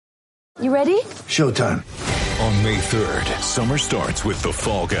You ready? Showtime. On May 3rd, summer starts with The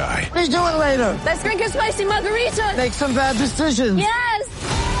Fall Guy. Let's do it later. Let's drink a spicy margarita. Make some bad decisions. Yes.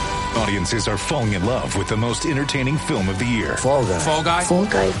 Audiences are falling in love with the most entertaining film of the year. Fall Guy. Fall Guy? Fall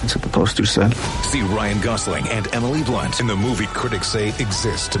Guy. That's what the poster said. See Ryan Gosling and Emily Blunt in the movie critics say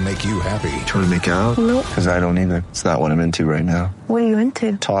exists to make you happy. Trying to make it out? Nope. Because I don't either. It's not what I'm into right now. What are you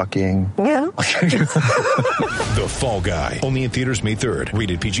into? Talking. Yeah. The Fall Guy. Only in theaters May 3rd.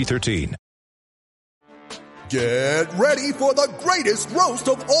 Rated PG-13. Get ready for the greatest roast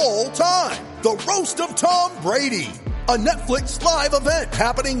of all time. The Roast of Tom Brady. A Netflix live event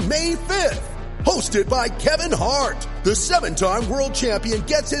happening May 5th. Hosted by Kevin Hart. The 7-time world champion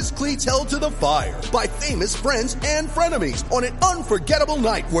gets his cleats held to the fire by famous friends and frenemies on an unforgettable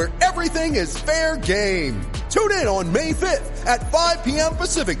night where everything is fair game. Tune in on May 5th at 5 p.m.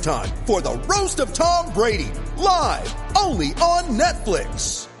 Pacific time for the Roast of Tom Brady. Live only on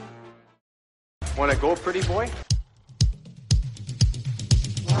Netflix. Want to go, pretty boy?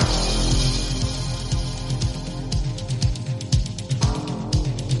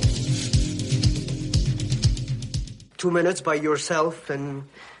 Two minutes by yourself and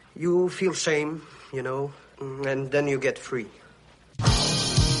you feel shame, you know, and then you get free.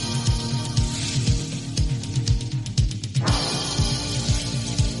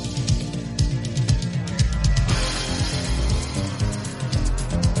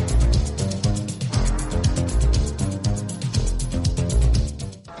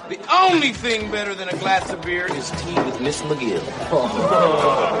 The only thing better than a glass of beer is tea with Miss McGill.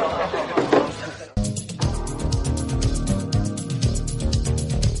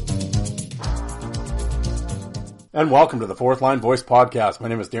 And welcome to the Fourth Line Voice Podcast. My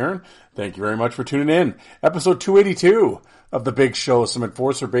name is Darren. Thank you very much for tuning in. Episode 282 of The Big Show, some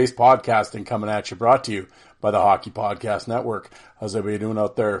enforcer-based podcasting coming at you, brought to you by the Hockey Podcast Network. How's everybody doing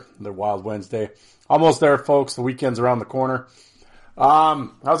out there? The Wild Wednesday. Almost there, folks. The weekend's around the corner.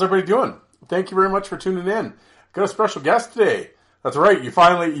 How's everybody doing? Thank you very much for tuning in. Got a special guest today. That's right. You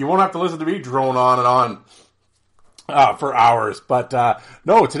won't have to listen to me drone on and on for hours. But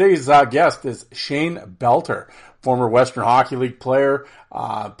no, today's guest is Shane Belter. Former Western Hockey League player,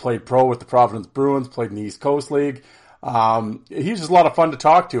 played pro with the Providence Bruins, played in the East Coast League. He's just a lot of fun to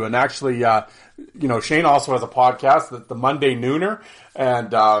talk to. And actually, Shane also has a podcast, the Monday Nooner.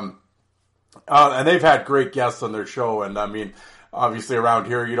 And they've had great guests on their show. And I mean, obviously around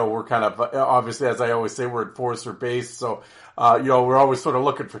here, we're kind of, obviously, as I always say, we're enforcer based. So, we're always sort of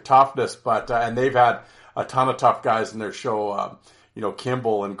looking for toughness. But, and they've had a ton of tough guys in their show.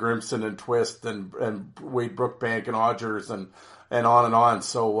 Kimball and Grimson and Twist and Wade Brookbank and Odgers and on and on.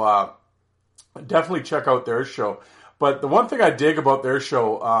 So definitely check out their show. But the one thing I dig about their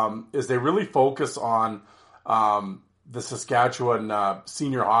show is they really focus on the Saskatchewan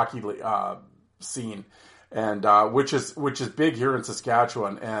senior hockey scene, and which is big here in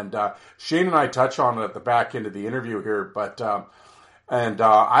Saskatchewan. And Shane and I touch on it at the back end of the interview here. But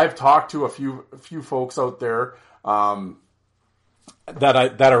I've talked to a few folks out there.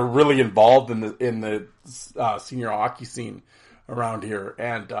 That are really involved in the senior hockey scene around here,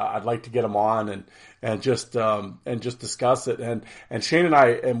 and I'd like to get them on and just discuss it. And Shane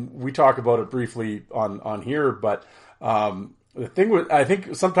and we talk about it briefly on here, but the thing with, I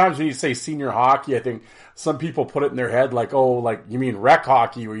think sometimes when you say senior hockey, I think some people put it in their head like, oh, like you mean rec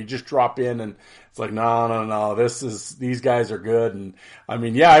hockey where you just drop in and it's like, no. These guys are good. And I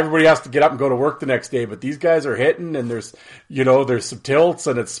mean, yeah, everybody has to get up and go to work the next day, but these guys are hitting and there's some tilts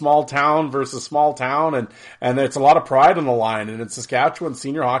and it's small town versus small town and it's a lot of pride on the line. And in Saskatchewan,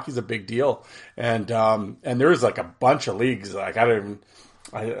 senior hockey is a big deal. And there's like a bunch of leagues. Like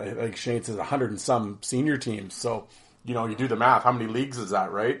like Shane says, 100 and some senior teams. So, you do the math. How many leagues is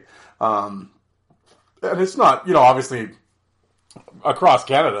that, right? And it's not, obviously across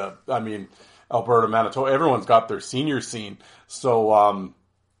Canada. I mean, Alberta, Manitoba, everyone's got their senior scene. So, and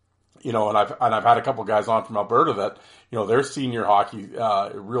I've had a couple guys on from Alberta that, their senior hockey,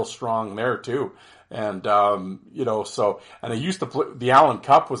 real strong there too. And, and I used to play, the Allen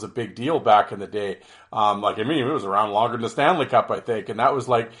Cup was a big deal back in the day. It was around longer than the Stanley Cup, I think. And that was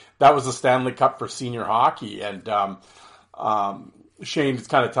the Stanley Cup for senior hockey. And, Shane's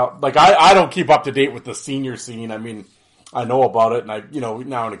kind of tough. Like, I don't keep up to date with the senior scene. I mean, I know about it and I,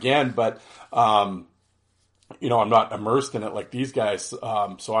 now and again, but, I'm not immersed in it like these guys.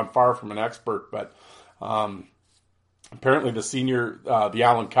 So I'm far from an expert, but, apparently the senior, the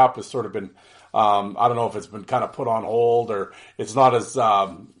Allen Cup has sort of been, I don't know if it's been kind of put on hold or it's not as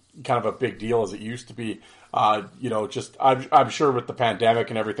kind of a big deal as it used to be. I'm sure with the pandemic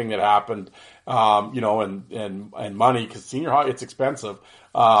and everything that happened, and money, because senior hockey, it's expensive.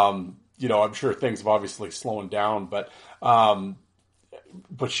 I'm sure things have obviously slowing down, but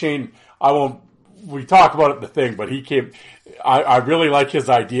Shane, we talk about it in the thing, but he came, I really like his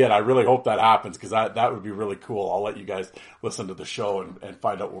idea, and I really hope that happens, because that would be really cool. I'll let you guys listen to the show and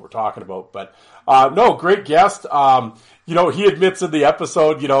find out what we're talking about. But, no, great guest. He admits in the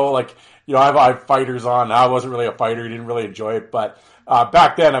episode, I have fighters on. I wasn't really a fighter. He didn't really enjoy it. But,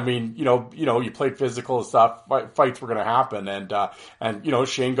 back then, I mean, you played physical and stuff. Fights were going to happen. And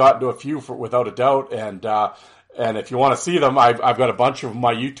Shane got into a few without a doubt. And if you want to see them, I've got a bunch of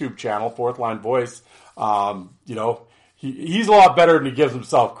my YouTube channel, Fourth Line Voice. He's a lot better than he gives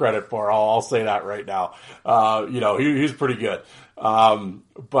himself credit for. I'll say that right now. He's pretty good. No,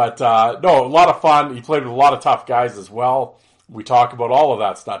 a lot of fun. He played with a lot of tough guys as well. We talk about all of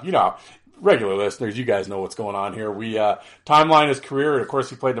that stuff. Regular listeners, you guys know what's going on here. We timeline his career, and of course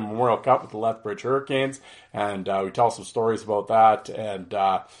he played the Memorial Cup with the Lethbridge Hurricanes, and we tell some stories about that. And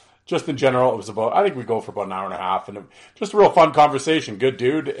just in general, it was I think we go for about an hour and a half, and just a real fun conversation. Good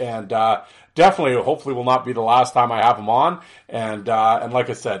dude, and definitely, hopefully, will not be the last time I have him on. And like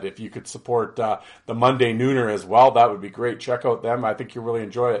I said, if you could support the Monday Nooner as well, that would be great. Check out them. I think you'll really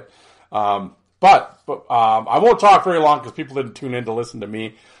enjoy it. But I won't talk very long because people didn't tune in to listen to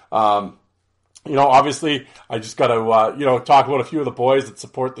me. Obviously, I just got to, talk about a few of the boys that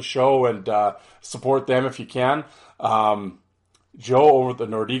support the show, and support them if you can. Joe over at the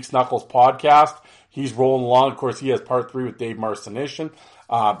Nordiques Knuckles podcast, he's rolling along. Of course, he has part 3 with Dave Marcinishin.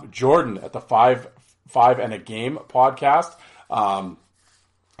 Jordan at the Five and a Game podcast.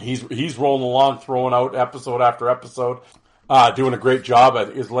 He's rolling along, throwing out episode after episode, doing a great job.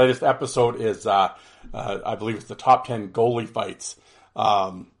 His latest episode is, I believe it's the top 10 goalie fights.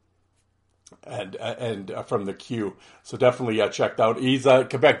 And from the Q. So definitely check that out. He's a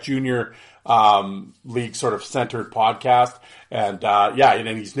Quebec Junior League sort of centered podcast. And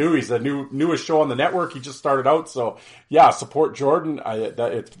and he's new. He's the newest show on the network. He just started out. So support Jordan.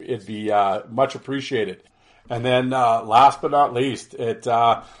 It'd be much appreciated. And then last but not least, it's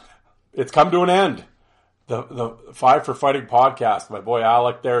come to an end. The Five for Fighting podcast. My boy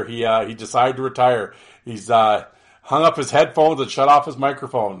Alec there, he decided to retire. He's hung up his headphones and shut off his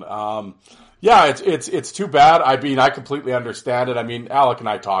microphone. It's too bad. I mean, I completely understand it. I mean, Alec and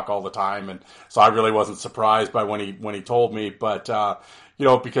I talk all the time, and so I really wasn't surprised by when he told me. But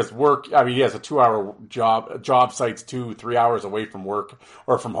because work, I mean, he has a 2-hour job site's 2-3 hours away from work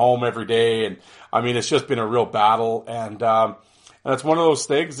or from home every day, and I mean, it's just been a real battle. And it's one of those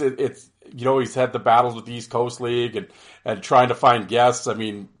things. He's had the battles with the East Coast League and trying to find guests. I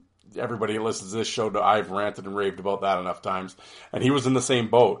mean, everybody that listens to this show, I've ranted and raved about that enough times. And he was in the same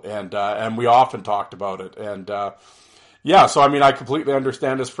boat, and we often talked about it. And so I mean, I completely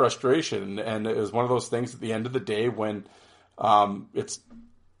understand his frustration. And it was one of those things at the end of the day when it's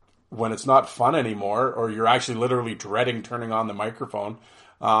not fun anymore, or you're actually literally dreading turning on the microphone.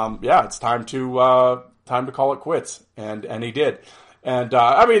 It's time to call it quits. And he did. And,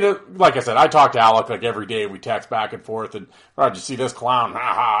 I mean, like I said, I talk to Alec like every day. We text back and forth, and, did you see this clown?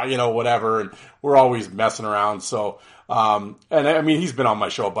 Ha ha, whatever. And we're always messing around. So, and I mean, he's been on my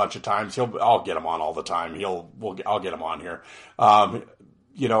show a bunch of times. I'll get him on all the time. I'll get him on here.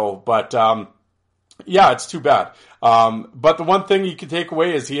 It's too bad. But the one thing you can take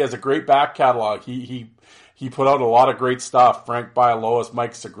away is he has a great back catalog. He put out a lot of great stuff. Frank Bialowas,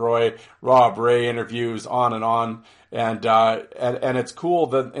 Mike Segroy, Rob Ray interviews, on and on. And it's cool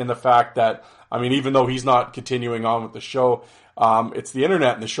that in the fact that, I mean, even though he's not continuing on with the show, it's the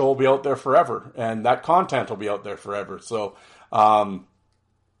internet, and the show will be out there forever, and that content will be out there forever. So,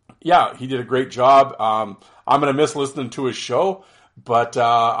 he did a great job. I'm going to miss listening to his show, but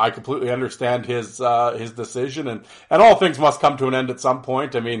I completely understand his decision, and all things must come to an end at some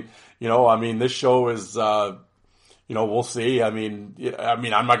point. I mean, this show is, we'll see. I mean,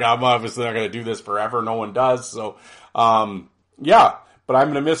 I'm obviously not going to do this forever. No one does. So, but I'm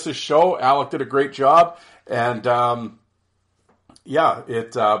going to miss this show. Alec did a great job. And, but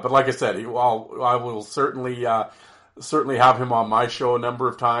like I said, I will certainly have him on my show a number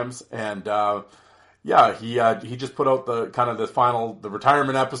of times. And, he just put out the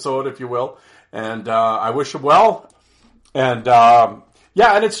retirement episode, if you will. And, I wish him well. And, and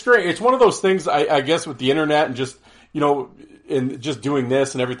it's strange. It's one of those things, I guess, with the internet and just, in just doing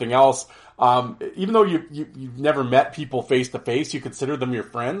this and everything else, even though you've never met people face to face, you consider them your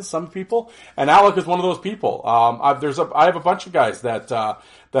friends, some people. And Alec is one of those people. I have a bunch of guys that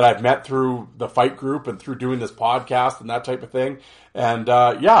I've met through the fight group and through doing this podcast and that type of thing. And,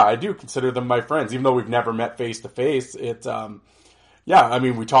 I do consider them my friends, even though we've never met face to face. It's, I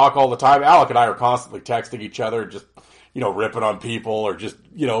mean, we talk all the time. Alec and I are constantly texting each other, just, ripping on people or just,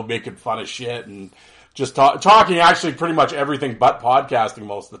 making fun of shit and just talking actually pretty much everything but podcasting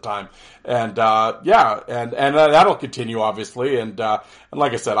most of the time. And, and that'll continue, obviously. And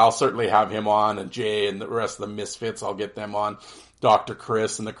like I said, I'll certainly have him on, and Jay and the rest of the Misfits, I'll get them on, Dr.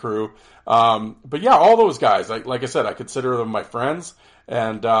 Chris and the crew. But yeah, all those guys, like I said, I consider them my friends.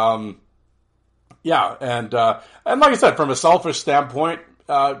 And, and like I said, from a selfish standpoint,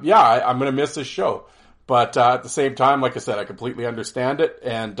 I'm going to miss this show. But at the same time, like I said, I completely understand it.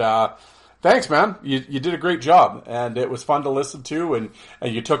 And thanks, man. You did a great job, and it was fun to listen to. And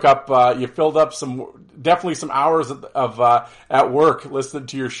you took up, you filled up definitely some hours of at work listening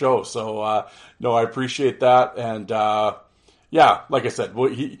to your show. So I appreciate that. And like I said,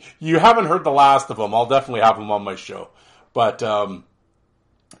 you haven't heard the last of them. I'll definitely have them on my show. But so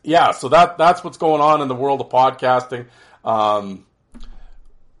that's what's going on in the world of podcasting.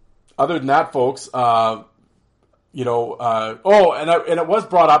 Other than that, folks, and it was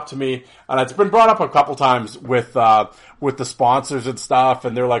brought up to me, and it's been brought up a couple times with the sponsors and stuff,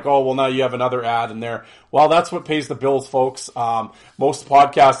 and they're like, oh, well, now you have another ad in there. Well, that's what pays the bills, folks. Most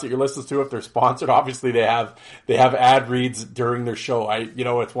podcasts that you're listening to, if they're sponsored, obviously they have ad reads during their show.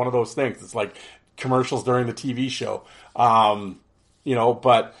 It's one of those things. It's like commercials during the TV show.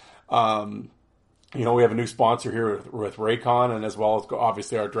 We have a new sponsor here with Raycon, and as well as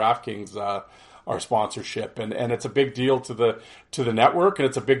obviously our DraftKings, our sponsorship, and it's a big deal to the network, and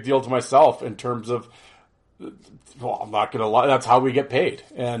it's a big deal to myself in terms of, well, I'm not going to lie, that's how we get paid,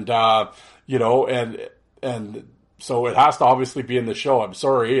 and and so it has to obviously be in the show. I'm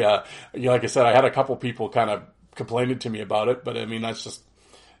sorry, like I said, I had a couple people kind of complaining to me about it, but I mean that's just,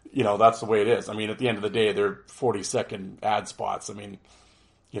 that's the way it is. I mean, at the end of the day, they're 40-second ad spots. I mean,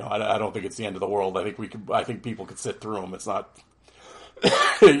 I don't think it's the end of the world. I think people could sit through them. It's not,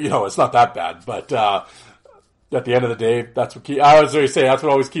 it's not that bad. But at the end of the day, that's what that's what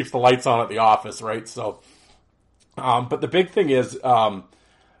always keeps the lights on at the office, right? So, but the big thing is, and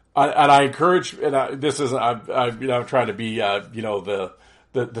I encourage, and this is, I'm trying to be,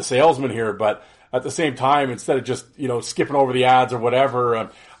 the salesman here, but at the same time, instead of just, skipping over the ads or whatever,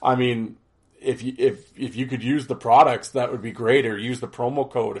 I mean, if you could use the products, that would be great, or use the promo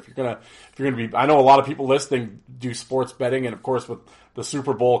code. If you're gonna be, I know a lot of people listening do sports betting, and of course with the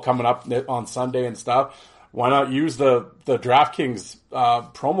Super Bowl coming up on Sunday and stuff, why not use the DraftKings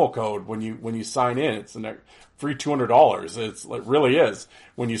promo code when you sign in? It's a free $200. It really is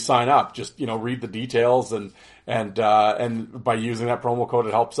when you sign up. Just read the details, and by using that promo code,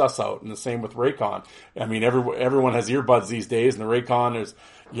 it helps us out. And the same with Raycon. I mean, everyone has earbuds these days, and the Raycon is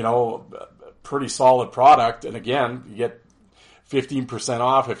pretty solid product. And again, you get 15%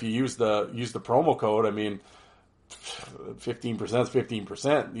 off if you use the promo code. I mean, 15% is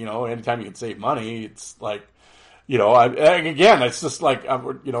 15%. Anytime you can save money, it's like, again, it's just like,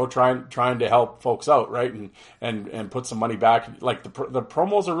 trying to help folks out, right? And put some money back. Like the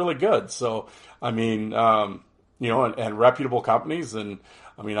promos are really good. So, I mean, and reputable companies. And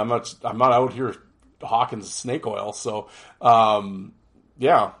I mean, I'm not out here hawking snake oil. So,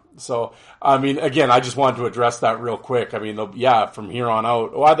 yeah. So, I mean, again, I just wanted to address that real quick. I mean, from here on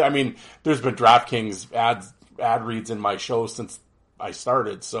out, I mean, there's been DraftKings ad reads in my show since I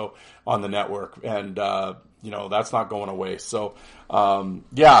started, so on the network, and that's not going away. So,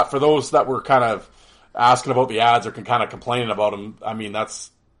 for those that were kind of asking about the ads or kind of complaining about them, I mean,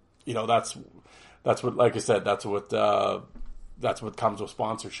 that's what, like I said, that's what comes with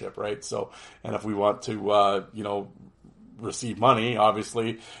sponsorship, right? So, and if we want to, receive money,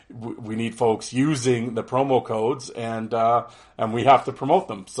 obviously we need folks using the promo codes, and we have to promote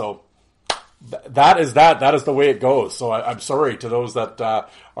them. So that is the way it goes. So I'm sorry to those that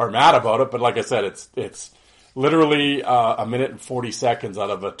are mad about it, but like I said, it's literally a minute and 40 seconds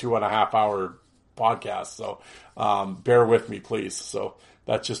out of a 2.5 hour podcast. So bear with me, please. So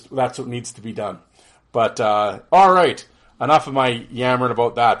that's what needs to be done. But all right, enough of my yammering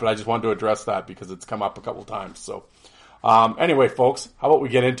about that, but I just wanted to address that because it's come up a couple times. So anyway, folks, how about we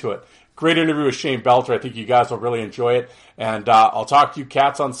get into it? Great interview with Shane Belter. I think you guys will really enjoy it. And I'll talk to you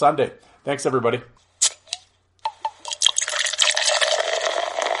cats on Sunday. Thanks, everybody.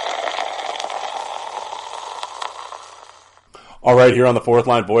 All right, here on the Fourth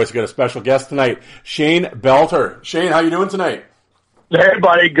Line Voice, we got a special guest tonight, Shane Belter. Shane, how you doing tonight? Hey,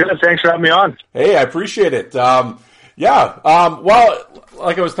 buddy. Good. Thanks for having me on. Hey, I appreciate it. Well,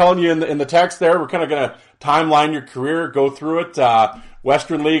 like I was telling you in the text there, we're kind of going to timeline your career, go through it,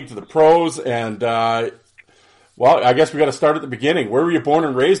 Western League to the pros, and, I guess we got to start at the beginning. Where were you born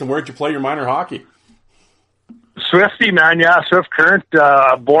and raised, and where did you play your minor hockey? Swifty, man. Yeah, Swift Current,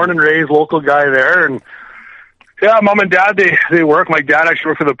 born and raised local guy there, and Yeah, Mom and Dad, they work. My dad actually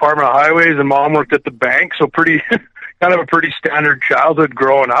worked for the Department of Highways, and Mom worked at the bank, so pretty kind of a pretty standard childhood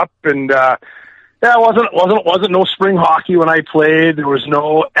growing up. And yeah, it wasn't no spring hockey when I played. There was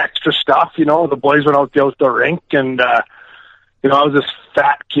no extra stuff, you know. The boys went out the outdoor rink, and you know, I was this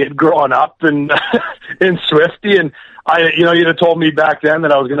fat kid growing up and in Swifty, and you'd have told me back then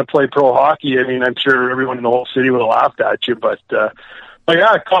that I was going to play pro hockey. I mean, I'm sure everyone in the whole city would have laughed at you, but yeah,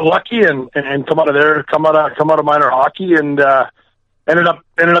 I got lucky and come out of minor hockey, and ended up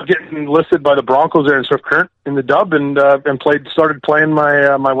getting listed by the Broncos there in Swift Current in the Dub, and started playing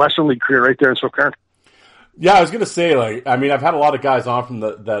my Western League career right there in Swift Current. Yeah, I was going to say, like, I mean, I've had a lot of guys on from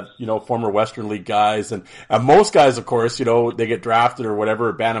that, you know, former Western League guys, and most guys, of course, you know, they get drafted or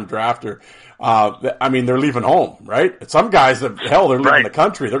whatever, Bantam draft, or, I mean, they're leaving home, right? Some guys, they're leaving the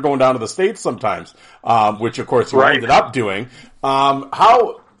country. They're going down to the States sometimes, which, of course, you ended up doing.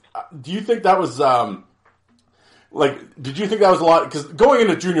 How do you think that was, did you think that was a lot? Because going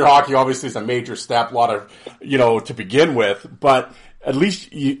into junior hockey, obviously, is a major step, a lot of, you know, to begin with, but at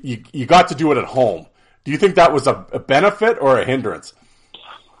least you got to do it at home. Do you think that was a benefit or a hindrance?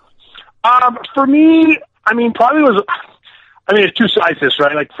 For me, I mean, there's two sides to this,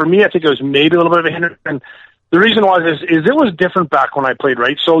 right? Like, for me, I think it was maybe a little bit of a hindrance. And the reason is it was different back when I played,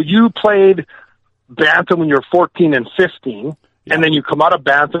 right? So you played Bantam when you're 14 and 15, and then you come out of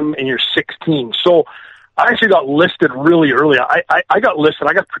Bantam and you're 16. So I actually got listed really early. I got listed.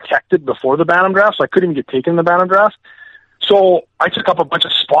 I got protected before the Bantam draft, so I couldn't even get taken in the Bantam draft. So I took up a bunch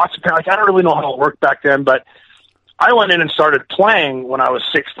of spots. Like, I don't really know how it worked back then, but I went in and started playing when I was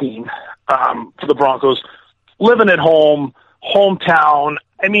 16 for the Broncos, living at home, hometown.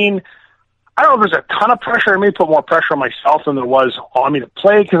 I mean, I don't know if there's a ton of pressure. I may put more pressure on myself than there was on me to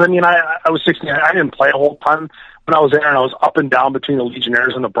play, because, I mean, I was 16. I didn't play a whole ton when I was there, and I was up and down between the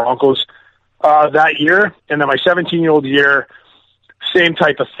Legionnaires and the Broncos that year. And then my 17-year-old year, same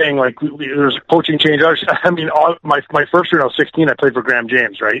type of thing. Like, there was a coaching change. I mean, my first year when I was 16, I played for Graham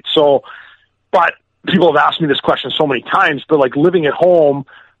James, right? So, but people have asked me this question so many times, but like, living at home,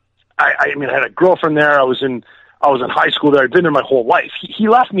 I mean, I had a girlfriend there. I was in high school there. I'd been there my whole life. He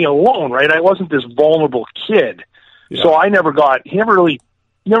left me alone, right? I wasn't this vulnerable kid. Yeah. So he never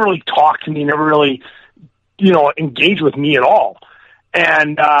really talked to me, never really, you know, engaged with me at all.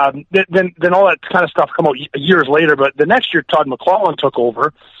 And then all that kind of stuff come out years later. But the next year, Todd McClellan took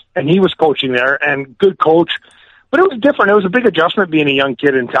over, and he was coaching there, and good coach. But it was different. It was a big adjustment being a young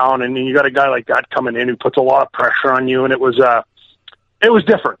kid in town, and you got a guy like that coming in who puts a lot of pressure on you, and it was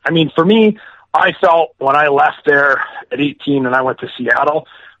different. I mean, for me, I felt when I left there at 18 and I went to Seattle,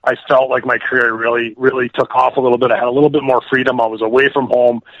 I felt like my career really, really took off a little bit. I had a little bit more freedom. I was away from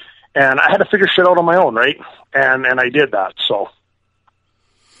home, and I had to figure shit out on my own, right? And I did that, so...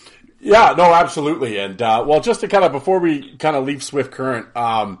 Yeah, no, absolutely. And, well, just to kind of, before we kind of leave Swift Current,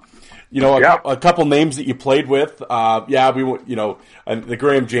 you know, a couple names that you played with, and the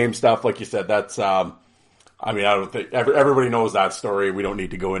Graham James stuff, like you said, that's, I mean, I don't think everybody knows that story. We don't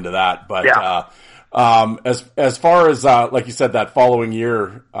need to go into that. But, as far as, like you said, that following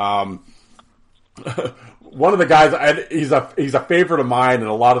year, one of the guys, he's a favorite of mine, and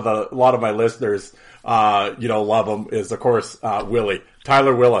a lot of my listeners, you know, love him, is, of course, Willie.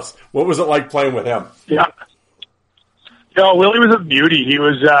 Tyler Willis. What was it like playing with him? Yeah. You know, Willie was a beauty. He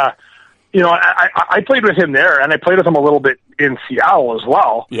was, you know, I played with him there, and I played with him a little bit in Seattle as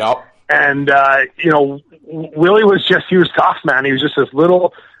well. Yep. And, you know, Willie was tough, man. He was just this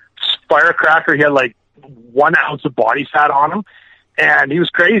little firecracker. He had like 1 ounce of body fat on him, and he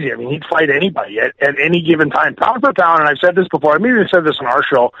was crazy. I mean, he'd fight anybody at any given time. Pound for pound, and I've said this before, I maybe even said this on our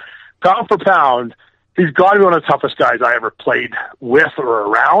show, pound for pound, he's got to be one of the toughest guys I ever played with or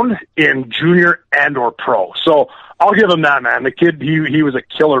around in junior and or pro. So I'll give him that, man. The kid, he was a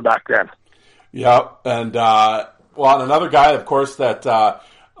killer back then. Yeah, and and another guy, of course, that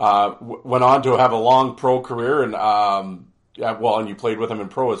went on to have a long pro career, and and you played with him in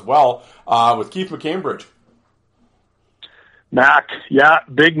pro as well, with Keith McCambridge. Mac, yeah,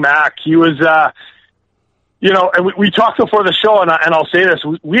 Big Mac. He was, you know, and we talked before the show, and I'll say this: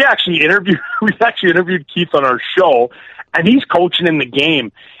 we actually interviewed Keith on our show, and he's coaching in the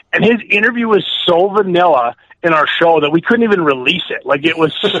game, and his interview was so vanilla in our show that we couldn't even release it. Like, it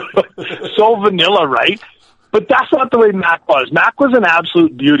was so vanilla, right? But that's not the way Mac was. Mac was an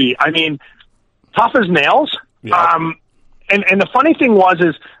absolute beauty. I mean, tough as nails. Yeah. And the funny thing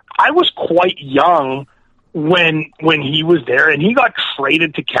is I was quite young when he was there, and he got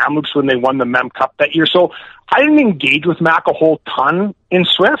traded to Kamloops when they won the Mem Cup that year. So I didn't engage with Mac a whole ton in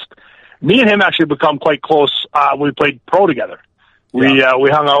Swift. Me and him actually become quite close when we played pro together. We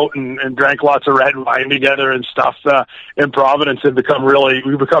hung out and drank lots of red wine together and stuff in Providence, and we've become really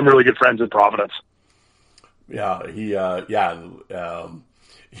good friends in Providence. Yeah, yeah.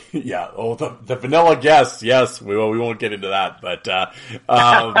 Oh, the vanilla guest. Yes, we won't get into that. But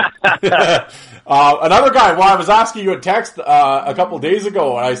another guy. Well, I was asking you a text a couple of days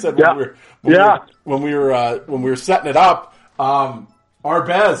ago, and I said when we were setting it up,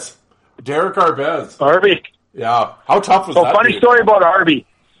 Arbez, Derek Arbez, Arby. Yeah, how tough was that? Funny story about Arby.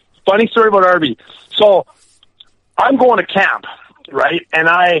 So I'm going to camp, right? And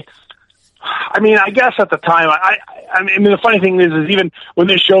I guess at the time, I mean, the funny thing is even when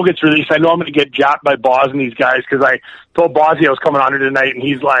this show gets released, I know I'm going to get japped by Boz and these guys because I told Bozzy I was coming on here tonight, and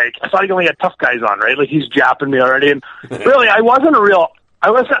he's like, I thought he only had tough guys on, right? Like, he's japping me already. And really, throughout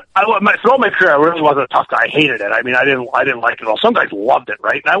my career, I really wasn't a tough guy. I hated it. I mean, I didn't like it at all. Some guys loved it,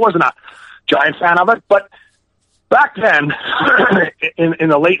 right? And I wasn't a giant fan of it, but back then, in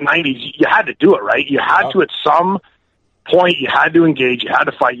the late 90s, you had to do it, right? You had to, at some point, you had to engage, you had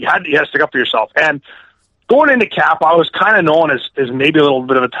to fight, you had to stick up for yourself. And going into camp, I was kind of known as maybe a little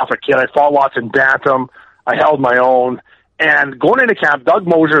bit of a tougher kid. I fought lots in bantam. I held my own. And going into camp, Doug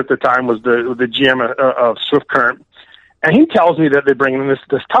Moser at the time was the GM of Swift Current. And he tells me that they bring in this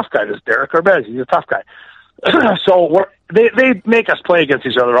tough guy, this Derek Arbez. He's a tough guy. So they make us play against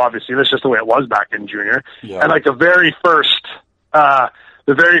each other, obviously. That's just the way it was back in junior. Yeah. And like the very first,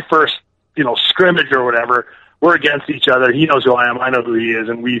 scrimmage or whatever, we're against each other. He knows who I am. I know who he is.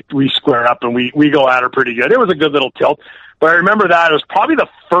 And we square up and we go at her pretty good. It was a good little tilt. But I remember that it was probably the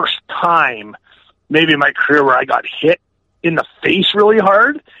first time maybe in my career where I got hit in the face really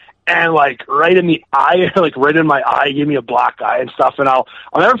hard. And like right in the eye, like right in my eye, gave me a black eye and stuff. And I'll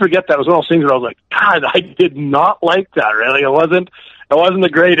never forget that. It was one of those things where I was like, God, I did not like that. Really, it wasn't the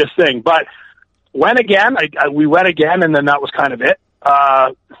greatest thing. But went again. We went again, and then that was kind of it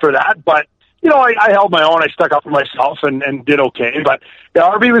for that. But I held my own. I stuck up for myself and did okay. But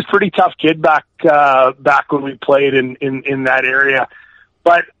RB was a pretty tough kid back when we played in that area.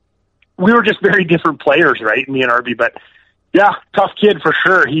 But we were just very different players, right? Me and RB, but. Yeah, tough kid for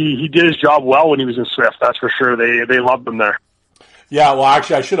sure. He did his job well when he was in Swift. That's for sure. They loved him there. Yeah, well,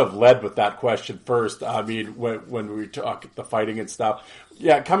 actually, I should have led with that question first. I mean, when we talk the fighting and stuff.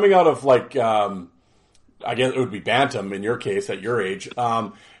 Yeah, coming out of like, I guess it would be bantam in your case at your age.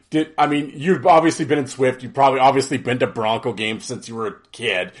 You've obviously been in Swift. You've probably obviously been to Bronco games since you were a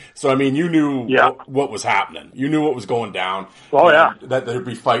kid. So, I mean, you knew what was happening. You knew what was going down. Oh, yeah. That there'd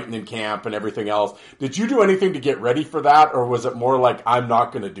be fighting in camp and everything else. Did you do anything to get ready for that? Or was it more like, I'm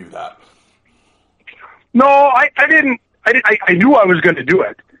not going to do that? No, I didn't. I knew I was going to do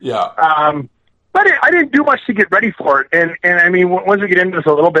it. Yeah. But I didn't do much to get ready for it. And I mean, once we get into this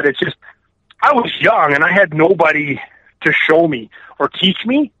a little bit, it's just, I was young and I had nobody to show me or teach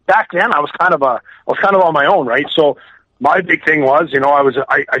me. Back then I was kind of on my own, right? So my big thing was,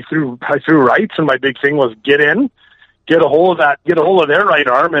 I threw rights, and my big thing was get in, get a hold of their right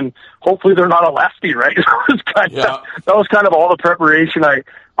arm, and hopefully they're not a lefty, right? That was kind of all the preparation I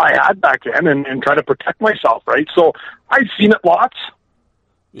had back then and try to protect myself, right? So I'd seen it lots.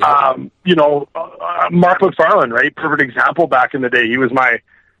 Yeah. Mark McFarland, right? Perfect example back in the day. He was my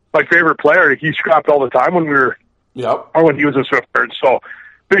favorite player. He scrapped all the time when we were or when he was in Swift Current. So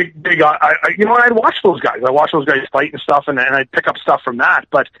big. I'd watch those guys. I watched those guys fight and stuff, and I'd pick up stuff from that.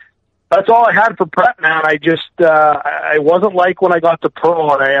 But that's all I had for prep, man. I just I wasn't like when I got to pro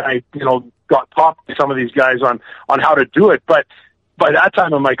and I got taught by some of these guys on how to do it. But by that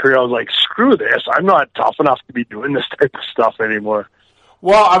time in my career, I was like, screw this. I'm not tough enough to be doing this type of stuff anymore.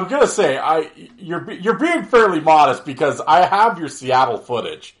 Well, I'm gonna say you're being fairly modest because I have your Seattle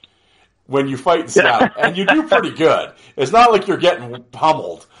footage. When you fight in Seattle, and you do pretty good. It's not like you're getting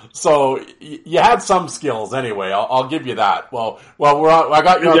pummeled. So you had some skills anyway. I'll give you that. Well, I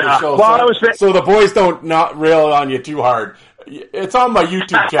got you on the show, so the boys don't not rail on you too hard. It's on my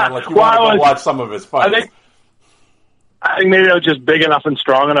YouTube channel if you want to go watch some of his fights. I think maybe I was just big enough and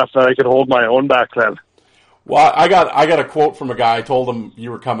strong enough that I could hold my own back then. Well, I got a quote from a guy. I told him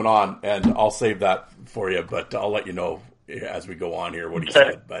you were coming on, and I'll save that for you, but I'll let you know as we go on here what he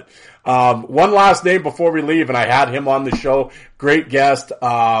said. But one last name before we leave, and I had him on the show. Great guest.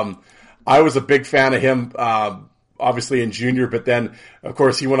 I was a big fan of him, obviously in junior, but then, of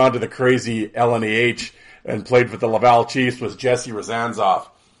course, he went on to the crazy LNAH and played with the Laval Chiefs, was Jesse Rozanzoff.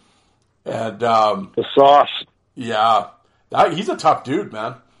 And the sauce. Yeah. He's a tough dude,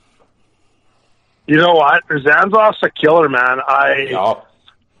 man. You know what? Rozanzoff's a killer, man.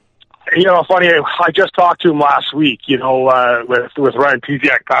 funny, I just talked to him last week, with Ryan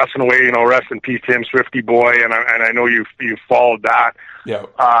Pesiak passing away, rest in peace to him, Swifty boy, and I know you followed that. Yeah.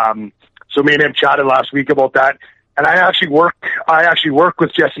 So me and him chatted last week about that, and I actually work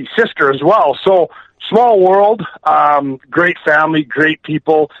with Jesse's sister as well. So small world, great family, great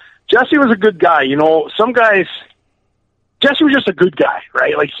people. Jesse was a good guy. Some guys, Jesse was just a good guy,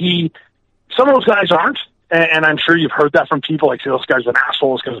 right? Like some of those guys aren't. And I'm sure you've heard that from people, like, say, this guy's an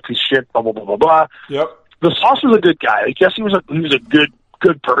asshole, this guy's a piece of shit, blah, blah, blah, blah, blah. Yep. The Sauce was a good guy. Like, Jesse was a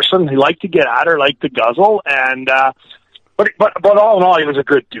good person. He liked to get at her, liked to guzzle, and, but all in all, he was a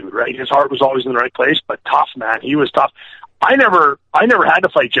good dude, right? His heart was always in the right place, but tough, man. He was tough. I never had to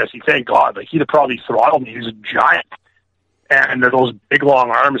fight Jesse, thank God. Like, he'd have probably throttled me. He was a giant. And those big, long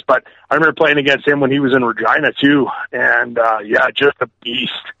arms. But I remember playing against him when he was in Regina, too. And, just a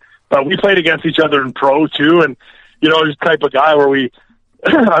beast. But we played against each other in pro, too, and, he's the type of guy where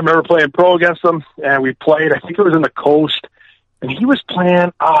I remember playing pro against him, and we played, I think it was in the Coast, and he was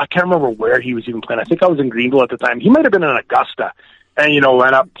playing, I can't remember where he was even playing. I think I was in Greenville at the time. He might have been in Augusta, and,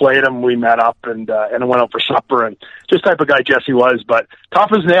 went up, played him, we met up, and went out for supper, and just type of guy Jesse was, but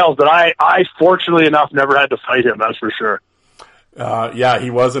tough as nails, but I fortunately enough, never had to fight him, that's for sure. He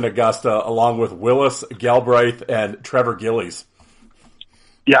was in Augusta, along with Willis Galbraith and Trevor Gillies.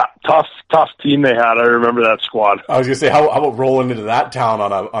 Yeah, tough team they had. I remember that squad. I was gonna say, how about rolling into that town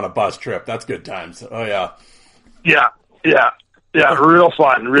on a bus trip? That's good times. Oh yeah. Yeah. Real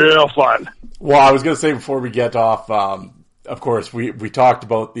fun. Well, I was gonna say before we get off, of course we talked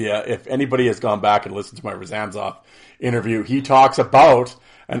about the if anybody has gone back and listened to my Razanzoff interview, he talks about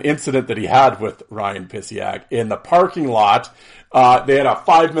an incident that he had with Ryan Pesiak in the parking lot. They had a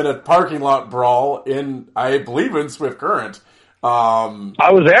 5-minute parking lot brawl I believe in Swift Current. I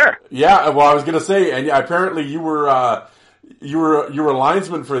was there. Yeah, well, I was going to say, and apparently you were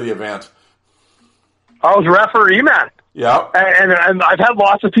linesman for the event. I was referee, man. Yeah, and I've had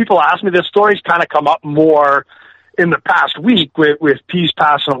lots of people ask me. This story's kind of come up more in the past week with Peace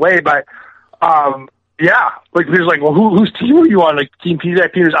passing away, but like there's like, well, whose team were you on? Like Team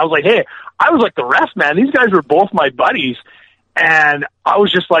Pesiak Peters. I was like, hey, I was like the ref, man. These guys were both my buddies, and I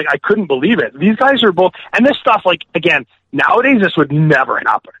was just like, I couldn't believe it. These guys are both, and this stuff, like, again. Nowadays, this would never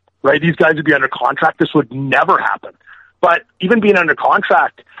happen, right? These guys would be under contract. This would never happen. But even being under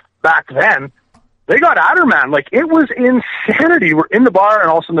contract back then, they got at her, man. Like, it was insanity. We're in the bar, and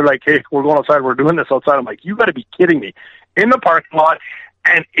all of a sudden they're like, hey, we're going outside. We're doing this outside. I'm like, you got to be kidding me. In the parking lot,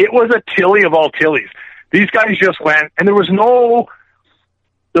 and it was a Tilly of all Tillies. These guys just went, and there was no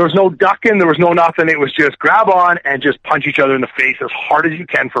ducking. There was no nothing. It was just grab on and just punch each other in the face as hard as you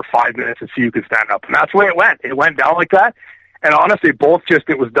can for 5 minutes and see who could stand up. And that's the way it went. It went down like that. And honestly, both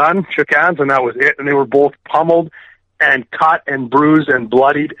it was done, shook hands, and that was it. And they were both pummeled and cut and bruised and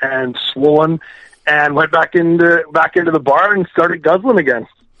bloodied and swollen, and went back into the bar and started guzzling again.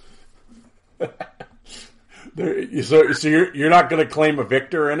 So you're not going to claim a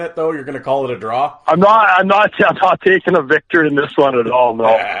victor in it, though? You're going to call it a draw? I'm not taking a victor in this one at all.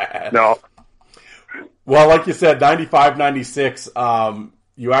 No. Well, like you said, 95-96.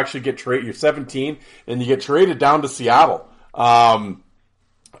 You actually get traded. You're 17, and you get traded down to Seattle.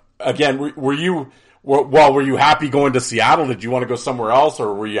 Again, were you happy going to Seattle? Did you want to go somewhere else,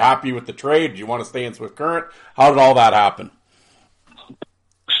 or were you happy with the trade? Did you want to stay in Swift Current? How did all that happen?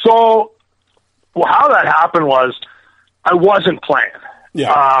 So. Well, how that happened was I wasn't playing.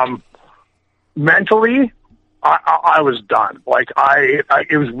 Yeah. Mentally, I was done. Like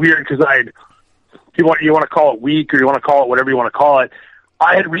it was weird because you want to call it weak or you want to call it whatever you want to call it.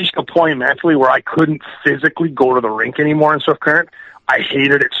 I had reached a point mentally where I couldn't physically go to the rink anymore in Swift Current. I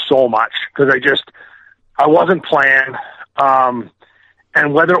hated it so much because I wasn't playing.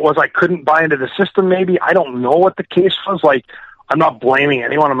 And whether it was I couldn't buy into the system, maybe, I don't know what the case was. Like, I'm not blaming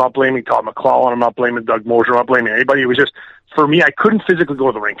anyone. I'm not blaming Todd McClellan. I'm not blaming Doug Mosier. I'm not blaming anybody. It was just, for me, I couldn't physically go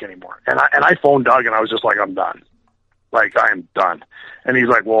to the rink anymore. And I phoned Doug, and I was just like, I'm done. Like, I am done. And he's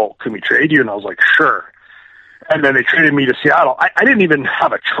like, well, can we trade you? And I was like, sure. And then they traded me to Seattle. I didn't even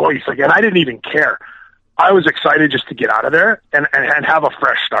have a choice. Like, and I didn't even care. I was excited just to get out of there and have a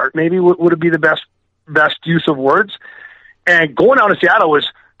fresh start, maybe would be the best use of words. And going down to Seattle was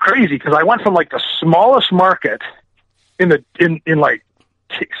crazy because I went from, like, the smallest market in like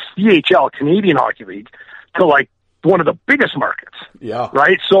CHL, Canadian Hockey League, to like one of the biggest markets. Yeah.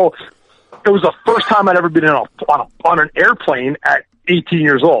 Right. So it was the first time I'd ever been on an airplane at 18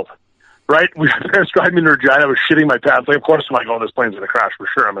 years old. Right. My parents driving me to Regina. I was shitting my pants. Like, of course, I'm like, oh, this plane's going to crash for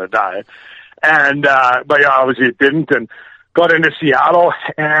sure. I'm going to die. And, but yeah, obviously it didn't, and got into Seattle,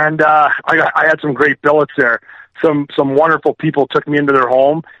 and, I had some great billets there. Some wonderful people took me into their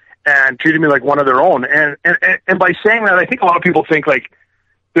home. and treated me like one of their own. And by saying that, I think a lot of people think like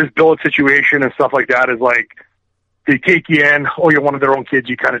this billet situation and stuff like that is like they take you in, oh, you're one of their own kids,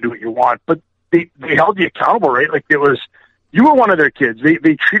 you kind of do what you want. But they held you accountable, right? Like it was, you were one of their kids.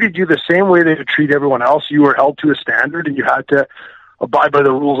 They treated you the same way they would treat everyone else. You were held to a standard and you had to abide by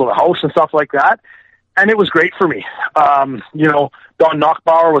the rules of the house and stuff like that. And it was great for me. You know, Don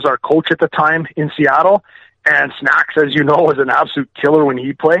Knockbauer was our coach at the time in Seattle, and Snacks, as you know, was an absolute killer when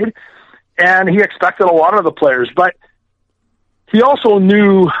he played. And he expected a lot of the players, but he also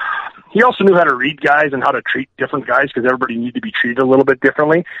knew how to read guys and how to treat different guys because everybody needed to be treated a little bit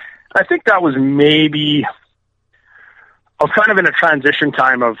differently. I think that was maybe, I was kind of in a transition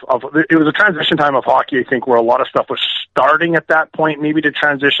time it was a transition time of hockey, I think, where a lot of stuff was starting at that point, maybe to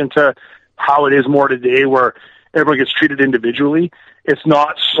transition to how it is more today where everyone gets treated individually. It's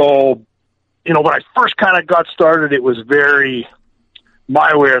not so, you know, when I first kind of got started, it was very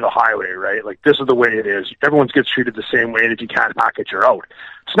my way or the highway, right? Like, this is the way it is. Everyone gets treated the same way, and if you can't hack it, you're out.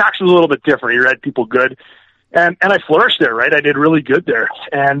 Snacks was a little bit different. He read people good. And I flourished there, right? I did really good there.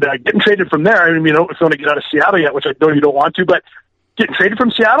 And getting traded from there, I mean, you know, if you want to get out of Seattle yet, which I know you don't want to, but getting traded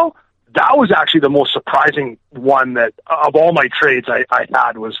from Seattle, that was actually the most surprising one that of all my trades I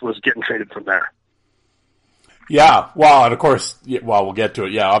had was getting traded from there. Yeah, well, and of course, well, we'll get to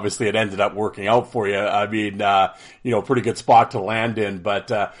it. Yeah, obviously it ended up working out for you. I mean, you know, pretty good spot to land in. But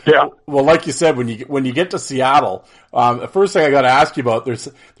yeah, well, like you said, when you get to Seattle, the first thing I got to ask you about, there's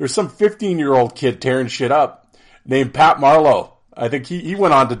some 15-year-old kid tearing shit up named Pat Marleau. I think he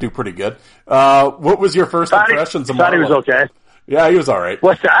went on to do pretty good. What was your first impressions of Marleau? Thought he was okay. Yeah, he was all right.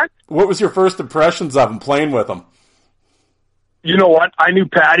 What's that? What was your first impressions of him playing with him? You know what? I knew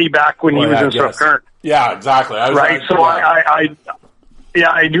Patty back when he was in Surf Current. Yeah, exactly. Right. So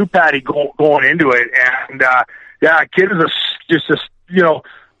I knew Patty going into it, and kid is just you know,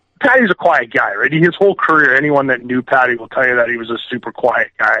 Patty's a quiet guy, right? His whole career, anyone that knew Patty will tell you that he was a super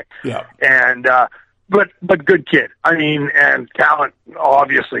quiet guy. Yeah. And but good kid. I mean, and talent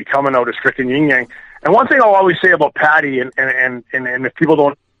obviously coming out of frickin' Yin Yang. And one thing I'll always say about Patty, and if people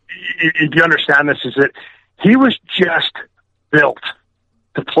don't, if you understand this, is that he was just built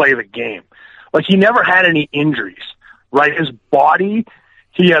to play the game. Like, he never had any injuries, right? His body,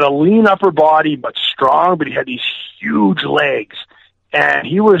 he had a lean upper body, but strong, but he had these huge legs, and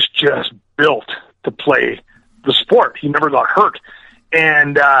he was just built to play the sport. He never got hurt.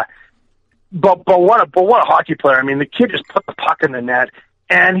 And, but what a hockey player. I mean, the kid just put the puck in the net,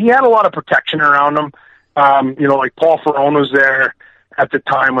 and he had a lot of protection around him. You know, like Paul Ferrone was there at the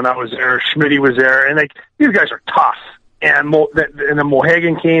time when I was there. Schmitty was there, and like, these guys are tough. And then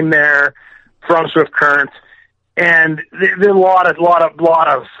Mohegan came there from Swift Current, and there a lot of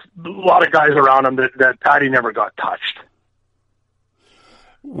guys around him that Patty never got touched.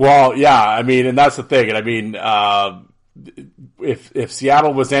 Well, yeah, I mean, and that's the thing. And I mean, if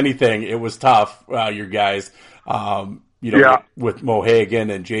Seattle was anything, it was tough. Your guys, you know, yeah, with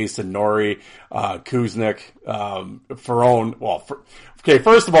Mohegan and Jason Norrie, Kuznick, Ferrone. Well, okay,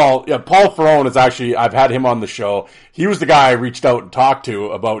 first of all, yeah, Paul Ferrone is actually, I've had him on the show. He was the guy I reached out and talked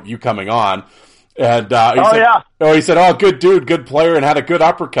to about you coming on. And he said, oh, good dude, good player, and had a good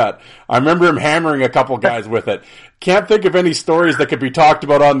uppercut. I remember him hammering a couple guys with it. Can't think of any stories that could be talked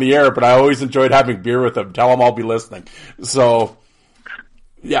about on the air, but I always enjoyed having beer with him. Tell him I'll be listening. So,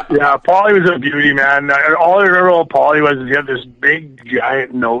 yeah. Yeah, Paulie was a beauty, man. All I remember about Paulie was he had this big,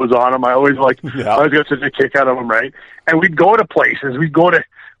 giant nose on him. I always got such a kick out of him, right? And we'd go to places. We'd go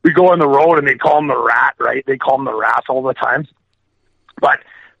on the road, and they'd call him the Rat, right? They call him the Rat all the time. But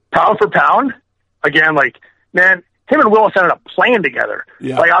pound for pound, again, like, man, him and Willis ended up playing together.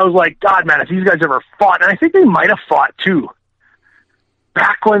 Yeah. Like, I was like, God, man, if these guys ever fought, and I think they might have fought too.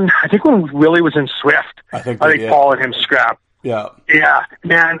 Back when Willie was in Swift, I think Paul and him scrapped. Yeah. Yeah,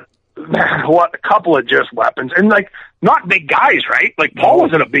 man, what a couple of just weapons. And, like, not big guys, right? Like, Paul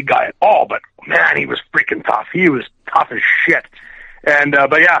wasn't a big guy at all, but, man, he was freaking tough. He was tough as shit. And,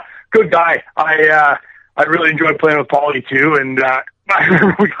 but, yeah, good guy. I really enjoyed playing with Paulie, too, and I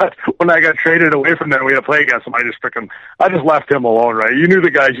remember when I got traded away from there, we had to play against him. I just left him alone, right? You knew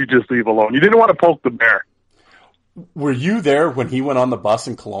the guys you just leave alone. You didn't want to poke the bear. Were you there when he went on the bus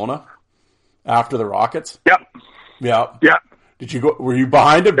in Kelowna after the Rockets? Yep. Yeah. Yeah. Did you go? Were you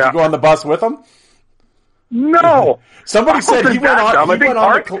behind him? Did you go on the bus with him? No. Somebody said he went on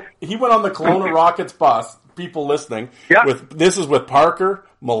the Kelowna Rockets bus. People listening. Yeah. This is with Parker,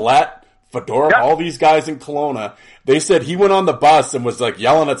 Millette, Fedorov, all these guys in Kelowna. They said he went on the bus and was like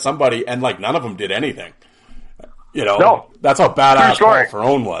yelling at somebody, and like none of them did anything. You know, that's how badass Paul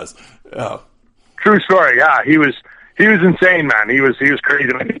Ferrone was. True story. Yeah, he was insane, man. He was crazy.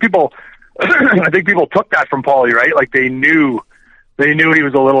 And I think people took that from Paulie, right? Like they knew he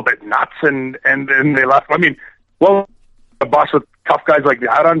was a little bit nuts, and they left. I mean, well, a bus with tough guys like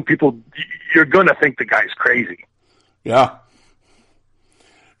that on people, you're gonna think the guy's crazy. Yeah,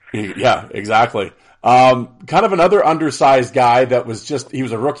 exactly. Kind of another undersized guy that was he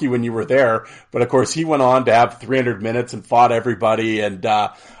was a rookie when you were there, but of course he went on to have 300 minutes and fought everybody. And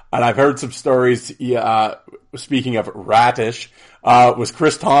I've heard some stories. Speaking of rattish, was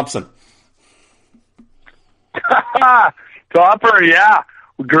Chris Thompson. Topper, yeah.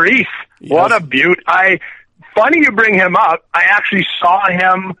 Grease. Yes. What a beaut. Funny you bring him up. I actually saw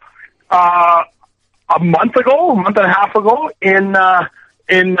him a month and a half ago in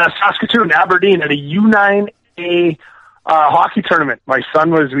Saskatoon, Aberdeen, at a U9A hockey tournament.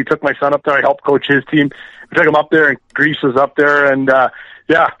 We took my son up there. I helped coach his team. We took him up there, and Grease was up there, and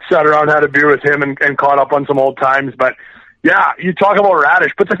sat around, had a beer with him, and caught up on some old times. But yeah, you talk about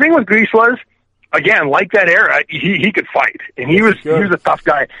radish. But the thing with Grease was, again, like that era, he could fight, and he was a tough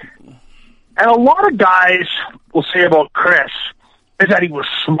guy. And a lot of guys will say about Chris is that he was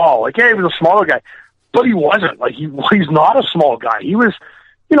small. Like, yeah, he was a smaller guy, but he wasn't. Like, he's not a small guy. He was,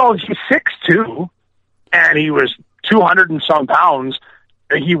 he's 6'2", and he was 200 and some pounds.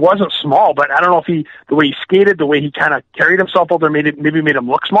 He wasn't small, but I don't know if the way he skated, the way he kind of carried himself out there maybe made him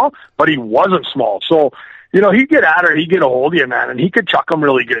look small, but he wasn't small. So, he'd get at her, he'd get a hold of you, man, and he could chuck him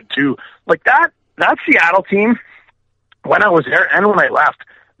really good too. Like that Seattle team, when I was there and when I left,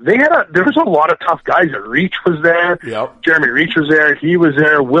 there was a lot of tough guys. Reach was there. Yep. Jeremy Reach was there. He was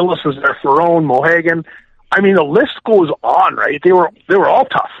there. Willis was there. Ferrone, Mohagan. I mean, the list goes on, right? They were all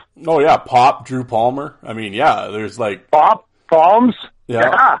tough. Oh yeah, Pop, Drew Palmer. I mean, yeah, there's like Pop, Palms.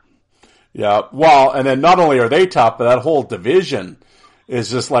 Yeah. Yeah. Well, and then not only are they tough, but that whole division is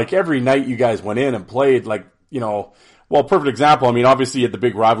just like every night you guys went in and played like, perfect example. I mean, obviously you had the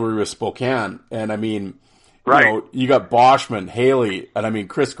big rivalry with Spokane, and I mean, right. You got Boschman, Haley, and I mean,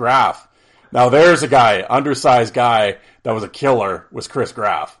 Chris Graff. Now there's a guy, undersized guy that was a killer, was Chris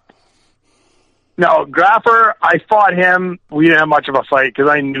Graff. No, Graffer, I fought him. We didn't have much of a fight because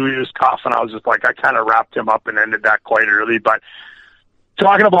I knew he was tough, and I was just like, I kind of wrapped him up and ended that quite early. But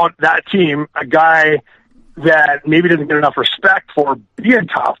talking about that team, a guy that maybe doesn't get enough respect for being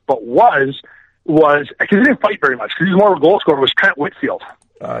tough, but was because he didn't fight very much because he was more of a goal scorer, was Trent Whitfield.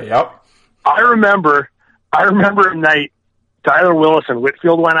 Yep. I remember a night Tyler Willis and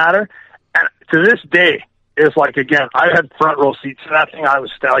Whitfield went at her, and to this day, it's like, again, I had front row seats to that thing. I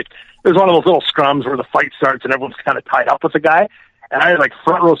was like, it was one of those little scrums where the fight starts and everyone's kind of tied up with the guy, and I had like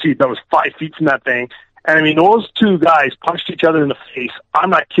front row seats that was 5 feet from that thing. And I mean, those two guys punched each other in the face. I'm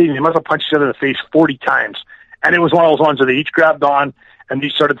not kidding. They must have punched each other in the face 40 times. And it was one of those ones where they each grabbed on and they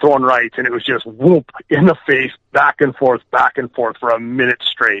started throwing rights, and it was just whoop in the face, back and forth for a minute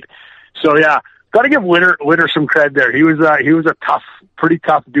straight. So yeah, got to give Witter some cred there. He was a tough, pretty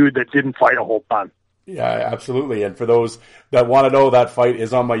tough dude that didn't fight a whole ton. Yeah, absolutely. And for those that want to know, that fight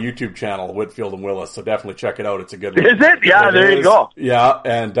is on my YouTube channel, Whitfield and Willis. So definitely check it out. It's a good one. Is it? Yeah, there you go. Yeah,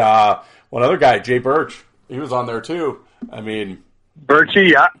 and one other guy, Jay Birch, he was on there too. I mean,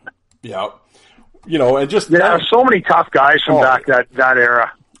 Birchie, yeah. Yeah. And just so many tough guys from back that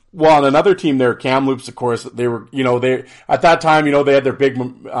era. Well, and another team there, Kamloops, of course, they were, they at that time, they had their big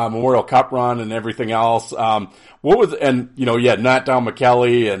Memorial Cup run and everything else. You had Nat Down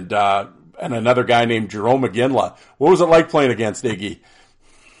McKelly and another guy named Jerome McGinley. What was it like playing against Iggy?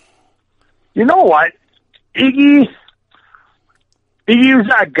 You know what? Iggy was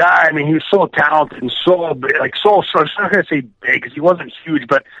that guy. I mean, he was so talented and so big, I'm not going to say big because he wasn't huge,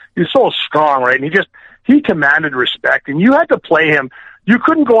 but he was so strong, right? And he commanded respect, and you had to play him. You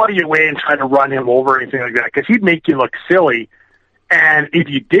couldn't go out of your way and try to run him over or anything like that because he'd make you look silly. And if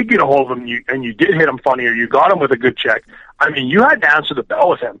you did get a hold of him and you did hit him funny or you got him with a good check, I mean, you had to answer the bell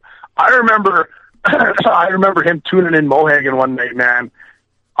with him. I remember him tuning in Mohagan one night, man.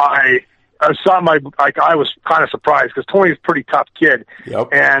 I was kind of surprised because Tony's a pretty tough kid. Yep.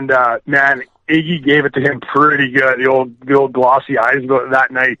 And, man, Iggy gave it to him pretty good, the old glossy eyes that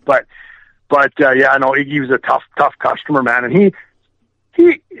night. But Iggy was a tough customer, man. And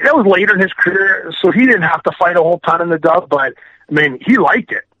that was later in his career, so he didn't have to fight a whole ton in the dub, but, I mean, he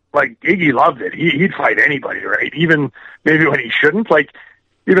liked it. Like, Iggy loved it. He'd fight anybody, right? Even maybe when he shouldn't. Like,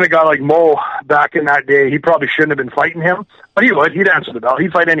 even a guy like Mo back in that day, he probably shouldn't have been fighting him, but he would. He'd answer the bell.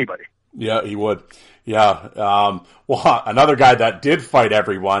 He'd fight anybody. Yeah, he would. Yeah. Another guy that did fight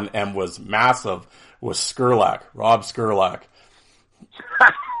everyone and was massive was Skurlak, Rob Skurlak.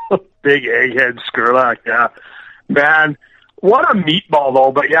 Big egghead Skurlak, yeah. Man, what a meatball,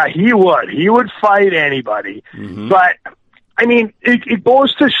 though. But yeah, he would fight anybody. Mm-hmm. But I mean, it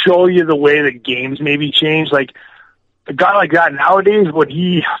goes to show you the way the games maybe change. Like a guy like that nowadays,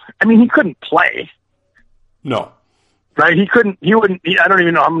 he couldn't play. No. Right? I don't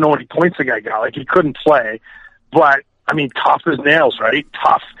even know how many points the guy got. Like, he couldn't play. But, I mean, tough as nails, right?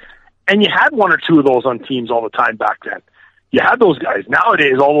 Tough. And you had one or two of those on teams all the time back then. You had those guys.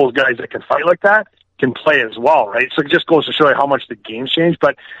 Nowadays, all those guys that can fight like that can play as well, right? So it just goes to show you how much the game's changed.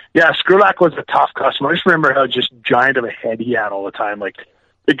 But, yeah, Skrulak was a tough customer. I just remember how just giant of a head he had all the time. Like,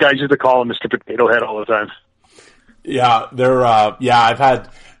 the guys used to call him Mr. Potato Head all the time. Yeah, I've had...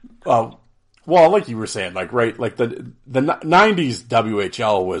 well, like you were saying, like, right, like the 90s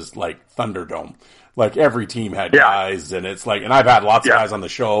WHL was like Thunderdome. Like every team had guys, and it's like, and I've had lots of guys on the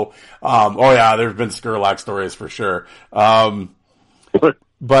show. There's been Skrulak stories for sure.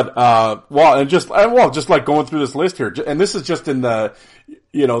 Just like going through this list here, and this is just in the,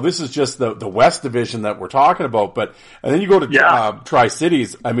 this is just the West Division that we're talking about. And then you go to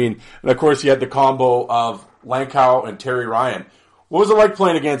Tri-Cities. I mean, and of course you had the combo of Lankow and Terry Ryan. What was it like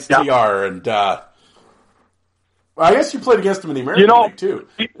playing against TR? And I guess you played against him in the American League too.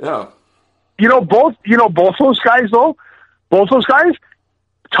 Yeah. Both those guys though. Both those guys,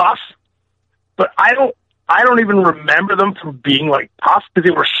 tough. But I don't even remember them from being like tough because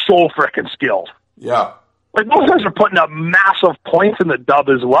they were so freaking skilled. Yeah. Like those guys are putting up massive points in the dub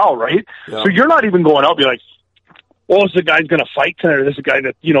as well, right? Yeah. So you're not even going out and be like, well, is the guy's going to fight tonight, or this is a guy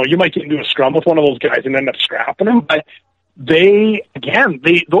that, you might get into a scrum with one of those guys and end up scrapping him. But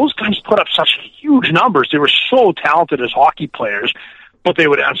those guys put up such huge numbers. They were so talented as hockey players, but they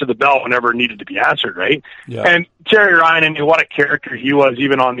would answer the bell whenever it needed to be answered, right? Yeah. And Terry Ryan, and what a character he was,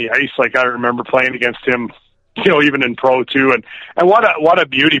 even on the ice. Like, I remember playing against him, even in pro too, and what a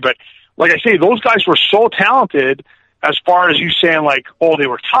beauty. But like I say, those guys were so talented. As far as you saying, like, oh, they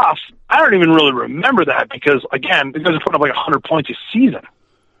were tough, I don't even really remember that because, again, the guys are putting up like 100 points a season.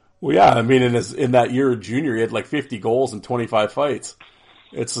 Well, yeah, I mean, in that year of junior, he had like 50 goals and 25 fights.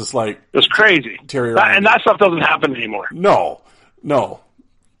 It's just like... It's crazy. Terry Ryan. And that stuff doesn't happen anymore. No.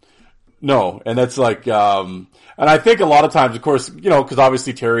 And that's like... and I think a lot of times, of course, because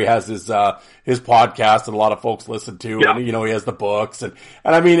obviously Terry has his podcast that a lot of folks listen to, and, he has the books, and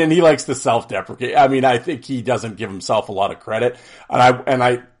I mean, and he likes to self-deprecate. I mean, I think he doesn't give himself a lot of credit. And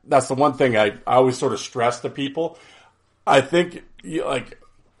I that's the one thing I always sort of stress to people. I think,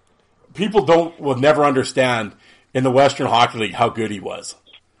 people will never understand in the Western Hockey League how good he was.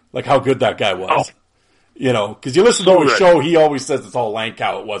 Like how good that guy was. Because you listen to his show, he always says it's all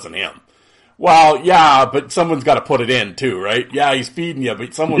Lankow, it wasn't him. Well, yeah, but someone's got to put it in too, right? Yeah, he's feeding you,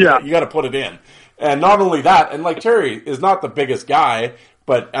 but you got to put it in. And not only that, and like Terry is not the biggest guy,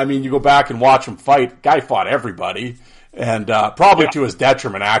 but I mean, you go back and watch him fight, guy fought everybody. And probably to his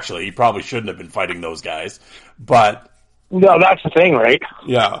detriment, actually. He probably shouldn't have been fighting those guys. But... No, that's the thing, right?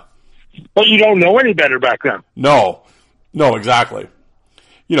 Yeah. But you don't know any better back then. No, exactly.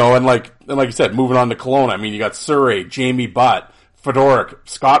 And like you said, moving on to Kelowna, I mean, you got Surrey, Jamie Butt, Fedoruk,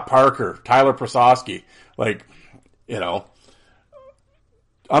 Scott Parker, Tyler Prasovsky. Like,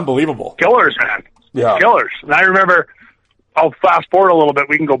 unbelievable. Killers, man. Yeah. Killers. And I remember, I'll fast forward a little bit,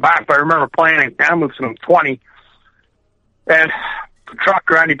 we can go back, but I remember playing in Kamloops when I was 20, and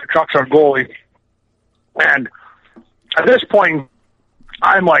Randy Petruk's our goalie, and at this point,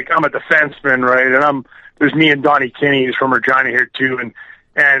 I'm a defenseman, right? And there's me and Donnie Kinney, who's from Regina here too,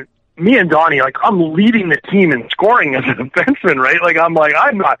 and me and Donnie, I'm leading the team in scoring as a defenseman, right?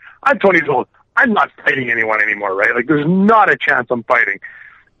 I'm 20 years old. I'm not fighting anyone anymore, right? Like, there's not a chance I'm fighting.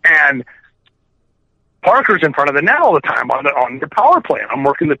 And Parker's in front of the net all the time on the power play. I'm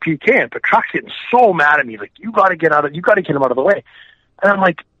working the PK, and Petruk's getting so mad at me, like, you got to get him out of the way. And I'm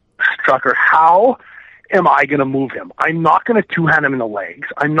like, Trucker, how am I going to move him? I'm not going to two-hand him in the legs.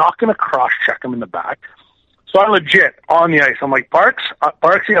 I'm not going to cross-check him in the back. So I legit, on the ice, I'm like,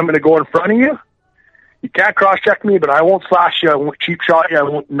 Parksy, I'm going to go in front of you. You can't cross-check me, but I won't slash you. I won't cheap shot you. I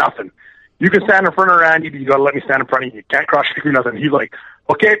won't nothing. You can stand in front of Randy, but you got to let me stand in front of you. You can't cross-check me, nothing. He's like,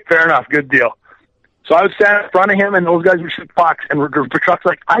 okay, fair enough, good deal. So I would stand in front of him, and those guys would shoot pucks, and Truck's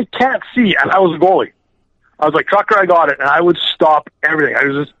like, I can't see, and I was a goalie. I was like, Trucker, I got it, and I would stop everything. I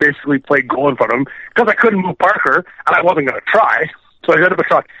was just basically play goal in front of him because I couldn't move Parker, and I wasn't going to try. So I said to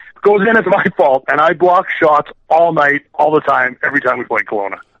Truck, goes in, it's my fault, and I block shots all night, all the time, every time we played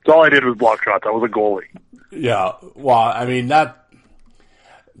Kelowna. So all I did was block shots. I was a goalie. Yeah, well, I mean, that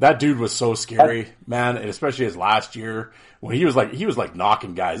dude was so scary, man, and especially his last year when he was like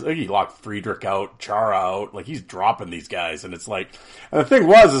knocking guys. Like he locked Friedrich out, Chara out. Like he's dropping these guys, and it's like, and the thing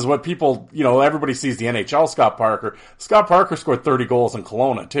is what people, everybody sees the NHL Scott Parker. Scott Parker scored 30 goals in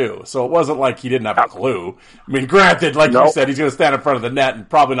Kelowna too, so it wasn't like he didn't have a clue. I mean, granted, like you said, he's going to stand in front of the net and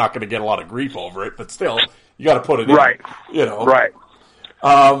probably not going to get a lot of grief over it, but still, you got to put it in, right? Right.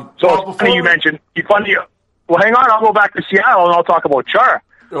 So funny you mentioned. Well, hang on. I'll go back to Seattle and I'll talk about Chara.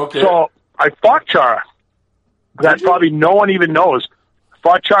 Okay. So I fought Chara. That probably no one even knows.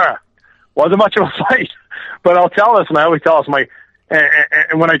 Fought Chara. Wasn't much of a fight, but I'll tell this, and I always tell this.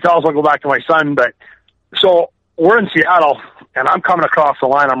 And when I tell this, I'll go back to my son. But so we're in Seattle, and I'm coming across the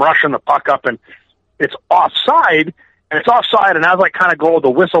line. I'm rushing the puck up, and it's offside. And it's offside, and as I kind of go, the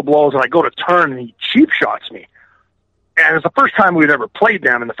whistle blows, and I go to turn, and he cheap shots me. And it's the first time we'd ever played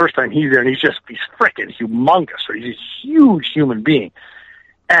them, and the first time he's there, and he's freaking humongous. Right? He's a huge human being.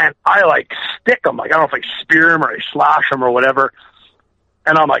 And I, stick him. I don't know if I spear him or I slash him or whatever.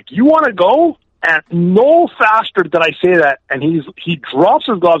 And I'm like, you want to go? And no faster did I say that, and he drops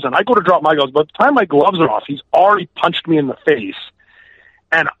his gloves, and I go to drop my gloves. By the time my gloves are off, he's already punched me in the face.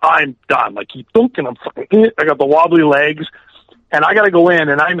 And I'm done. He's dunking. I got the wobbly legs, and I got to go in,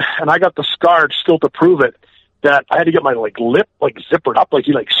 and I got the scar still to prove it, that I had to get my lip zippered up,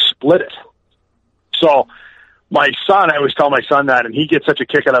 he split it. So my son, I always tell my son that, and he gets such a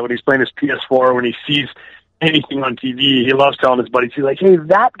kick out of it when he's playing his PS4, when he sees anything on TV. He loves telling his buddies, he's like, hey,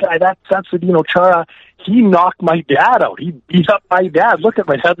 that guy, that's Zdeno Chara, he knocked my dad out. He beat up my dad. Look at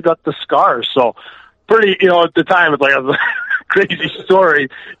my head's got the scars. So pretty, at the time, it's a crazy story. You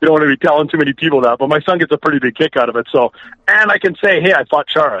don't want to be telling too many people that, but my son gets a pretty big kick out of it. So, and I can say, hey, I fought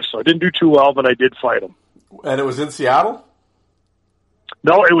Chara, so I didn't do too well, but I did fight him. And it was in Seattle?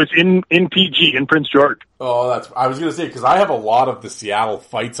 No, it was in PG, in Prince George. Oh, I was going to say, because I have a lot of the Seattle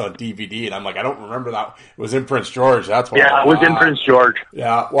fights on DVD, and I'm like, I don't remember that. It was in Prince George. That's why. Yeah, it was in Prince George.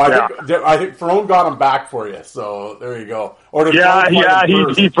 Yeah. Well, I think Ferrone got him back for you, so there you go. Or he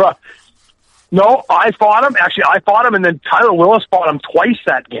no, I fought him. Actually, I fought him, and then Tyler Willis fought him twice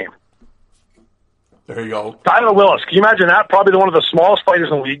that game. There you go. Tyler Willis. Can you imagine that? Probably one of the smallest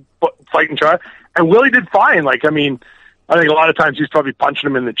fighters in the league fighting Chara. And Willie did fine. I think a lot of times he's probably punching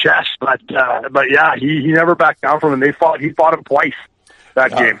him in the chest, but yeah, he never backed down from him. He fought him twice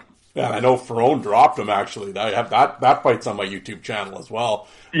that game. Yeah, I know Ferrone dropped him actually. I have that fight's on my YouTube channel as well.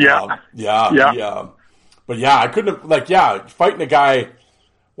 Yeah. But yeah, I couldn't have, fighting a guy,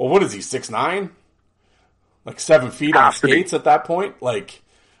 well, what is he, 6'9"? 7 feet on skates at that point?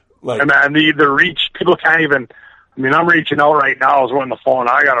 And man, the reach, people can't even, I'm reaching out right now as we're on the phone.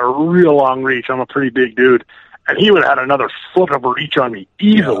 I got a real long reach. I'm a pretty big dude. And he would have had another foot of a reach on me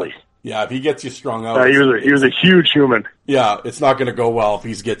easily. Yeah, if he gets you strung out. He was a huge human. Yeah, it's not going to go well if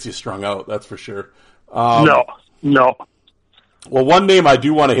he gets you strung out, that's for sure. No. Well, one name I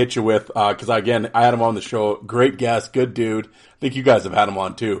do want to hit you with, because again, I had him on the show. Great guest, good dude. I think you guys have had him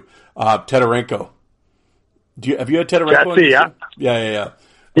on too. Tedarenko. Have you had Tedarenko? Yeah. Yeah.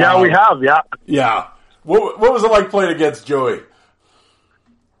 Yeah, we have, yeah. Yeah. What was it like playing against Joey?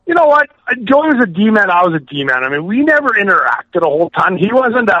 You know what? Joey was a D-man. I was a D-man. We never interacted a whole ton. He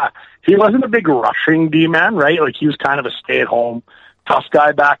wasn't a big rushing D-man, right? He was kind of a stay-at-home tough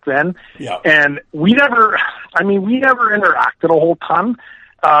guy back then. Yeah. And we never interacted a whole ton.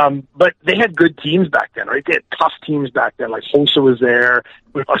 But they had good teams back then, right? They had tough teams back then. Hossa was there,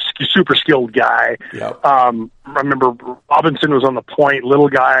 a super skilled guy. Yep. I remember Robinson was on the point, little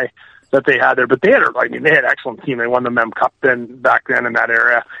guy that they had there, but they had an excellent team. They won the Mem Cup back then in that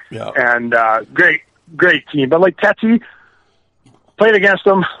area. Yeah. And, great team. But Tetsi, played against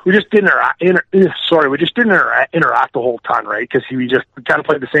him. We just didn't interact a whole ton, right? Because we kind of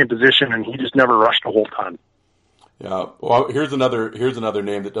played the same position, and he just never rushed a whole ton. Yeah. Well, here's another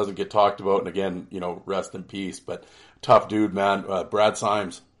name that doesn't get talked about, and again, rest in peace. But tough dude, man. Brad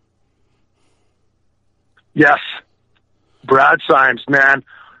Symes. Yes, Brad Symes, man.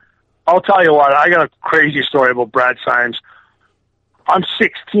 I'll tell you what. I got a crazy story about Brad Symes. I'm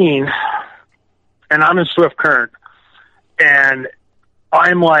 16, and I'm in Swift Current, and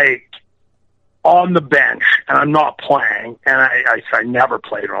I'm on the bench, and I'm not playing, and I never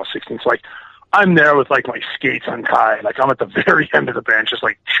played when I was 16. So I'm there with my skates untied. I'm at the very end of the bench, just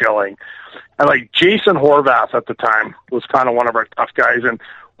chilling. And Jason Horvath at the time was kind of one of our tough guys. And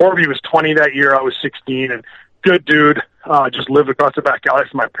Horvey was 20 that year. I was 16, and good dude. Just lived across the back alley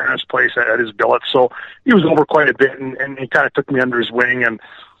from my parents' place at his billet. So he was over quite a bit, and he kind of took me under his wing. And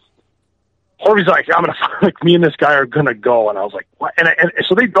Horvey's me and this guy are going to go. And I was like, what? And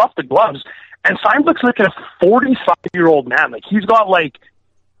so they dropped the gloves. And Symes looks like a 45-year-old man. He's got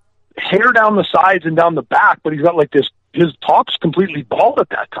hair down the sides and down the back, but he's got this his top's completely bald at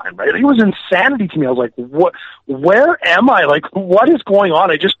that time, right? It was insanity to me. I was like, what? Where am I? Like, what is going on?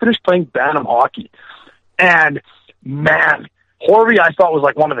 I just finished playing Bantam hockey. And, man, Horvey I thought was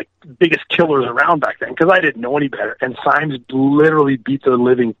like one of the biggest killers around back then because I didn't know any better. And Symes literally beat the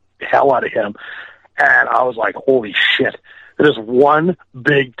living hell out of him. And I was like, holy shit. There's one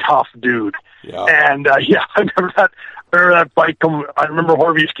big, tough dude. Yeah. And, I remember that fight come. I remember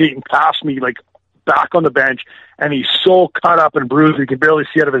Horvey skating past me, like, back on the bench, and he's so cut up and bruised you can barely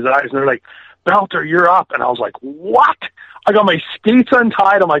see out of his eyes. And they're like, Belter, you're up. And I was like, what? I got my skates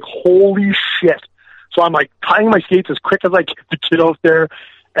untied. I'm like, holy shit. So I'm like tying my skates as quick as I can to get out there.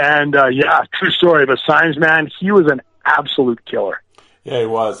 And true story. But Symes, man, he was an absolute killer. Yeah, he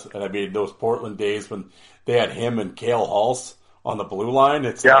was. And I mean, those Portland days when they had him and Cale Hulse on the blue line,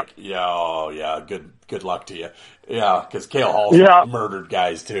 it's like, good luck to you. Yeah, because Cale Hulse murdered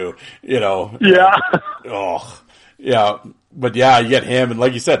guys too, Yeah. But yeah, you get him, and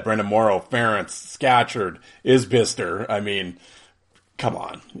like you said, Brendan Morrow, Ference, Scatchard, Isbister. I mean, come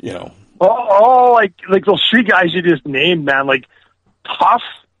on, like those three guys you just named, man, like tough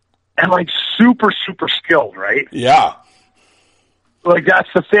and like super, super skilled, right? Yeah. Like, that's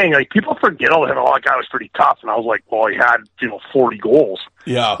the thing. Like, people forget that guy was pretty tough. And I was like, well, he had, 40 goals.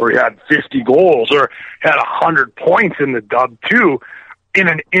 Yeah. Or he had 50 goals or had 100 points in the dub, too, in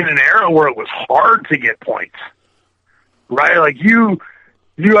an era where it was hard to get points. Right? Like, you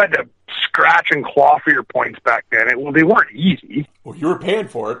had to scratch and claw for your points back then. They weren't easy. Well, you were paying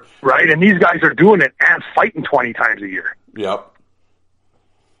for it. Right? And these guys are doing it and fighting 20 times a year. Yep.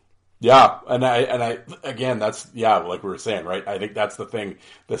 Yeah, and I again, that's, like we were saying, right? I think that's the thing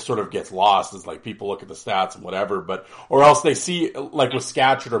that sort of gets lost is like people look at the stats and whatever, or else they see, like with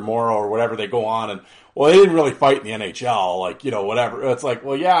Scatchard or Morrow or whatever, they go on and, well, they didn't really fight in the NHL, like, whatever. It's like,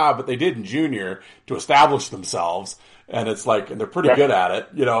 well, yeah, but they did in junior to establish themselves, and it's like, and they're pretty good at it,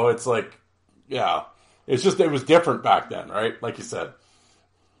 it's like, yeah. It's just, it was different back then, right? Like you said.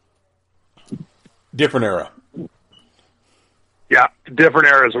 Different era. Yeah, different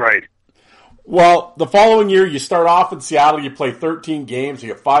eras, right. Well, the following year, you start off in Seattle, you play 13 games, you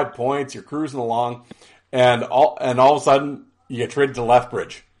get 5 points, you're cruising along, and all of a sudden, you get traded to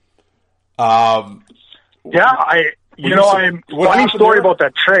Lethbridge. Funny story about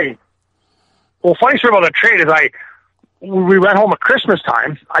that trade. Well, funny story about that trade is we went home at Christmas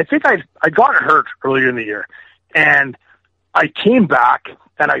time. I think I'd gotten hurt earlier in the year, and I came back,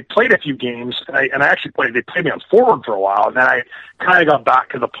 and I played a few games, and I actually they played me on forward for a while, and then I kind of got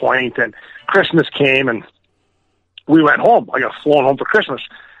back to the point, and Christmas came, and we went home. I got flown home for Christmas,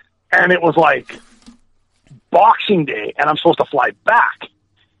 and it was like Boxing Day, and I'm supposed to fly back,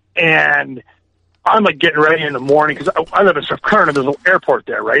 and I'm like getting ready in the morning, because I live in Surf Current, there's an airport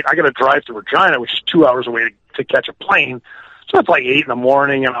there, right? I got to drive to Regina, which is 2 hours away to catch a plane, so it's like 8 in the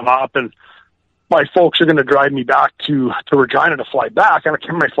morning, and I'm up, and my folks are going to drive me back to Regina to fly back. And I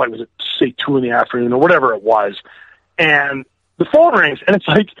can't remember my flight was at, say, 2 in the afternoon or whatever it was. And the phone rings, and it's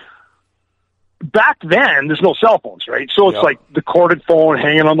like, back then, there's no cell phones, right? So it's like the corded phone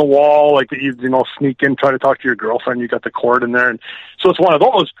hanging on the wall, like that you sneak in, try to talk to your girlfriend, you got the cord in there. And so it's one of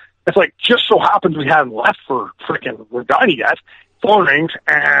those. It's like, just so happens we hadn't left for freaking Regina yet. Phone rings,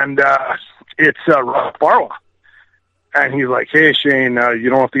 and it's Rob Barwa. And he's like, hey, Shane, you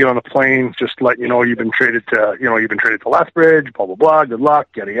don't have to get on the plane. Just let you know you've been traded to Lethbridge, blah, blah, blah. Good luck,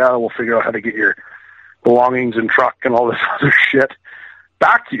 yada, yada. We'll figure out how to get your belongings and truck and all this other shit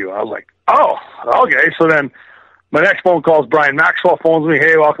back to you. I was like, oh, okay. So then my next phone call is Brian Maxwell phones me,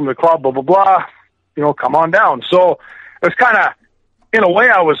 hey, welcome to the club, blah, blah, blah. Come on down. So it was kind of, in a way,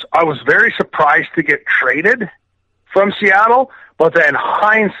 I was very surprised to get traded from Seattle, but then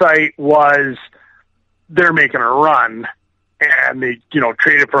hindsight was, they're making a run, and they,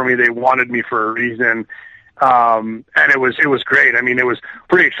 traded for me. They wanted me for a reason. And it was great. I mean, it was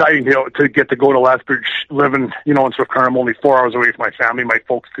pretty exciting to get to go to Lethbridge, living, in Surf Current. I'm only 4 hours away from my family. My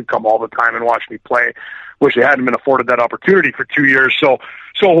folks could come all the time and watch me play, which they hadn't been afforded that opportunity for 2 years. So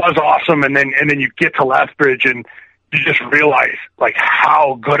it was awesome. And then you get to Lethbridge and you just realize like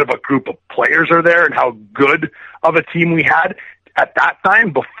how good of a group of players are there and how good of a team we had at that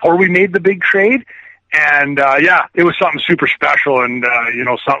time before we made the big trade. And, it was something super special and,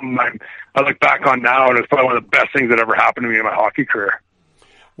 something I look back on now, and it's probably one of the best things that ever happened to me in my hockey career.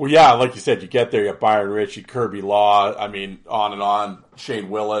 Well, yeah, like you said, you get there, you have Byron Ritchie, Kirby Law, I mean, on and on, Shane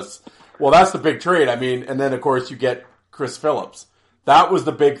Willis. Well, that's the big trade. I mean, and then, of course, you get Chris Phillips. That was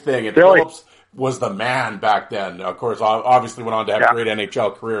the big thing. And Phillips was the man back then. Of course, obviously went on to have a great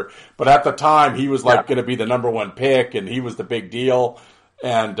NHL career. But at the time, he was going to be the number one pick, and he was the big deal.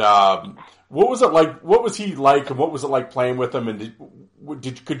 And, What was it like? What was he like, and what was it like playing with him? And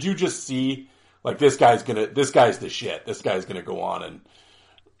could you just see like this guy's the shit. This guy's gonna go on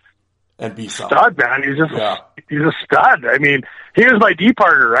and be something. Stud, man. He's a stud. I mean, he was my D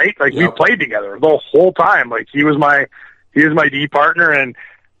partner, right? Like we played together the whole time. Like he was my D partner, and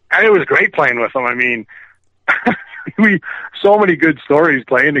it was great playing with him. I mean, so many good stories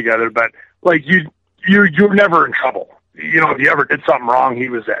playing together. But like you're never in trouble. You know, if you ever did something wrong, he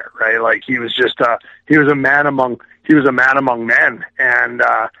was there, right? Like he was just he was a man among men, and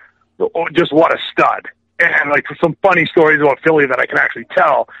just what a stud. And like some funny stories about Philly that I can actually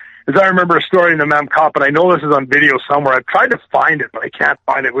tell is I remember a story in the Mem Cup, and I know this is on video somewhere. I've tried to find it, but I can't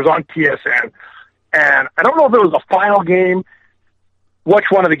find it. It was on TSN, and I don't know if it was a final game,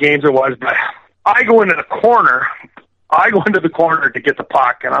 which one of the games it was, but I go into the corner to get the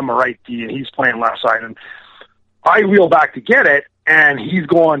puck, and I'm a right D, and he's playing left side, and I wheel back to get it, and he's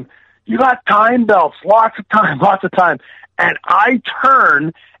going, "You got time belts, lots of time." And I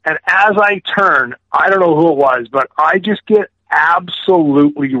turn, and as I turn, I don't know who it was, but I just get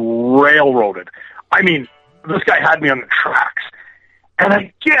absolutely railroaded. I mean, this guy had me on the tracks. And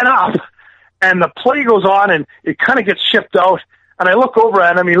I get up, and the play goes on, and it kind of gets shipped out, and I look over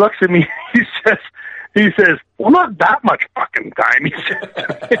at him, he looks at me, he says, "Well, not that much fucking time," he says.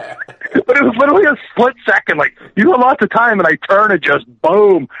 But it was literally a split second. Like, you got lots of time, and I turn and just,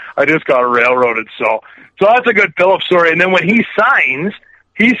 boom, I just got railroaded. So that's a good Phillips story. And then when he signs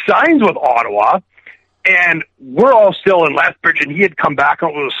with Ottawa, and we're all still in Lethbridge, and he had come back, I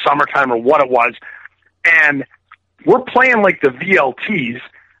don't know if it was summertime or what it was, and we're playing like the VLTs,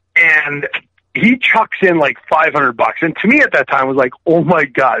 and he chucks in like $500. And to me at that time, it was like, oh my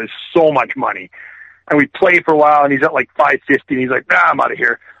God, it's so much money. And we played for a while, and he's at like $550, and he's like, "Nah, I'm out of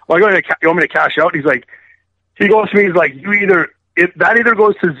here." Well, you want me to cash out? He goes to me, he's like, that either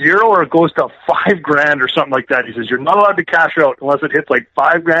goes to zero or it goes to $5,000 or something like that. He says, "You're not allowed to cash out unless it hits like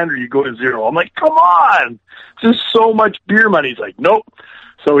 $5,000 or you go to zero." I'm like, "Come on, it's just so much beer money." He's like, "Nope."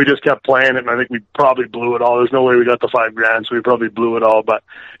 So we just kept playing it, and I think we probably blew it all. There's no way we got the $5,000, so we probably blew it all. But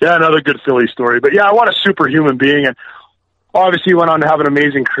yeah, another good Philly story. But yeah, what a superhuman being, and obviously he went on to have an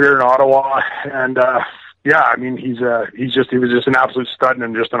amazing career in Ottawa, and yeah, I mean, he was just an absolute stud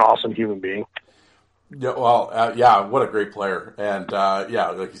and just an awesome human being. Yeah, well, yeah, what a great player. And,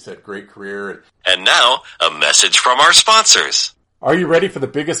 yeah, like you said, great career. And now, a message from our sponsors. Are you ready for the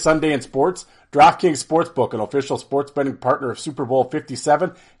biggest Sunday in sports? DraftKings Sportsbook, an official sports betting partner of Super Bowl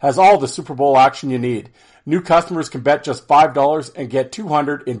 57, has all the Super Bowl action you need. New customers can bet just $5 and get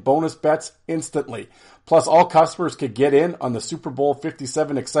 $200 in bonus bets instantly. Plus, all customers can get in on the Super Bowl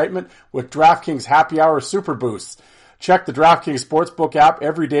 57 excitement with DraftKings Happy Hour Super Boosts. Check the DraftKings Sportsbook app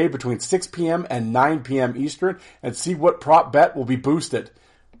every day between 6 p.m. and 9 p.m. Eastern and see what prop bet will be boosted.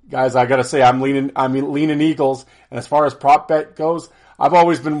 Guys, I gotta say, I'm leaning Eagles, and as far as prop bet goes, I've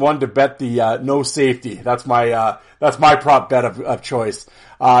always been one to bet the no safety. That's my prop bet of choice.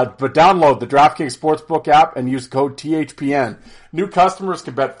 But download the DraftKings Sportsbook app and use code THPN. New customers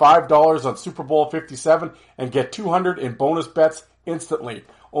can bet $5 on Super Bowl 57 and get $200 in bonus bets instantly.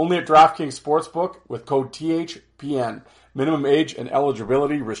 Only at DraftKings Sportsbook with code THPN. Minimum age and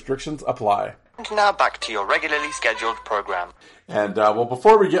eligibility restrictions apply. And now back to your regularly scheduled program. And, well,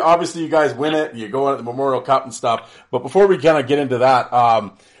 before we get, obviously you guys win it, you go on at the Memorial Cup and stuff, but before we kind of get into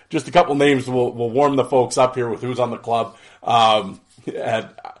that, just a couple names will warm the folks up here with who's on the club. And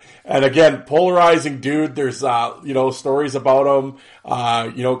again, polarizing dude, there's, stories about him,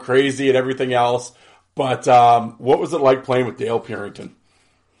 crazy and everything else, but, what was it like playing with Dale Purington?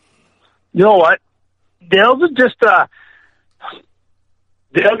 You know what? Dale's just, Dale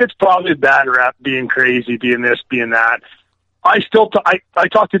gets probably a bad rap being crazy, being this, being that. I talked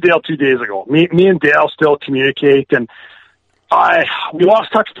to Dale 2 days ago. Me and Dale still communicate, and we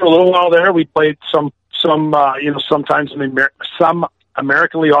lost touch for a little while there. We played sometimes some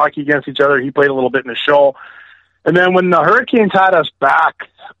American League hockey against each other. He played a little bit in the show. And then when the Hurricanes had us back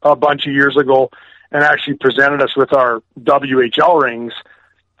a bunch of years ago and actually presented us with our WHL rings,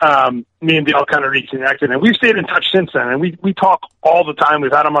 me and Dale kind of reconnected, and we've stayed in touch since then. And we talk all the time.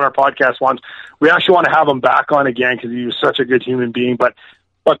 We've had him on our podcast once. We actually want to have him back on again because he was such a good human being. But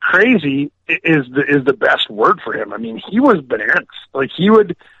crazy is the best word for him. I mean, he was bananas. Like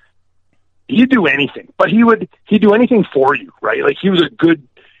he'd do anything, but he'd do anything for you, right? Like he was a good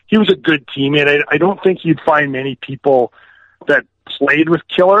teammate. I don't think you'd find many people that played with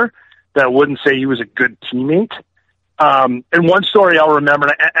Killer that wouldn't say he was a good teammate. And one story I'll remember,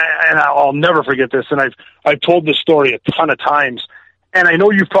 and I'll never forget this, and I've told this story a ton of times, and I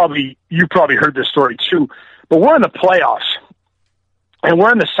know you've probably heard this story too, but we're in the playoffs, And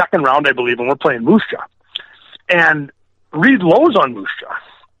we're in the second round, I believe, and we're playing Moose Jaw. And Reed Lowe's on Moose Jaw.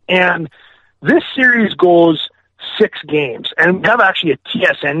 And this series goes 6 games. And we have actually a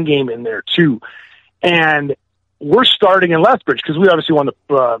TSN game in there, too. And we're starting in Lethbridge because we obviously won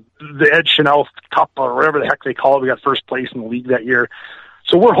the Ed Chanel Cup or whatever the heck they call it. We got first place in the league that year.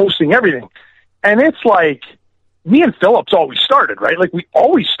 So we're hosting everything. And it's like, me and Phillips always started, right? Like, we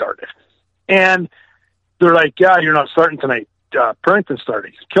always started. And they're like, yeah, you're not starting tonight. Purrington's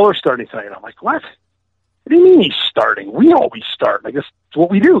starting. Killer's starting tonight. I'm like, what? What do you mean he's starting? We always start. Like, that's what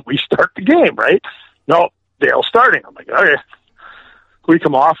we do. We start the game, right? No, Dale's starting. I'm like, okay. We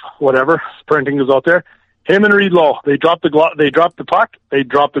come off, whatever. Purrington goes out there. Him and Reed Lowe, they drop the puck, they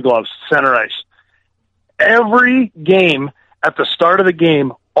drop the gloves, center ice. Every game, at the start of the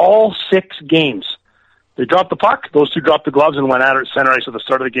game, all 6 games, they dropped the puck, those two dropped the gloves and went at it center ice at the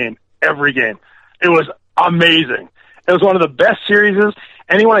start of the game. Every game. It was amazing. It was one of the best series.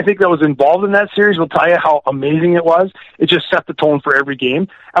 Anyone I think that was involved in that series will tell you how amazing it was. It just set the tone for every game.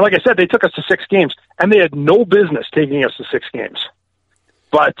 And like I said, they took us to 6 games, and they had no business taking us to 6 games.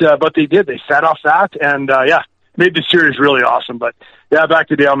 But they did. They fed off that, and made the series really awesome. But yeah, back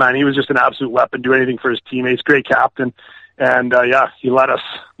to Dale, man. He was just an absolute weapon. Do anything for his teammates. Great captain, and he led us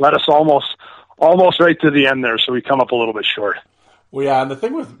almost right to the end there. So we come up a little bit short. Well, yeah, and the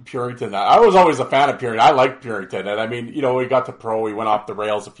thing with Purrington, I was always a fan of Purrington. I liked Purrington, and I mean, we got to pro. We went off the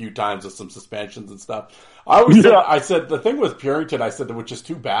rails a few times with some suspensions and stuff. I said the thing with Purrington, I said, which is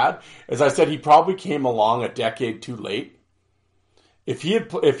too bad, is I said he probably came along a decade too late. If he had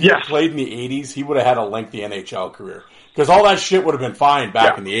played in the 80s, he would have had a lengthy NHL career. Because all that shit would have been fine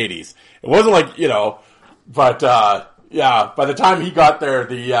back in the 80s. It wasn't like, but, by the time he got there,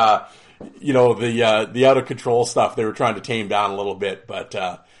 the out of control stuff, they were trying to tame down a little bit. But,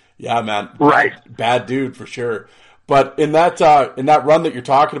 man. Right. Bad dude for sure. But in that run that you're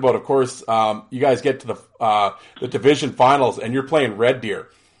talking about, of course, you guys get to the division finals and you're playing Red Deer.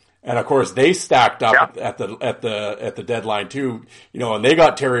 And of course, they stacked up at the deadline too, and they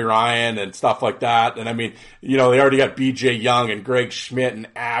got Terry Ryan and stuff like that. And I mean, they already got BJ Young and Greg Schmidt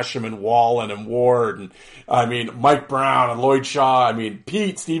and Asham and Wallen and Ward and I mean Mike Brown and Lloyd Shaw. I mean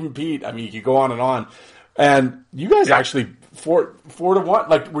Stephen Pete. I mean, you could go on. And you guys actually 4-1.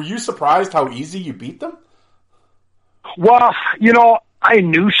 Like, were you surprised how easy you beat them? Well, I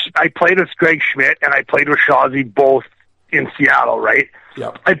knew I played with Greg Schmidt and I played with Shawzy both in Seattle, right?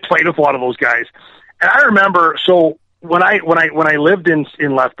 Yeah, I played with a lot of those guys, and I remember. So when I lived in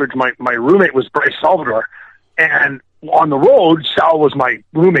Lethbridge, my roommate was Bryce Salvador, and on the road, Sal was my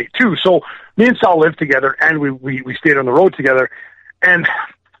roommate too. So me and Sal lived together, and we stayed on the road together. And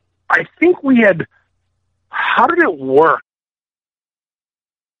I think we had. How did it work?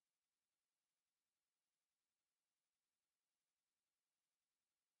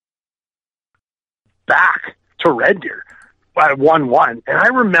 Back to Red Deer. At 1-1, and I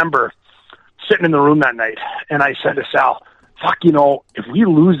remember sitting in the room that night, and I said to Sal, fuck, if we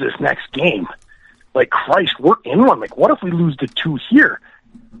lose this next game, like, Christ, we're in one. Like, what if we lose the 2 here?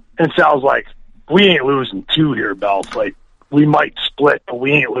 And Sal's like, we ain't losing 2 here, Belts. Like, we might split, but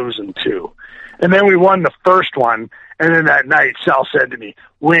we ain't losing 2. And then we won the first one, and then that night, Sal said to me,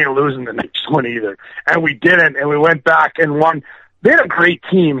 we ain't losing the next one either. And we didn't, and we went back and won. They had a great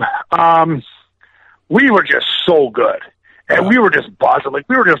team. We were just so good. And we were just buzzing, like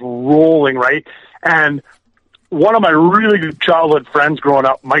we were just rolling, right? And one of my really good childhood friends growing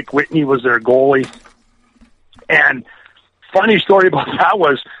up, Mike Whitney, was their goalie. And funny story about that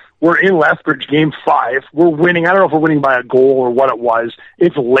was we're in Lethbridge, game 5. We're winning. I don't know if we're winning by a goal or what it was.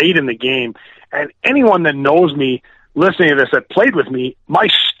 It's late in the game. And anyone that knows me, listening to this, that played with me, my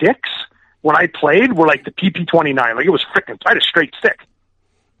sticks, when I played, were like the PP29. Like, it was freaking, I had a straight stick.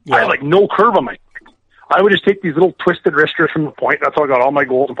 Yeah. I had like no curve on my I would just take these little twisted wristers from the point. That's how I got all my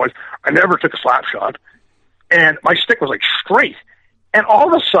goals and points. I never took a slap shot. And my stick was like straight. And all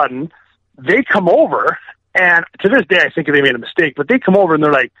of a sudden, they come over, and to this day, I think they made a mistake, but they come over and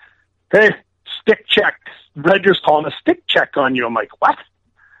they're like, hey, stick check. Red Deer's calling a stick check on you. I'm like, what?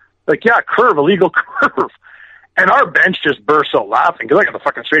 Like, yeah, curve, illegal curve. And our bench just bursts out laughing because I got the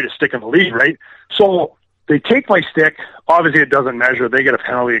fucking straightest stick in the league, right? So they take my stick. Obviously, it doesn't measure. They get a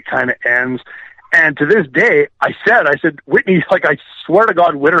penalty. It kind of ends. And to this day, I said, Whitney, like, I swear to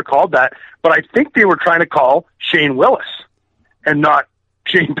God, Witter called that, but I think they were trying to call Shane Willis and not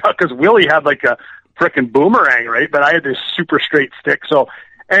Shane Duck, because Willie had like a frickin' boomerang, right? But I had this super straight stick. So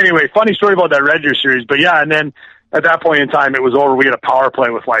anyway, funny story about that Red Deer series. But yeah, and then at that point in time, it was over. We had a power play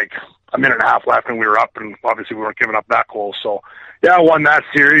with like a minute and a half left, and we were up, and obviously we weren't giving up that goal. So yeah, I won that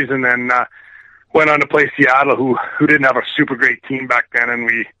series, and then went on to play Seattle, who didn't have a super great team back then, and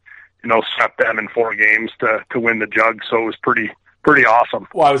we, swept them in 4 games to win the jug. So it was pretty awesome.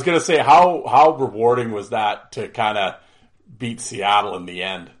 Well, I was going to say, how rewarding was that to kind of beat Seattle in the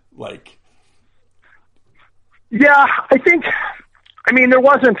end? Yeah, I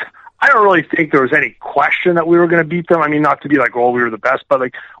don't really think there was any question that we were going to beat them. I mean, not to be like, oh, we were the best, but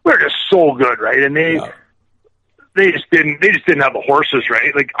we were just so good, right? And they just didn't have the horses,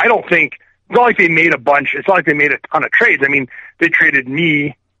 right? I don't think, it's not like they made it's not like they made a ton of trades. I mean, they traded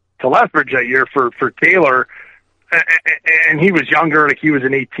me to Lethbridge that year for Taylor, and he was younger, he was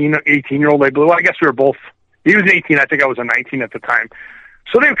an 18-year-old, I believe. Well, I guess we were both, he was 18, I think I was a 19 at the time.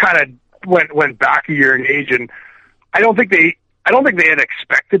 So they kind of went back a year in age, and I don't think they had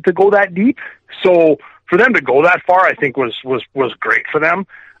expected to go that deep. So for them to go that far, I think was great for them.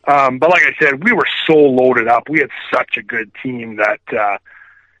 But like I said, we were so loaded up. We had such a good team that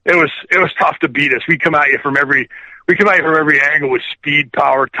it was tough to beat us. We come at you from every angle with speed,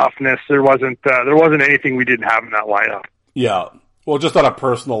 power, toughness. There wasn't anything we didn't have in that lineup. Yeah. Well, just on a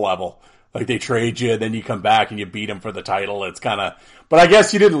personal level, they trade you, then you come back and you beat them for the title. It's kind of, but I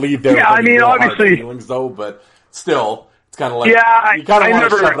guess you didn't leave there. Yeah, with any obviously hard feelings though, but still. It's kind of you kind of want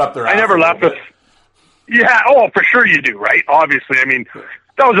to shove it up their ass. I never left with. Yeah, for sure you do, right? Obviously, I mean,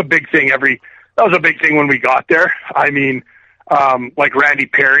 that was a big thing. That was a big thing when we got there. I mean, Randy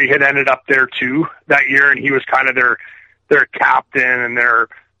Perry had ended up there too that year, and he was kind of their captain and their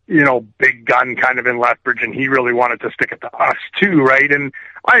big gun kind of in Lethbridge, and he really wanted to stick it to us too, right? And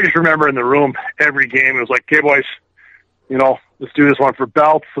I just remember in the room every game it was like, "Okay, boys, let's do this one for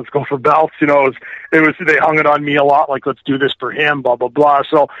belts. Let's go for belts." It was they hung it on me a lot, let's do this for him, blah, blah, blah.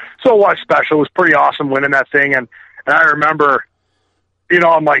 So it was special. It was pretty awesome winning that thing. And I remember,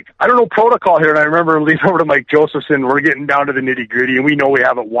 I'm like, I don't know protocol here. And I remember leaning over to Mike Josephson. We're getting down to the nitty gritty, and we know we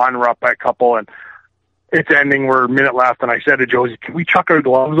have it won. We're up by a couple, and it's ending. We're a minute left. And I said to Josie, "Can we chuck our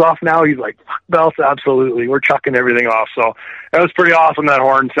gloves off now?" He's like, "Fuck belts, absolutely. We're chucking everything off." So that was pretty awesome. That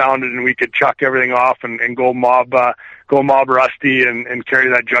horn sounded, and we could chuck everything off and go mob Rusty and carry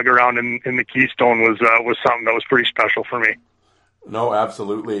that jug around in the Keystone was something that was pretty special for me. No,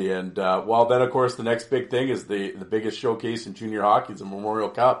 absolutely. And then, of course, the next big thing is the biggest showcase in junior hockey is the Memorial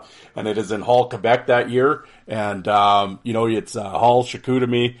Cup, and it is in Hull, Quebec that year. And, it's Hull,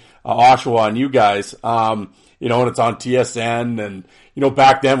 Chicoutimi, Oshawa, and you guys, and it's on TSN. And,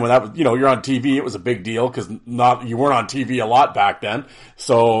 back then when that was, you're on TV, it was a big deal because you weren't on TV a lot back then.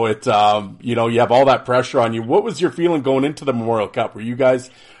 So it's, you have all that pressure on you. What was your feeling going into the Memorial Cup? Were you guys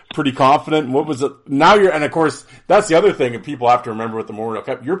pretty confident? What was it? Now and of course, that's the other thing, and people have to remember with the Memorial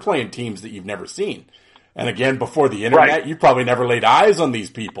Cup, you're playing teams that you've never seen. And again, before the internet, right. You probably never laid eyes on these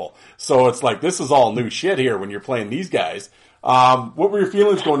people. So it's like, this is all new shit here when you're playing these guys. What were your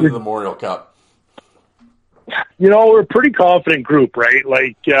feelings going into the Memorial Cup? We're a pretty confident group, right?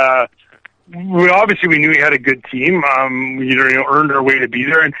 We knew we had a good team. We earned our way to be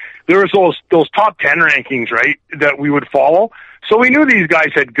there, and there was those top 10 rankings, right, that we would follow. So we knew these guys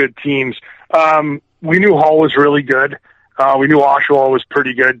had good teams. We knew Hull was really good. We knew Oshawa was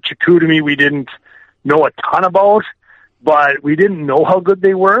pretty good. Chicoutimi we didn't know a ton about, but we didn't know how good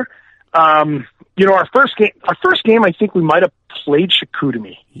they were. Our first game, I think we might have played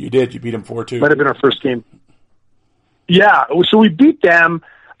Chicoutimi. You did. You beat them 4-2. Might have been our first game. Yeah, so we beat them,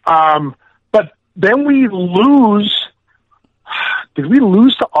 but then we lose. Did we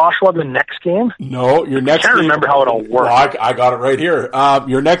lose to Oshawa the next game? No, your next game. I can't remember how it all worked. Well, I got it right here.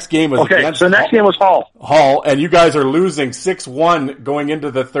 Your next game was against so the next game was Hull. Hull, and you guys are losing 6-1 going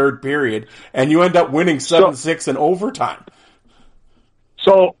into the third period, and you end up winning 7-6 in overtime.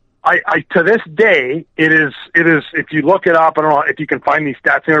 So I to this day, it is, if you look it up, I don't know if you can find these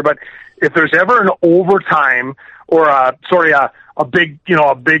stats here, but if there's ever an overtime or a big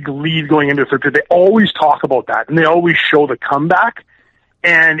lead going into the third period, they always talk about that, and they always show the comeback.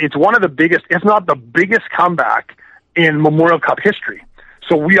 And it's one of the biggest, if not the biggest comeback in Memorial Cup history.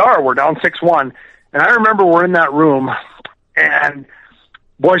 So we're down 6-1. And I remember we're in that room, and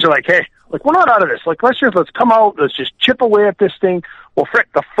boys are like, "Hey, we're not out of this. Let's come out. Let's just chip away at this thing." Well,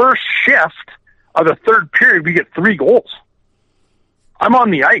 frick, the first shift of the third period, we get 3 goals. I'm on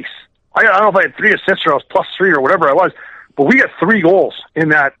the ice. I don't know if I had 3 assists or I was +3 or whatever I was, but we get 3 goals in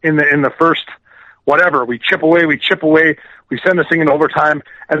the first whatever. We chip away, we send this thing in overtime,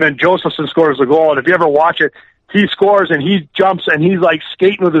 and then Josephson scores the goal. And if you ever watch it, he scores and he jumps and he's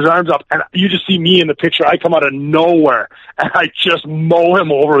skating with his arms up, and you just see me in the picture. I come out of nowhere and I just mow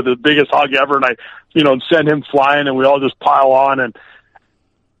him over, the biggest hug ever, and I, send him flying, and we all just pile on. And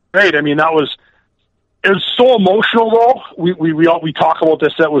great. I mean, that was It was so emotional, though. We talk about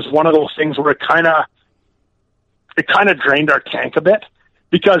this. That was one of those things where it kind of drained our tank a bit,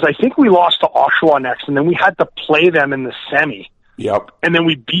 because I think we lost to Oshawa next, and then we had to play them in the semi. Yep. And then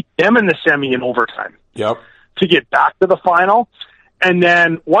we beat them in the semi in overtime. Yep. To get back to the final. And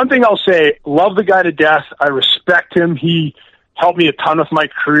then one thing I'll say, love the guy to death. I respect him. He helped me a ton with my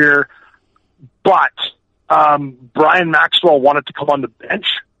career. But Brian Maxwell wanted to come on the bench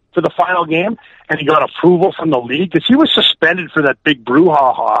for the final game, and he got approval from the league because he was suspended for that big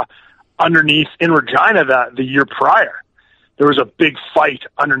brouhaha underneath in Regina the year prior. There was a big fight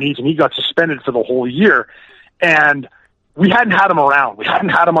underneath, and he got suspended for the whole year. And we hadn't had him around. We hadn't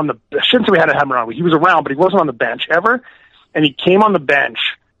had him on the – I shouldn't say we hadn't had him around. He was around, but he wasn't on the bench ever. And he came on the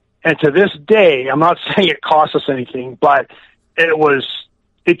bench. And to this day, I'm not saying it cost us anything, but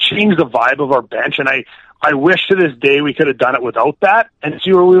it changed the vibe of our bench. And I wish to this day we could have done it without that and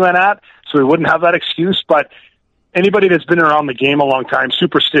see where we went at, so we wouldn't have that excuse. But anybody that's been around the game a long time,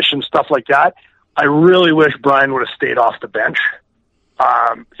 superstition, stuff like that, I really wish Brian would have stayed off the bench.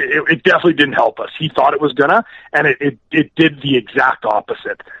 It definitely didn't help us. He thought it was gonna, and it did the exact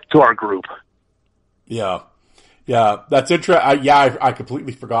opposite to our group. Yeah, that's interesting. I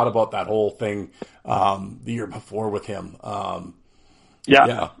completely forgot about that whole thing the year before with him. Well,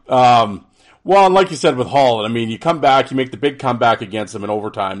 and like you said with Hall, I mean, you come back, you make the big comeback against him in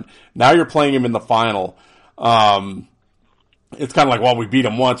overtime. Now you're playing him in the final. It's kind of like, well, we beat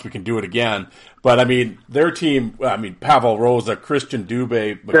him once, we can do it again. But, I mean, their team, Pavel Rosa, Christian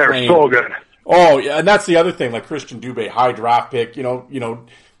Dubé, McLean. They're so good. Oh, yeah, and that's the other thing, like Christian Dubé, high draft pick, you know,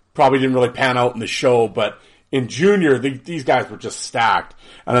 probably didn't really pan out in the show, but in junior, these guys were just stacked.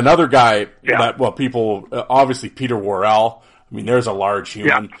 And another guy obviously Peter Worrell. I mean, there's a large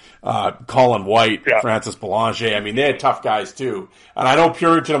human. Yeah. Colin White, Francis Belanger. I mean, they had tough guys too. And I know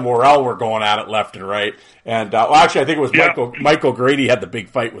Puritan and Worrell were going at it left and right. And actually, I think it was Michael Grady had the big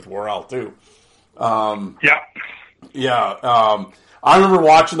fight with Worrell too. I remember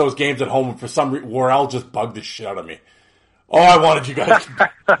watching those games at home, and for some reason, Worrell just bugged the shit out of me. Oh, I wanted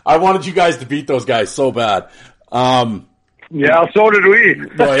you guys to beat those guys so bad. So did we.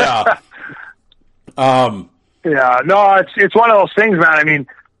 It's one of those things, man. I mean,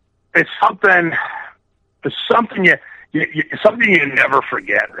 it's something you never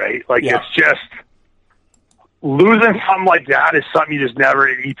forget, right? Like, it's just losing something like that is something you just never,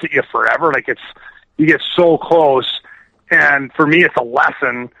 it eats at you forever. Like, you get so close. And for me, it's a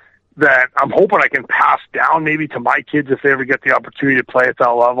lesson that I'm hoping I can pass down maybe to my kids if they ever get the opportunity to play at that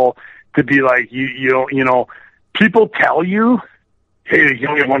level, to be like, you know, people tell you, hey, you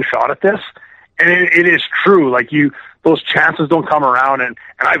only get one shot at this. And it is true. Like, those chances don't come around, and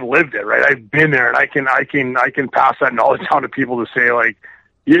I've lived it, right? I've been there, and I can pass that knowledge down to people to say, like,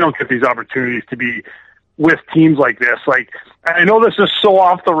 you don't get these opportunities to be with teams like this. Like, I know this is so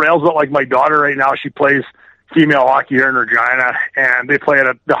off the rails, but like my daughter right now, she plays female hockey here in Regina, and they play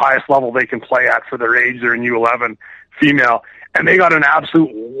at the highest level they can play at for their age. They're in U11 female, and they got an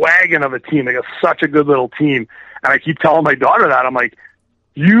absolute wagon of a team. They got such a good little team. And I keep telling my daughter that. I'm like,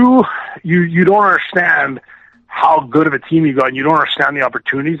 you don't understand how good of a team you got, and you don't understand the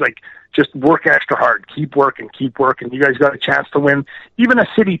opportunities. Like, just work extra hard, keep working. You guys got a chance to win even a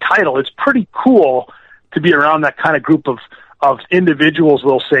city title. It's pretty cool to be around that kind of group of individuals,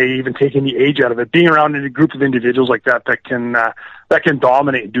 we'll say, even taking the age out of it, being around a group of individuals like that can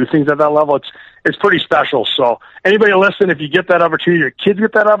dominate and do things at that level. It's pretty special. So anybody listen, if you get that opportunity, your kids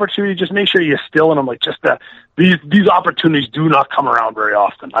get that opportunity, just make sure you instill in them, like, just that these opportunities do not come around very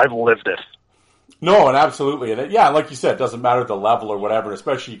often. I've lived it. No, and absolutely. And like you said, it doesn't matter the level or whatever,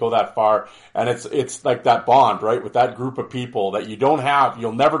 especially you go that far. And it's like that bond, right? With that group of people that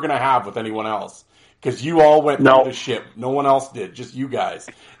you're never going to have with anyone else. Because you all went through the ship. No one else did, just you guys.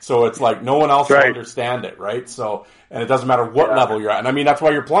 So it's like no one else will understand it, right? So, and it doesn't matter what level you're at. And I mean, that's why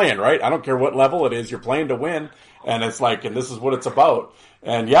you're playing, right? I don't care what level it is, you're playing to win. And it's like, and this is what it's about.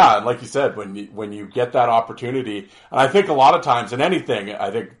 And like you said, when you get that opportunity, and I think a lot of times in anything, I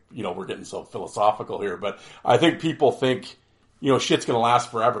think, we're getting so philosophical here, but I think people think, shit's going to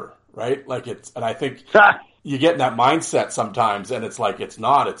last forever, right? Like and I think you get in that mindset sometimes, and it's like, it's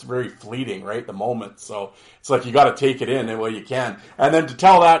not, it's very fleeting, right? The moment. So it's like, you got to take it in any way you can. And then to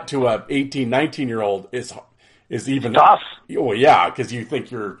tell that to a 18, 19-year-old is even tough. Oh yeah. Cause you think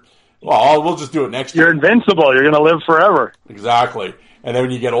we'll just do it next year. You're invincible. You're going to live forever. Exactly. And then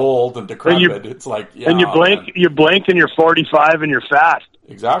when you get old and decrepit, it's like, and you blink and you're 45 and you're fat.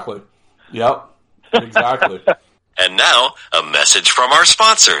 Exactly. Yep. Exactly. And now, a message from our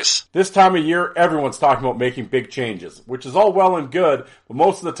sponsors. This time of year, everyone's talking about making big changes, which is all well and good, but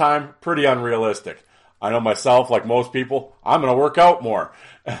most of the time, pretty unrealistic. I know myself, like most people, I'm going to work out more.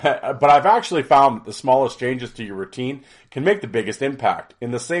 But I've actually found that the smallest changes to your routine can make the biggest impact.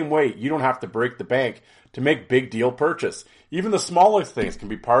 In the same way, you don't have to break the bank to make big deal purchase. Even the smallest things can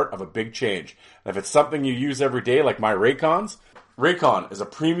be part of a big change. And if it's something you use every day, like my Raycons, Raycon is a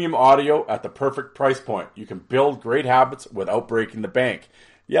premium audio at the perfect price point. You can build great habits without breaking the bank.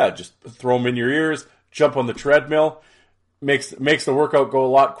 Yeah, just throw them in your ears, jump on the treadmill. Makes the workout go a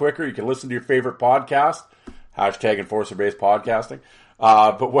lot quicker. You can listen to your favorite podcast, hashtag Enforcer-Based Podcasting.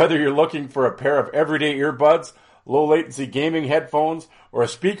 But whether you're looking for a pair of everyday earbuds, low latency gaming headphones, or a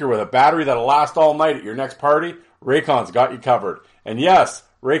speaker with a battery that'll last all night at your next party, Raycon's got you covered. And yes,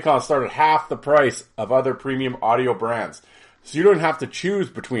 Raycon start at half the price of other premium audio brands. So you don't have to choose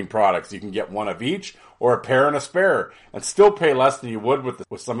between products. You can get one of each or a pair and a spare and still pay less than you would with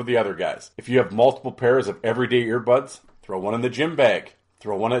some of the other guys. If you have multiple pairs of everyday earbuds, throw one in the gym bag.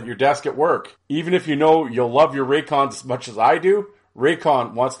 Throw one at your desk at work. Even if you know you'll love your Raycons as much as I do,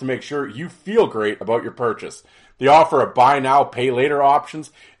 Raycon wants to make sure you feel great about your purchase. They offer a buy now, pay later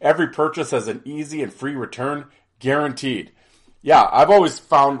options. Every purchase has an easy and free return guaranteed. Yeah, I've always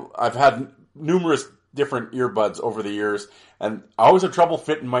found I've had numerous different earbuds over the years, and I always have trouble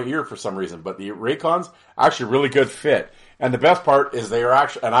fitting my ear for some reason, but the Raycons actually really good fit. And the best part is they are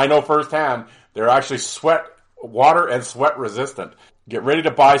actually, and I know firsthand, they're actually water and sweat resistant. Get ready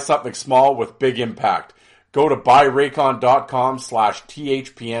to buy something small with big impact. Go to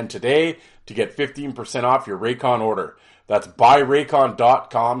buyraycon.com/THPN today to get 15% off your Raycon order. That's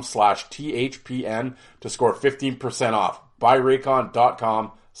buyraycon.com/THPN to score 15% off.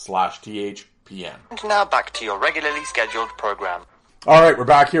 buyraycon.com/THPN. And now back to your regularly scheduled program. All right, we're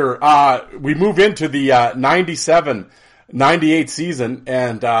back here. We move into the 97-98 season,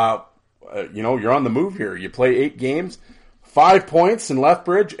 and you're on the move here. You play 8 games, 5 points in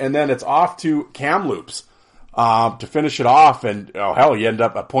Lethbridge, and then it's off to Kamloops to finish it off. And you end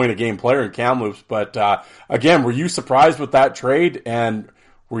up a point-a-game player in Kamloops. But again, were you surprised with that trade? And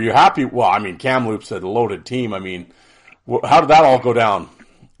were you happy? Well, I mean, Kamloops had a loaded team. I mean, how did that all go down?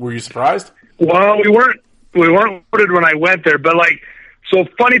 Were you surprised? Well, we weren't loaded when I went there. But so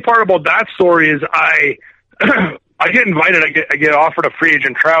funny part about that story is I get invited. I get offered a free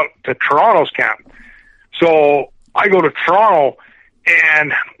agent trout to Toronto's camp. So I go to Toronto,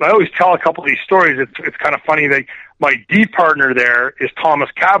 and I always tell a couple of these stories. It's kind of funny that my D partner there is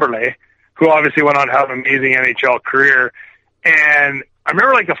Thomas Caberlet, who obviously went on to have an amazing NHL career. And I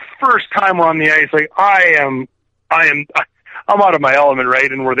remember the first time we're on the ice, I'm out of my element,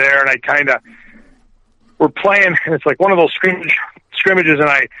 right? And we're there, and we're playing, and it's one of those scrimmages,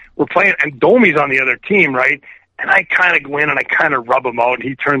 and we're playing, and Domi's on the other team, right? And I kind of go in and I kind of rub him out, and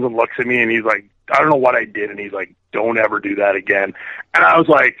he turns and looks at me, and he's like, I don't know what I did. And he's like, don't ever do that again. And I was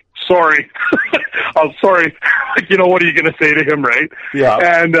like, sorry. I'm sorry. What are you going to say to him, right? Yeah.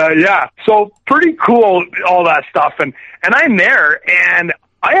 And, so pretty cool, all that stuff. And I'm there, and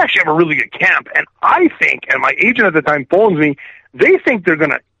I actually have a really good camp. And I think, and my agent at the time phones me, they think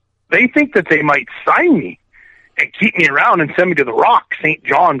that they might sign me and keep me around and send me to the Rock. St.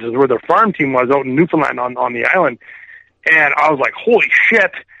 John's is where their farm team was, out in Newfoundland on the island. And I was like, holy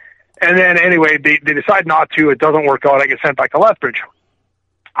shit. And then anyway, they decide not to. It doesn't work out. I get sent back to Lethbridge.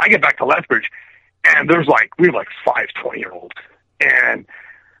 I get back to Lethbridge, and we have 5 20-year-olds. And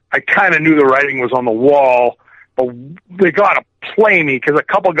I kind of knew the writing was on the wall, but they got to play me because a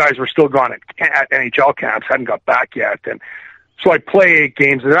couple guys were still gone at NHL camps, hadn't got back yet. And so I play 8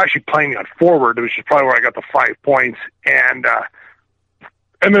 games. They're actually playing me on forward, which is probably where I got the 5 points. And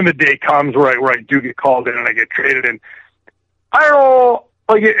then the day comes where I do get called in and I get traded. And I don't know.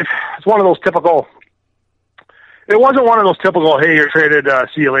 It's one of those typical. It wasn't one of those typical, hey, you're traded,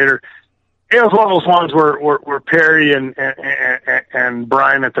 see you later. It was one of those ones where Perry and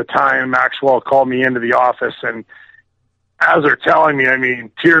Brian at the time, Maxwell, called me into the office, and as they're telling me, I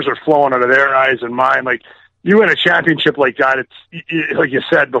mean, tears are flowing out of their eyes and mine. You win a championship like that, it's like you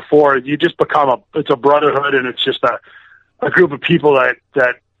said before, you just become it's a brotherhood, and it's just a group of people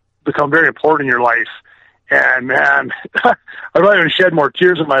that become very important in your life. And man, I've not even shed more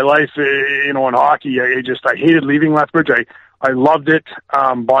tears in my life, in hockey. I hated leaving Lethbridge. I loved it.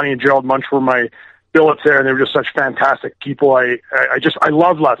 Bonnie and Gerald Munch were my billets there, and they were just such fantastic people. I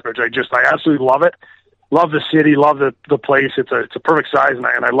love Lethbridge. I absolutely love it. Love the city, love the place. It's a perfect size, and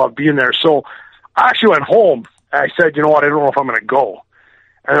I love being there. So I actually went home, and I said, you know what, I don't know if I'm going to go.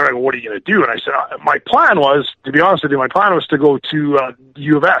 And they're like, well, what are you going to do? And I said, my plan was, to be honest with you, to go to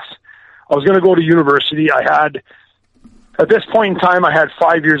U of S. I was going to go to university. At this point in time, I had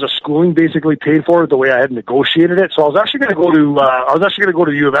 5 years of schooling basically paid for the way I had negotiated it. So I was actually going to go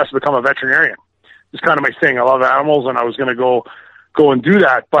to U of S to become a veterinarian. is kind of my thing. I love animals, and I was going to go and do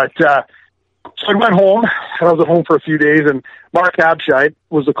that. But so I went home, and I was at home for a few days, and Mark Abscheid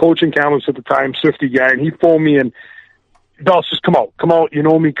was the coach in Kamloops at the time, Swifty guy, and he phoned me, and Bells, just come out, you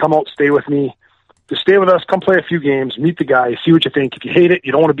know me, come out, stay with me. Just stay with us, come play a few games, meet the guys, see what you think. If you hate it,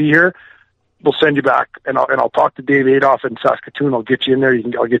 you don't want to be here, we'll send you back, and I'll talk to Dave Adolph in Saskatoon. I'll get you in there.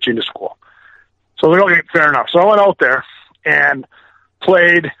 I'll get you into school. So I was like, okay, fair enough. So I went out there and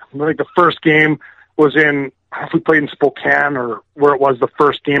played. I think the first game was in, I don't know if we played in Spokane or where it was the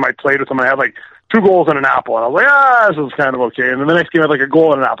first game I played with them. I had like 2 goals and an apple, and I was like, this is kind of okay. And then the next game I had like a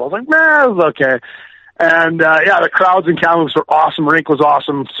goal and an apple. I was like, this is okay. And the crowds in Kamloops were awesome. Rink was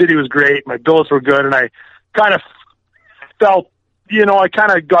awesome. City was great. My billets were good, and I kind of felt, I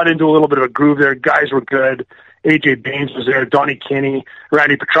kind of got into a little bit of a groove there. Guys were good. AJ Baines was there. Donnie Kinney,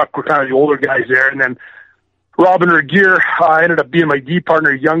 Randy Petruk were kind of the older guys there. And then Robin Regier ended up being my D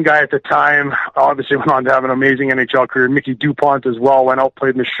partner, young guy at the time. Obviously went on to have an amazing NHL career. Mickey DuPont as well went out,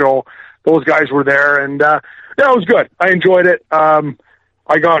 played in the show. Those guys were there, and it was good. I enjoyed it.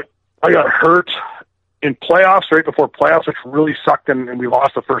 I got hurt in playoffs, right before playoffs, which really sucked, and we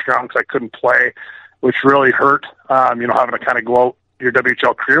lost the first round because I couldn't play, which really hurt, having to kind of go out your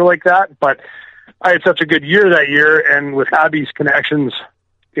WHL career like that. But I had such a good year that year, and with Abby's connections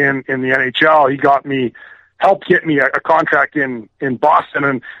in the NHL, he helped get me a contract in Boston.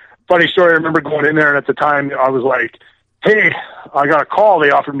 And funny story, I remember going in there, and at the time I was like, hey, I got a call, they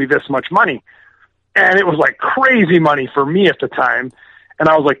offered me this much money. And it was like crazy money for me at the time. And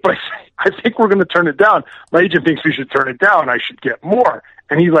I was like, but I think we're going to turn it down. My agent thinks we should turn it down. I should get more.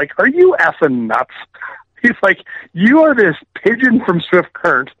 And he's like, are you effing nuts? He's like, you are this pigeon from Swift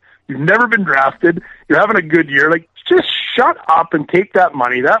Current. You've never been drafted. You're having a good year. Like, just shut up and take that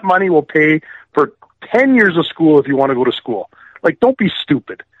money. That money will pay for 10 years of school if you want to go to school. Like, don't be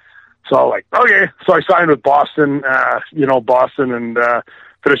stupid. So like, okay. So I signed with Boston, and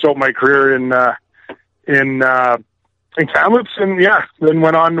finished out my career in Kamloops, and then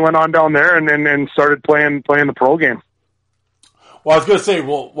went on down there and started playing the pro game. Well, I was going to say,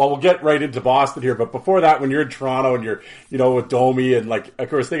 we'll get right into Boston here, but before that, when you're in Toronto and you're, with Domi and like, of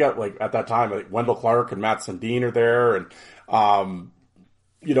course they got like at that time, like Wendell Clark and Matt Sundin are there. And,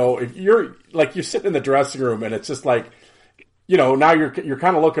 if you're like, you're sitting in the dressing room and it's just like, now you're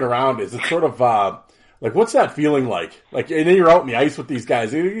kind of looking around. Is it sort of, like, what's that feeling like? Like, and then you're out in the ice with these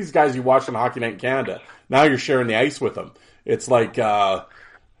guys you watch on Hockey Night in Canada. Now you're sharing the ice with them. It's like how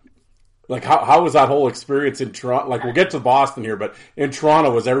was that whole experience in Toronto? Like, we'll get to Boston here, but in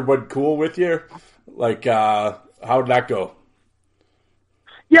Toronto, was everybody cool with you? Like, how did that go?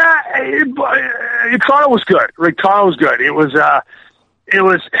 Yeah, Toronto was good. Right, Toronto was good. It was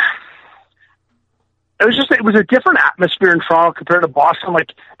a different atmosphere in Toronto compared to Boston.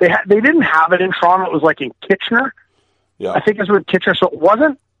 Like, they didn't have it in Toronto. It was like in Kitchener. Yeah, I think it was in Kitchener, so it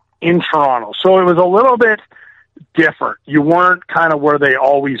wasn't in Toronto. So it was a little bit different. You weren't kind of where they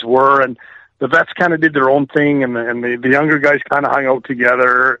always were, and the vets kind of did their own thing, and the younger guys kind of hung out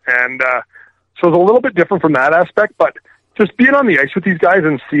together, and so it was a little bit different from that aspect. But just being on the ice with these guys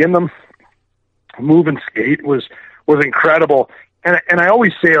and seeing them move and skate was incredible. And I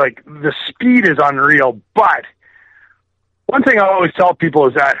always say, like, the speed is unreal, but one thing I always tell people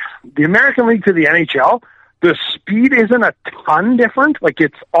is that the American League to the NHL, the speed isn't a ton different. Like,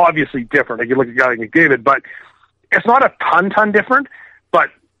 it's obviously different. Like, you look at a guy like McDavid, but it's not a ton different, but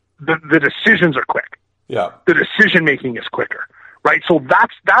the decisions are quick. Yeah. The decision-making is quicker, right? So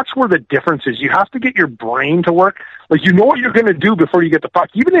that's where the difference is. You have to get your brain to work. Like, you know what you're going to do before you get the puck.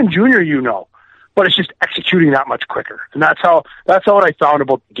 Even in junior, but it's just executing that much quicker. And that's what I found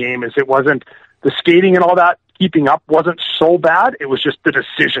about the game is it wasn't the skating and all that. Keeping up wasn't so bad. It was just the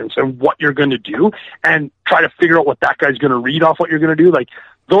decisions and what you're going to do and try to figure out what that guy's going to read off what you're going to do. Like,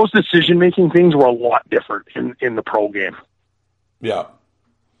 those decision-making things were a lot different in the pro game. Yeah.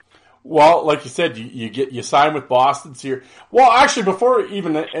 Well, like you said, you sign with Boston. So well, actually, before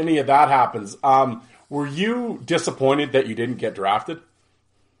even any of that happens, were you disappointed that you didn't get drafted?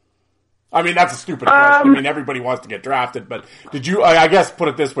 I mean, that's a stupid question. I mean, everybody wants to get drafted, but did you, I guess put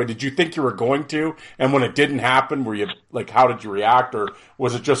it this way, did you think you were going to? And when it didn't happen, were you, like, how did you react? Or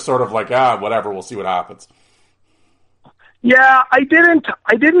was it just sort of like, whatever, we'll see what happens? Yeah, I didn't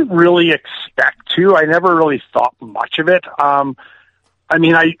really expect to. I never really thought much of it. I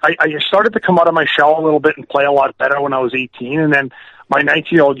mean, I started to come out of my shell a little bit and play a lot better when I was 18. And then my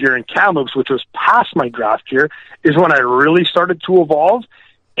 19-year-old year in Kamloops, which was past my draft year, is when I really started to evolve.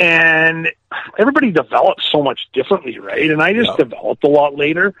 And everybody develops so much differently, right? And I just developed a lot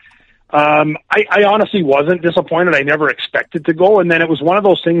later. I honestly wasn't disappointed. I never expected to go. And then it was one of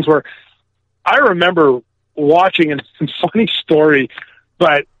those things where I remember watching, and it's a funny story,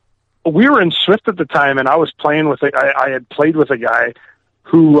 but we were in Swift at the time, and I was playing with I had played with a guy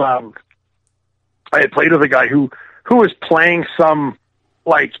who was playing some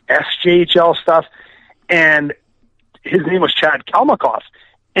like SJHL stuff, and his name was Chad Kalmakoff.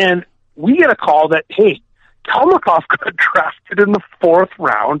 And we get a call that, hey, Kalmakoff got drafted in the 4th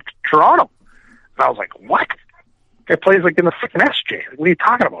round to Toronto. And I was like, what? Guy plays like in the freaking SJ. What are you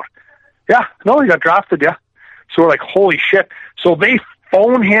talking about? Yeah, no, he got drafted, yeah. So we're like, holy shit. So they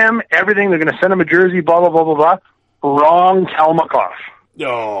phone him, everything. They're going to send him a jersey, blah, blah, blah, blah, blah. Wrong Kalmakoff.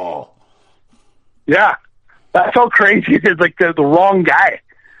 Oh. Yeah. That's how crazy it is, like the wrong guy.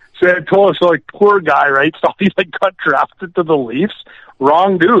 So they told us, so like, poor guy, right? So he like got drafted to the Leafs.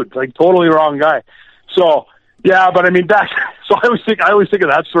 Wrong dude, like totally wrong guy. So, yeah, but I mean, so I always think of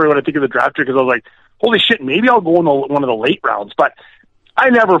that story when I think of the draft because I was like, holy shit, maybe I'll go in one of the late rounds. But I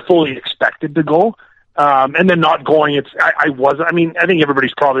never fully expected to go. And then not going, I think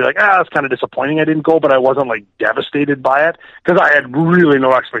everybody's probably like, it's kind of disappointing I didn't go, but I wasn't like devastated by it because I had really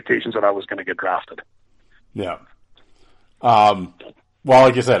no expectations that I was going to get drafted. Yeah. Well,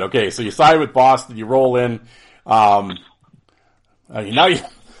 like you said, okay, so you sign with Boston, you roll in, now you,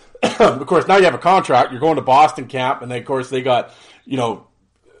 of course, now you have a contract, you're going to Boston camp, and then, of course, they got,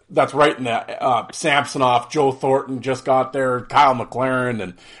 that's right in the Samsonov, Joe Thornton just got there, Kyle McLaren,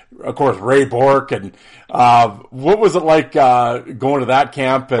 and of course Ray Bourque. And what was it like going to that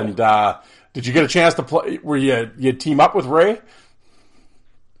camp? And did you get a chance to play? Were you team up with Ray?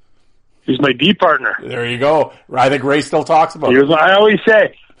 He's my D partner. There you go. I think Ray still talks about it. I always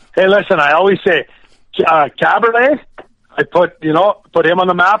say, Cabernet. I put him on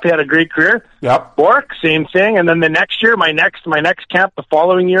the map. He had a great career. Yep. Bourque, same thing. And then the next year, my next camp, the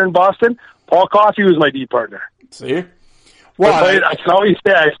following year in Boston, Paul Coffey was my D partner. See, well, I can always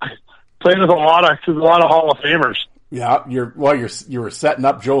say I played with a lot of Hall of Famers. Yeah, you were setting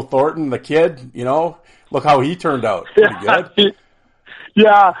up Joe Thornton, the kid. Look how he turned out. Pretty good.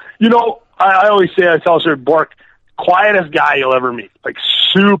 Yeah, I always say, I tell Sir Bourque, quietest guy you'll ever meet. Like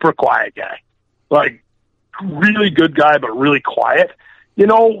super quiet guy. Like. Really good guy, but really quiet. When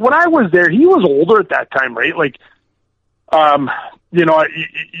I was there, he was older at that time, right? Like, you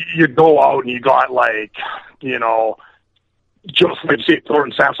go out and you got like, Joseph,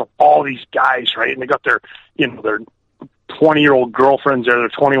 Thornton, Samson, all these guys, right? And they got their 20-year-old girlfriends there, their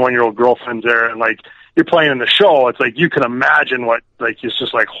 21-year-old girlfriends there, and like you're playing in the show. It's like you can imagine what it's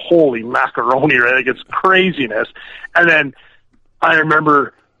just like holy macaroni, right? Like it's craziness. And then I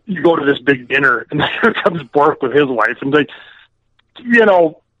remember. You go to this big dinner, and here comes Bourque with his wife, and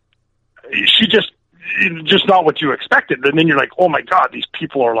she just not what you expected. And then you're like, oh my God, these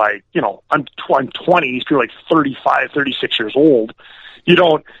people are like, I'm 20, these people are like 35, 36 years old. You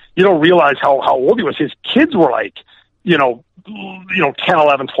don't realize how old he was. His kids were like, 10, 11,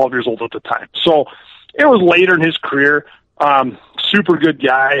 12 years old at the time. So it was later in his career. Super good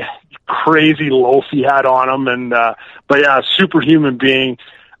guy, crazy loaf he had on him, and but yeah, superhuman being.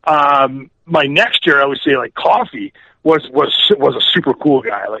 My next year, I would say like Coffey was a super cool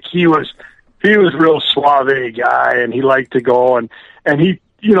guy. Like he was real suave guy, and he liked to go and he,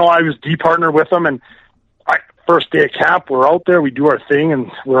 I was D partner with him, and first day of camp, we're out there, we do our thing,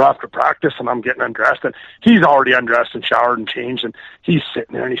 and we're after practice, and I'm getting undressed, and he's already undressed and showered and changed, and he's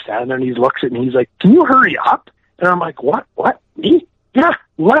sitting there and he's standing there and he looks at me, he's like, "Can you hurry up?" And I'm like, "What? Me? Yeah,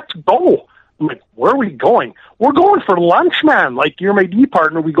 let's go." I'm like, "Where are we going?" "We're going for lunch, man. Like, you're my D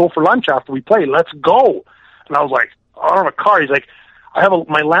partner. We go for lunch after we play. Let's go." And I was like, "I don't have a car." He's like,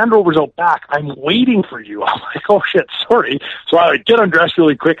 my Land Rover's out back. I'm waiting for you." I'm like, "Oh shit, sorry." So I get undressed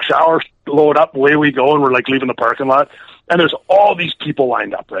really quick, shower, load up, away we go, and we're like leaving the parking lot. And there's all these people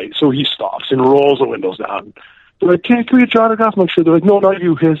lined up, right? So he stops and rolls the windows down. They're like, "Can we get your autograph?" I'm sure. They're like, "No, not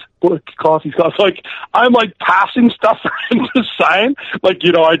you. His Coffee stuff." Like, I'm like passing stuff for him to sign. Like,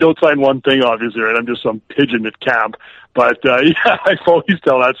 I don't sign one thing, obviously, right? I'm just some pigeon at camp. But yeah, I always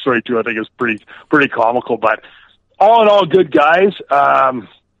tell that story too. I think it's pretty comical. But all in all, good guys.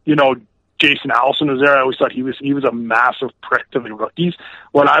 Jason Allison was there. I always thought he was a massive prick to the rookies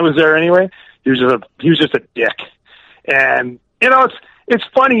when I was there. Anyway, he was just a dick. And it's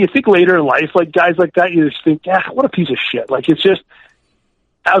funny, you think later in life, like guys like that, you just think, yeah, what a piece of shit. Like, it's just,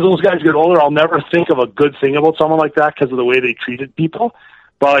 as those guys get older, I'll never think of a good thing about someone like that because of the way they treated people.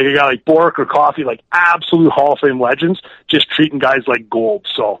 But like a guy like Bourque or Coffey, like absolute Hall of Fame legends, just treating guys like gold.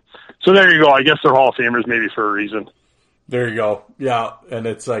 So there you go. I guess they're Hall of Famers maybe for a reason. There you go. Yeah, and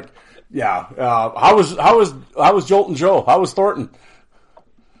it's like, yeah. How was Jolton Joe? How was Thornton?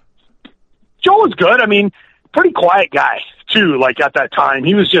 Joe was good. I mean, pretty quiet guy. too. Like at that time,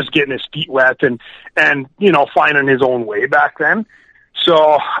 he was just getting his feet wet and finding his own way back then.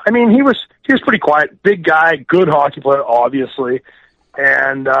 So I mean, he was pretty quiet, big guy, good hockey player, obviously.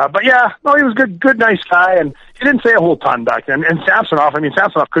 And but yeah, no, he was good, nice guy, and he didn't say a whole ton back then. And Samsonov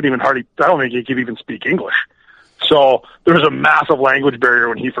couldn't even I don't think he could even speak English. So there was a massive language barrier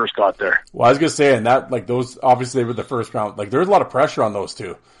when he first got there. Well, I was gonna say, and that like those obviously they were the first round. Like there was a lot of pressure on those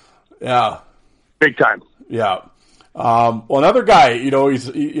two. Yeah, big time. Yeah. Well, another guy, he's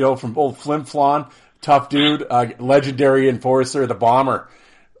from old Flim Flon, tough dude, legendary enforcer, the Bomber.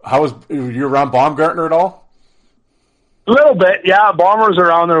 Were you around Baumgartner at all? A little bit, yeah. Bomber was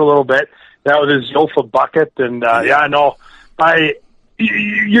around there a little bit. That was his Yofa bucket, and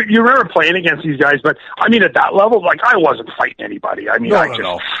you remember playing against these guys, but I mean, at that level, like I wasn't fighting anybody. I mean,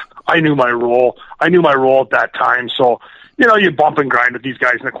 I knew my role. I knew my role at that time. So, you bump and grind with these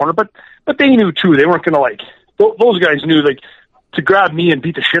guys in the corner, but they knew too. They weren't going to those guys knew to grab me and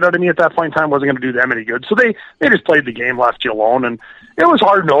beat the shit out of me at that point in time wasn't going to do them any good. So they just played the game, left you alone, and it was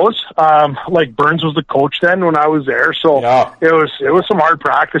hard nosed. Like Burns was the coach then when I was there, so it was some hard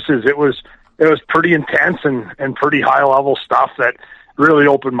practices. It was pretty intense and pretty high level stuff that really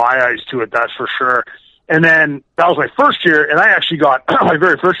opened my eyes to it. That's for sure. And then that was my first year, and I actually got my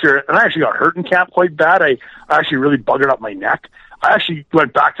very first year, and I actually got hurt in camp quite bad. I actually really buggered up my neck. I actually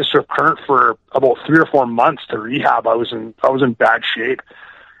went back to Surf Current for about 3 or 4 months to rehab. I was in bad shape,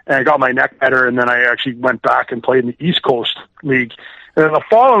 and I got my neck better. And then I actually went back and played in the East Coast League. And then the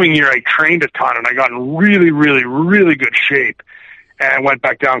following year, I trained a ton, and I got in really, really, really good shape. And I went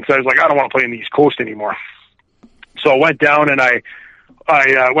back down because I was like, I don't want to play in the East Coast anymore. So I went down and I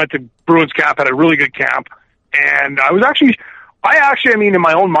went to Bruins camp, had a really good camp, and I mean, in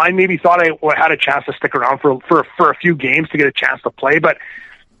my own mind, maybe thought I had a chance to stick around for a few games to get a chance to play. But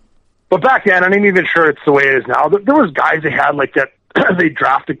back then, I'm not even sure it's the way it is now. There was guys they had like that they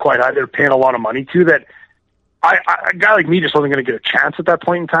drafted quite high. They were paying a lot of money to that. A guy like me just wasn't going to get a chance at that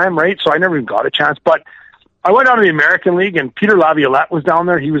point in time, right? So I never even got a chance. But I went down to the American League, and Peter Laviolette was down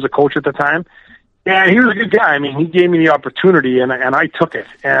there. He was a coach at the time. And he was a good guy. I mean, he gave me the opportunity, and I took it.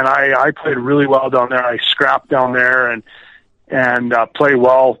 And I played really well down there. I scrapped down there and played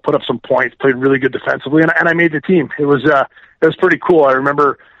well, put up some points, played really good defensively, and I made the team. It was pretty cool. I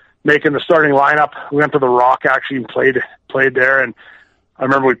remember making the starting lineup. We went to the Rock actually and played there, and I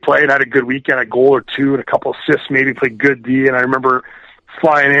remember we played, had a good weekend, a goal or two and a couple assists, maybe played good D, and I remember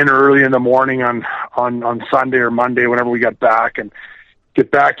flying in early in the morning on Sunday or Monday whenever we got back, and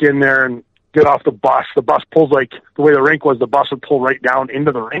get back in there and get off the bus. The bus pulls, like the way the rink was, the bus would pull right down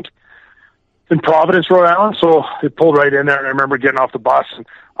into the rink in Providence, Rhode Island. So it pulled right in there, and I remember getting off the bus, and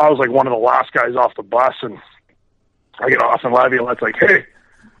I was like one of the last guys off the bus, and I get off, and Laviolette's like, "Hey,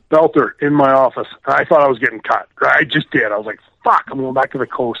 Belter, in my office." And I thought I was getting cut. Right? I just did. I was like, "Fuck, I'm going back to the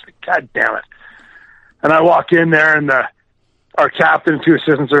coast." God damn it. And I walk in there, and our captain and 2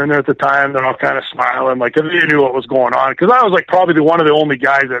 assistants are in there at the time. They're all kind of smiling, like they knew what was going on. Because I was like probably one of the only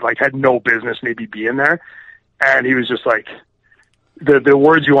guys that like had no business maybe being there. And he was just like, the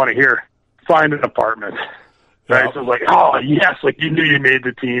words you want to hear, find an apartment. Right? Yep. So I was like, oh, yes, like you knew you made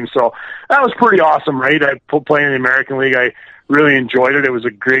the team. So that was pretty awesome, right? I playing in the American League. I really enjoyed it. It was a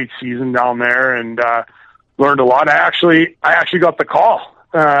great season down there, and learned a lot. I actually got the call.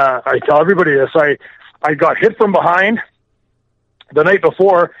 I tell everybody this. I got hit from behind the night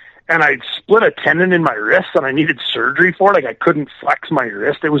before, and I'd split a tendon in my wrist, and I needed surgery for it. Like I couldn't flex my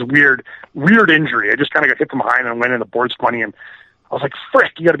wrist. It was weird injury. I just kind of got hit from behind and went in the boards funny, and I was like,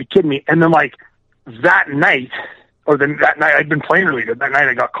 frick, you got to be kidding me. And then like that night I'd been playing really good. That night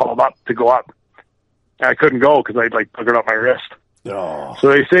I got called up to go up, and I couldn't go because I'd like buggered up my wrist. Oh. So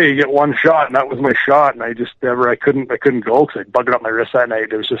they say you get one shot, and that was my shot, and I couldn't go because I buggered up my wrist that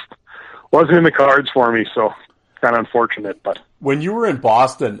night. It was just wasn't in the cards for me, so kind of unfortunate. But when you were in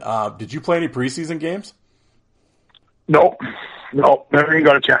Boston, did you play any preseason games? No, never even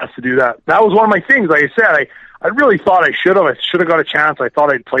got a chance to do that. That was one of my things. Like I said, I really thought I should have. I should have got a chance. I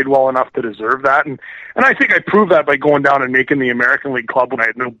thought I'd played well enough to deserve that, and I think I proved that by going down and making the American League club when I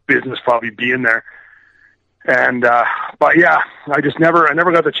had no business probably being there. And but yeah, I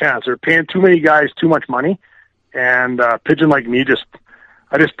never got the chance. They're paying too many guys too much money, and pigeon like me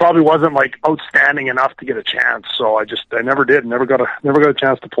I just probably wasn't like outstanding enough to get a chance. So I never did. Never got a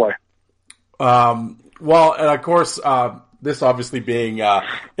chance to play. Well, and of course, this obviously being an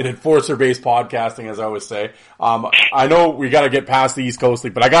enforcer-based podcasting, as I always say, I know we got to get past the East Coast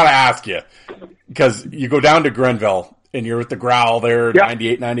League, but I got to ask you, because you go down to Grenville and you're with the Growl there,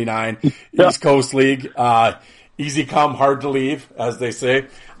 98, 99, East Coast League, easy come, hard to leave, as they say.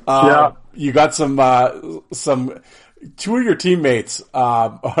 You got some two of your teammates,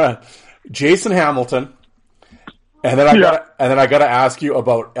 Jason Hamilton, and then I got to ask you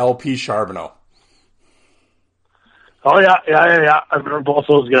about LP Charbonneau. Oh yeah. I remember both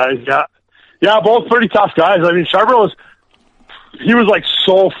those guys. Yeah, both pretty tough guys. I mean, Charbonneau he was like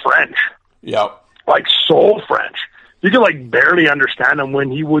so French. Yep. Like so French. You could like barely understand him when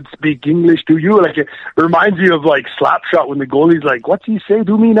he would speak English to you. Like it reminds you of like Slapshot when the goalie's like, "What's he say?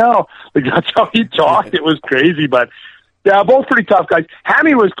 Do me now." Like that's how he talked. It was crazy, but yeah, both pretty tough guys.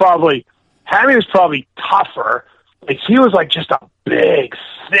 Hammy was probably tougher. Like he was like just a big,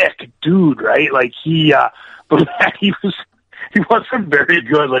 thick dude, right? Like but he wasn't very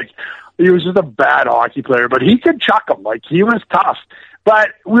good. Like he was just a bad hockey player, but he could chuck them. Like he was tough. But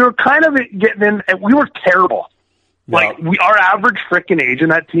we were kind of getting in, and we were terrible. Like our average freaking age in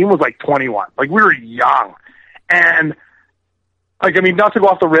that team was like 21. Like we were young, and like I mean, not to go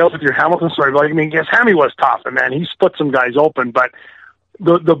off the rails with your Hamilton story, but like, I mean, yes, Hammy was tough, and man, he split some guys open. But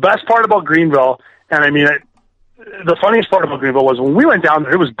the best part about Greenville, and I mean, the funniest part about Greenville was when we went down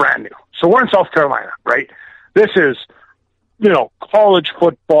there, it was brand new. So we're in South Carolina, right? This is, college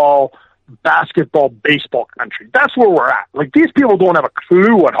football, basketball, baseball country. That's where we're at. Like these people don't have a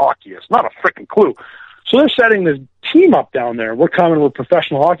clue what hockey is, not a freaking clue. So they're setting this team up down there. We're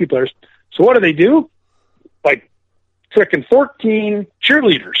professional hockey players. So what do? Like freaking 14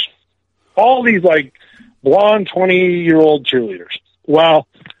 cheerleaders. All these like blonde 20-year-old cheerleaders. Well,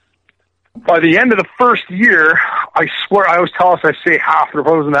 by the end of the first year, I swear, I always tell us I say half, there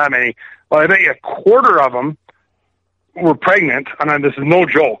wasn't that many. Well, I bet you a quarter of them were pregnant, and this is no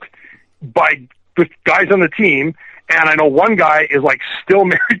joke, by the guys on the team. And I know one guy is like still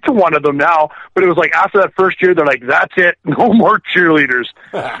married to one of them now, but it was like after that first year, they're like, that's it. No more cheerleaders.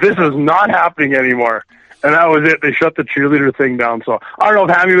 This is not happening anymore. And that was it. They shut the cheerleader thing down. So I don't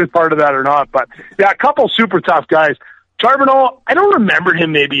know if Hammy was part of that or not, but yeah, a couple super tough guys. Charbonneau, I don't remember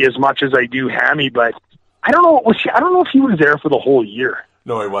him maybe as much as I do Hammy, but I don't know if he was there for the whole year.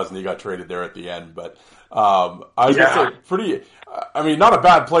 No, he wasn't. He got traded there at the end, but I was gonna say pretty. I mean, not a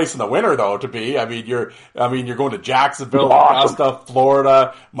bad place in the winter though to be. I mean, you're going to Jacksonville, awesome. Augusta,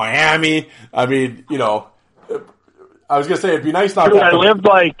 Florida, Miami. I mean, I was gonna say it'd be nice not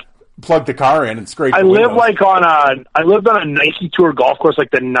to plug the car in and scrape. I lived on a Nike Tour golf course. Like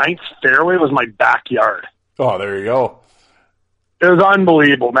the 9th fairway was my backyard. Oh, there you go. It was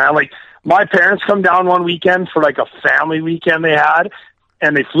unbelievable, man. Like my parents come down one weekend for like a family weekend they had.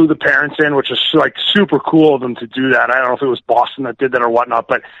 And they flew the parents in, which is like super cool of them to do that. I don't know if it was Boston that did that or whatnot,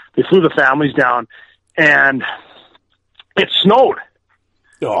 but they flew the families down, and it snowed.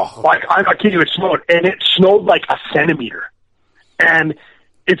 Oh. Like I'm not kidding you, it snowed, and it snowed like a centimeter, and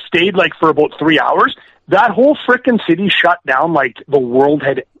it stayed like for about 3 hours. That whole frickin' city shut down like the world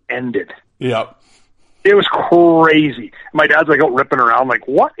had ended. Yep. It was crazy. My dad's like out ripping around, like,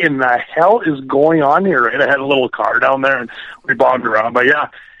 what in the hell is going on here? And I had a little car down there, and we bombed around. But yeah,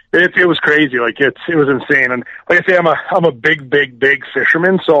 it was crazy. Like it was insane. And like I say, I'm a big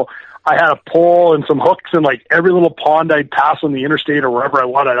fisherman, so I had a pole and some hooks, and like every little pond I'd pass on the interstate or wherever I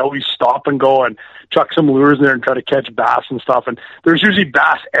wanted, I'd always stop and go and chuck some lures in there and try to catch bass and stuff. And there's usually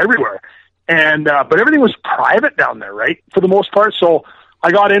bass everywhere. And but everything was private down there, right, for the most part. So I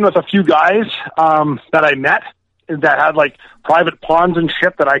got in with a few guys that I met that had like private ponds and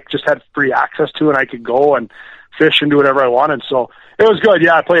shit that I just had free access to, and I could go and fish and do whatever I wanted. So it was good.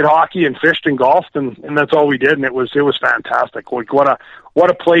 Yeah, I played hockey and fished and golfed, and that's all we did, and it was fantastic. Like what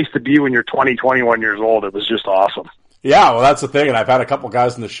a place to be when you're 20, 21 years old. It was just awesome. Yeah, well, that's the thing, and I've had a couple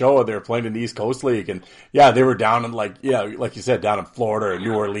guys in the show. They were playing in the East Coast League, and yeah, they were down in like you said, down in Florida or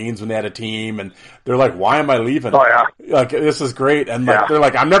New Orleans when they had a team, and they're like, "Why am I leaving? Oh yeah, like this is great." And like they're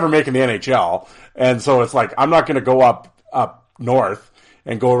like, "I'm never making the NHL," and so it's like I'm not going to go up north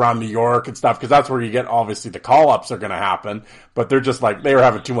and go around New York and stuff, because that's where you get, obviously, the call-ups are going to happen, but they're just like, they were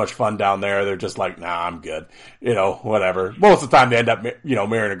having too much fun down there. They're just like, nah, I'm good. Whatever. Most of the time they end up,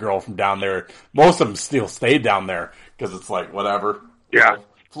 marrying a girl from down there. Most of them still stay down there because it's like, whatever. Yeah.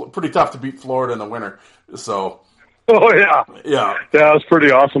 Pretty tough to beat Florida in the winter. So. Oh, yeah. Yeah. Yeah, it was a pretty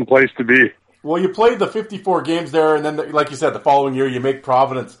awesome place to be. Well, you played the 54 games there, and then, like you said, the following year you make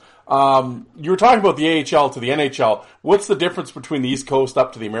Providence. You were talking about the AHL to the NHL. What's the difference between the East Coast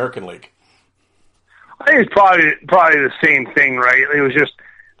up to the American League? I think it's probably the same thing, right? It was just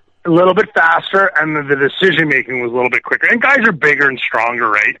a little bit faster, and the decision making was a little bit quicker. And guys are bigger and stronger,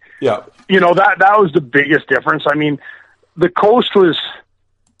 right? Yeah. That was the biggest difference. I mean, the coast was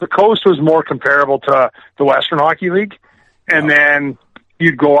more comparable to the Western Hockey League, and then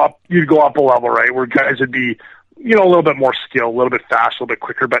you'd go up a level, right, where guys would be a little bit more skill, a little bit faster, a little bit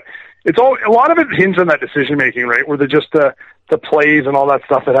quicker, but it's all, a lot of it hinged on that decision making, right? Where the plays and all that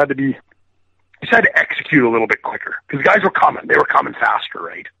stuff that had to be, you just had to execute a little bit quicker because guys were coming. They were coming faster,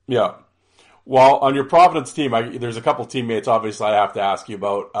 right? Yeah. Well, on your Providence team, there's a couple teammates, obviously, I have to ask you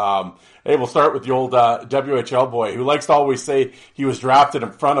about. Hey, we'll start with the old WHL boy who likes to always say he was drafted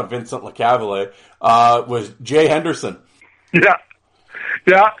in front of Vincent Lecavalier, was Jay Henderson. Yeah,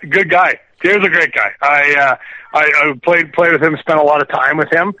 good guy. Jay's a great guy. I played with him, spent a lot of time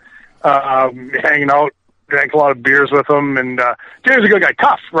with him, hanging out, drank a lot of beers with him, and Jay was a good guy.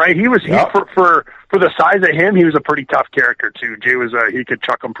 Tough, right? He was for the size of him, he was a pretty tough character too. Jay was he could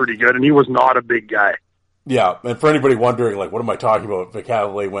chuck him pretty good, and he was not a big guy. Yeah, and for anybody wondering, like, what am I talking about?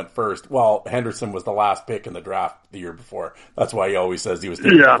 Lecavalier went first. Well, Henderson was the last pick in the draft the year before. That's why he always says he was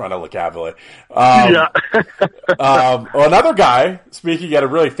taken in front of Lecavalier. Another guy, speaking, he had a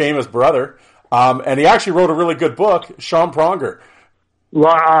really famous brother, and he actually wrote a really good book, Sean Pronger.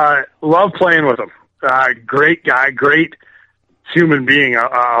 Love playing with him. Great guy, great human being,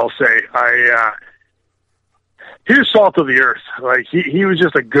 I'll say. He was salt of the earth. Like, he was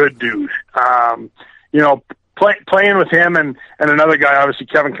just a good dude. Playing with him and another guy, obviously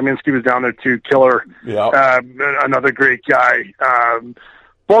Kevin Kaminsky was down there too, killer. Another great guy.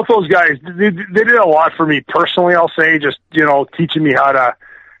 Both those guys, they did a lot for me personally, I'll say, just, teaching me how to,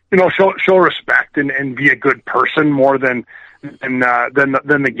 show respect and be a good person more than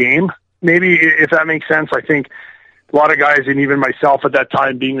the game. Maybe, if that makes sense. I think a lot of guys, and even myself at that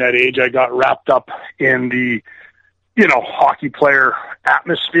time, being that age, I got wrapped up in the, hockey player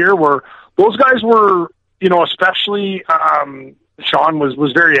atmosphere where those guys were, especially Sean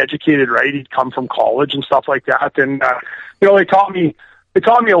was very educated, right? He'd come from college and stuff like that. And, they taught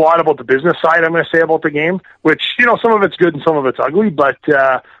me a lot about the business side, I'm going to say, about the game, which, some of it's good and some of it's ugly, but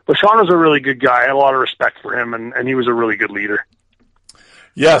Sean was a really good guy. I had a lot of respect for him, and he was a really good leader.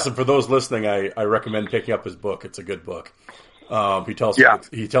 Yes, and for those listening, I recommend picking up his book. It's a good book. He tells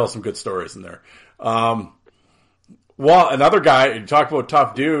some good stories in there. Well, another guy, you talk about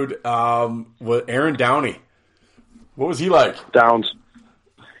tough dude, was Aaron Downey. What was he like? Downs.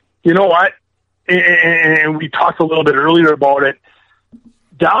 You know what? And we talked a little bit earlier about it.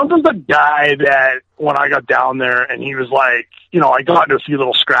 Downs was the guy that when I got down there and he was like, I got into a few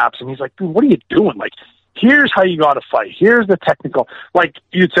little scraps and he's like, dude, what are you doing? Like, here's how you got to fight. Here's the technical. Like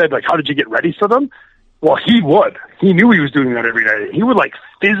you said, like, how did you get ready for them? Well, he would. He knew he was doing that every day. He would, like,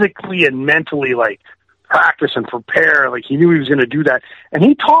 physically and mentally, like, practice and prepare. Like, he knew he was going to do that. And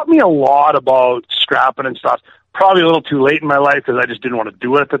he taught me a lot about scrapping and stuff. Probably a little too late in my life because I just didn't want to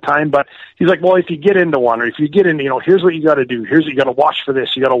do it at the time. But he's like, well, if you get into one or if you get into, here's what you got to do. Here's what you got to watch for this.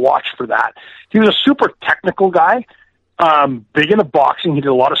 You got to watch for that. He was a super technical guy, big into boxing. He did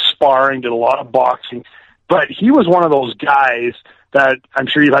a lot of sparring, did a lot of boxing. But he was one of those guys that I'm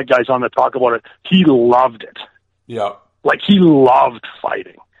sure you've had guys on that talk about it. He loved it. Yeah. Like, he loved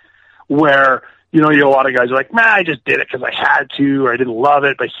fighting. Where, you have a lot of guys who are like, man, I just did it because I had to or I didn't love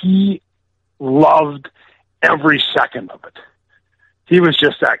it. But he loved every second of it. He was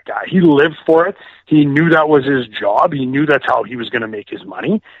just that guy. He lived for it. He knew that was his job. He knew that's how he was going to make his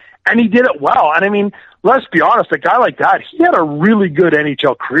money. And he did it well. And I mean, let's be honest, a guy like that, he had a really good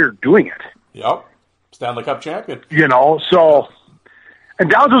NHL career doing it. Yep. Stanley Cup champion. So, and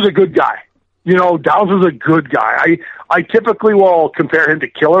Downs was a good guy. Downs was a good guy. I typically will compare him to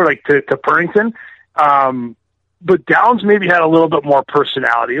Killer, like to Purrington. But Downs maybe had a little bit more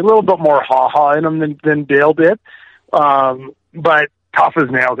personality, a little bit more ha-ha in him than Dale did. But tough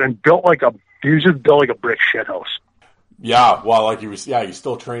as nails and he was just built like a brick shithouse. Yeah, well, like he's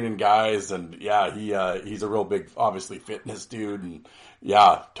still training guys, and he's a real big, obviously, fitness dude, and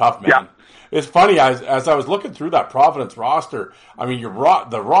tough man. Yeah. It's funny, as I was looking through that Providence roster, I mean,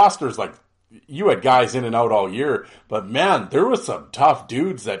 the roster's like, you had guys in and out all year, but man, there was some tough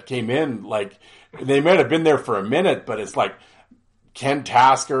dudes that came in, like, they might have been there for a minute, but it's like Ken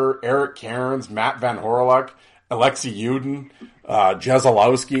Tasker, Eric Cairns, Matt Van Horluck, Alexei Yudin,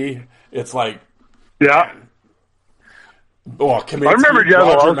 Jezelowski. It's like, yeah. Well, I remember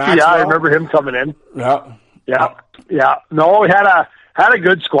Jezelowski. Yeah, I remember him coming in. Yeah. No, we had a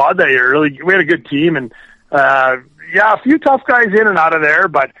good squad that year. Really, we had a good team, and a few tough guys in and out of there.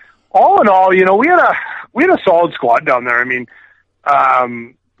 But all in all, we had a solid squad down there. I mean,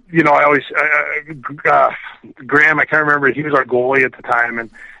 I always Graham. I can't remember. He was our goalie at the time, and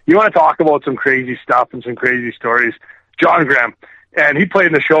you want to talk about some crazy stuff and some crazy stories. John Graham, and he played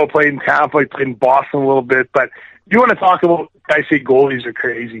in the show, played in Tampa, he played in Boston a little bit, but. You want to talk about, I say goalies are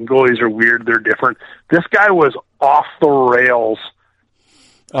crazy and goalies are weird. They're different. This guy was off the rails.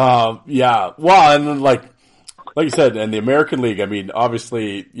 Yeah. Well, and then, like, like you said, and the American League, I mean,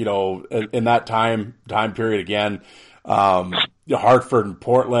 obviously, you know, in that time period again, Hartford and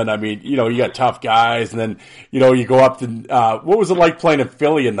Portland, I mean, you know, you got tough guys, and then, you know, you go up to, what was it like playing in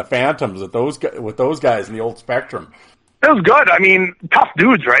Philly in the Phantoms with those guys in the old Spectrum? It was good. I mean, tough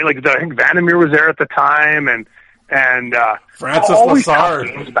dudes, right? Like, I think Vandermeer was there at the time, and Francis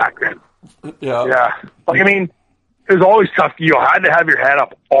Lassard back then. Yeah. Like, I mean, it was always tough. You had to have your head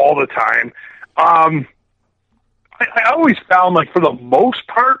up all the time. I always found, like, for the most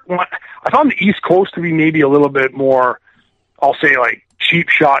part, I found the East Coast to be maybe a little bit more, I'll say, like, cheap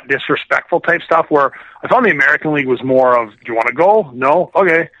shot, disrespectful type stuff, where I found the American League was more of, do you want to go? No?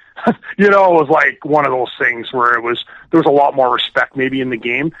 Okay. You know, it was like one of those things where there was a lot more respect maybe in the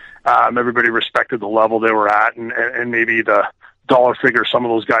game. Everybody respected the level they were at and maybe the dollar figure some of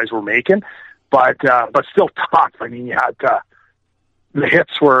those guys were making. But still tough. I mean, you had the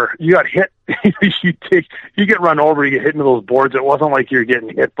hits where you got hit, you get run over, you get hit into those boards. It wasn't like you're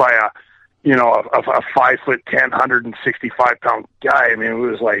getting hit by a 5'10", 165-pound guy. I mean, it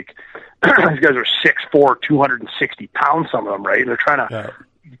was like these guys are 6'4", 260 pounds. Some of them, right? And they're trying to,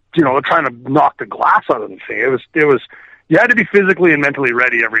 they're trying to knock the glass out of the thing. It was. You had to be physically and mentally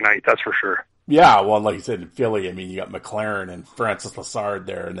ready every night. That's for sure. Yeah, well, like you said, in Philly, I mean, you got McLaren and Francis Lassard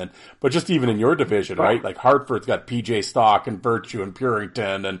there, and then, but just even in your division, right? Like Hartford's got PJ Stock and Virtue and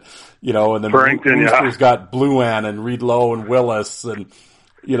Purington, and and then Brewster's got Bluan and Reed Lowe and Willis, and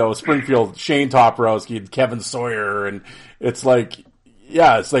Springfield, Shane Toporowski and Kevin Sawyer, and it's like,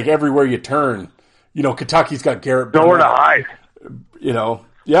 it's like everywhere you turn, Kentucky's got Garrett. Nowhere to hide.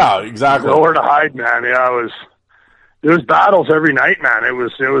 Yeah, exactly. Nowhere to hide, man. Yeah, there was battles every night, man. It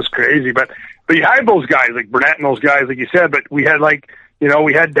was crazy, but you had those guys like Burnett and those guys, like you said. But we had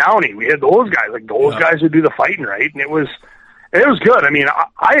we had Downey, we had those guys, like those guys would do the fighting, right? And it was good. I mean,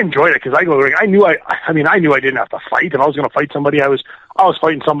 I enjoyed it because I knew I didn't have to fight. If I was going to fight somebody, I was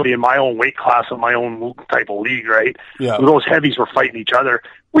fighting somebody in my own weight class in my own type of league, right? Yeah. Those heavies were fighting each other.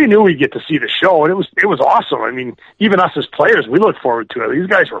 We knew we'd get to see the show, and it was awesome. I mean, even us as players, we looked forward to it. These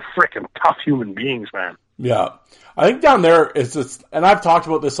guys were freaking tough human beings, man. Yeah. I think down there and I've talked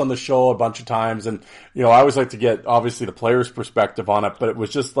about this on the show a bunch of times, and I always like to get obviously the player's perspective on it, but it was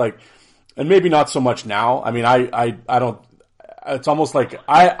just like, and maybe not so much now. I mean, I don't. It's almost like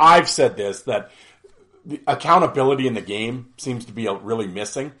I've said this, that the accountability in the game seems to be really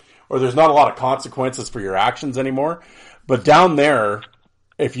missing, or there's not a lot of consequences for your actions anymore. But down there,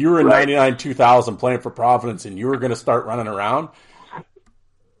 if you were in 99-2000 playing for Providence and you were going to start running around,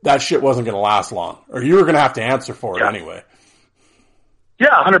 that shit wasn't going to last long, or you were going to have to answer for it anyway. Yeah,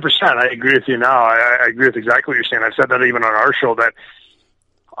 100%. I agree with you now. I agree with exactly what you're saying. I've said that even on our show, that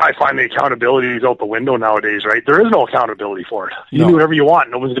I find the accountability is out the window nowadays, right? There is no accountability for it. You do whatever you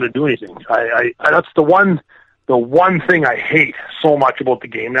want. No one's going to do anything. That's the one thing I hate so much about the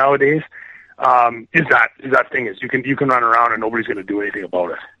game nowadays, is that thing is you can run around and nobody's going to do anything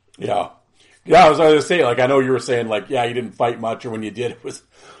about it. Yeah. Yeah, I was going to say, like, I know you were saying, like, you didn't fight much, or when you did, it was,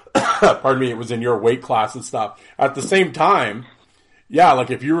 pardon me, it was in your weight class and stuff. At the same time,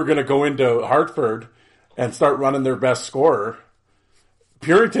 like, if you were going to go into Hartford and start running their best scorer,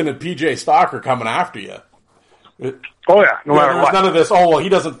 Purington and PJ Stock are coming after you. No matter what. There's none of this, he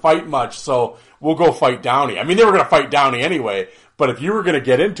doesn't fight much, so we'll go fight Downey. I mean, they were going to fight Downey anyway, but if you were going to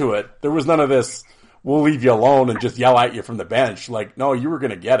get into it, there was none of this, we'll leave you alone and just yell at you from the bench. Like, no, you were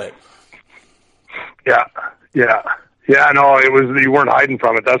going to get it. Yeah. No, it was, you weren't hiding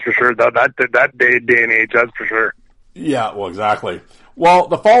from it. That's for sure. That day and age, that's for sure. Yeah, well, exactly. Well,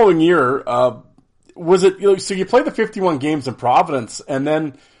 the following year, was it? So you played the 51 games in Providence, and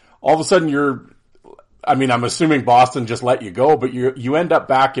then all of a sudden I'm assuming Boston just let you go, but you end up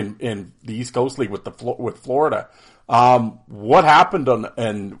back in the East Coast League with Florida. What happened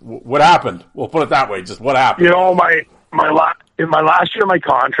what happened? We'll put it that way. Just what happened? In my last year of my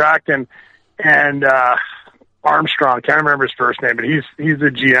contract, and Armstrong, can't remember his first name, but he's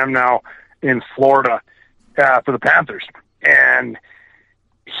the GM now in Florida for the Panthers, and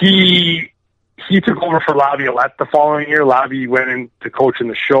he took over for Laviolette the following year. Lavi went into coaching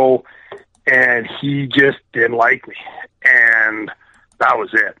the show, and he just didn't like me, and that was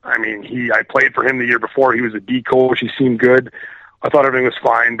it. I mean, I played for him the year before. He was a D coach. He seemed good. I thought everything was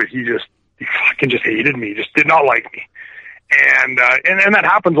fine, but he fucking just hated me. Just did not like me. And that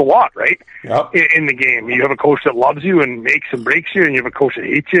happens a lot, right? Yep. In the game, you have a coach that loves you and makes and breaks you, and you have a coach that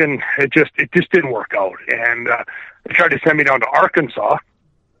hates you, and it just didn't work out. And they tried to send me down to Arkansas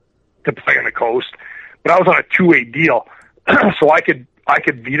to play on the coast, but I was on a 2-way deal, so I could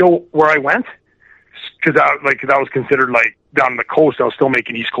veto where I went, because that was considered like down on the coast. I was still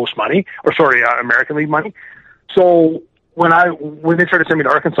making East Coast money, American League money. So when they tried to send me to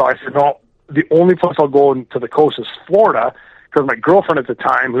Arkansas, I said, no, the only place I'll go to the coast is Florida, because my girlfriend at the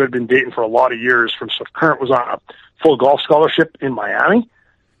time, who had been dating for a lot of years from Swift Current, was on a full golf scholarship in Miami.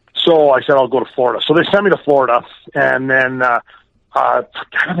 So I said, I'll go to Florida. So they sent me to Florida, and then I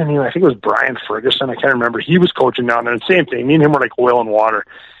think it was Brian Ferguson. I can't remember. He was coaching down there. And same thing. Me and him were like oil and water.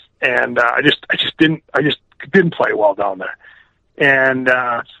 And I just didn't play well down there. And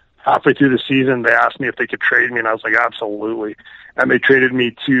halfway through the season, they asked me if they could trade me, and I was like, absolutely. And they traded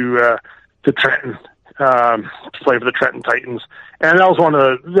me to Trenton to play for the Trenton Titans. And that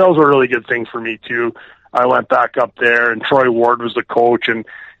was a really good thing for me too. I went back up there, and Troy Ward was the coach, and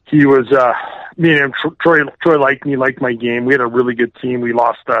he was me and him. Troy liked me, liked my game. We had a really good team. We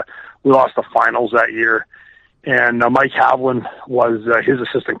lost the finals that year, and Mike Havlin was his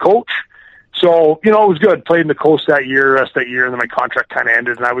assistant coach. So it was good. Played in the coast that year, rest that year, and then my contract kind of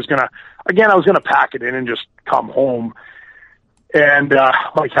ended, and I was gonna pack it in and just come home. And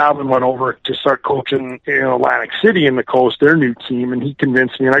Mike Havlin went over to start coaching in Atlantic City in the coast, their new team, and he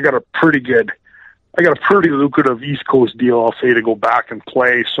convinced me, and I got a pretty lucrative East Coast deal, I'll say, to go back and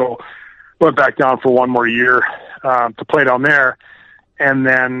play. So went back down for one more year to play down there. And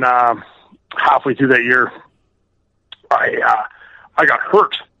then halfway through that year, I got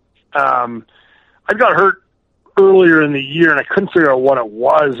hurt. I got hurt earlier in the year, and I couldn't figure out what it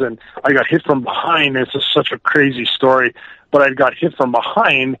was, and I got hit from behind. It's just such a crazy story, but I got hit from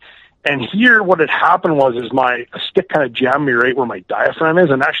behind. And here what had happened was my stick kind of jammed me right where my diaphragm is,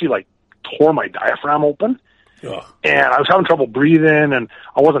 and actually tore my diaphragm open. Ugh. And I was having trouble breathing, and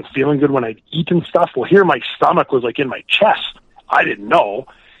I wasn't feeling good when I'd eat and stuff. Well, here my stomach was in my chest. I didn't know.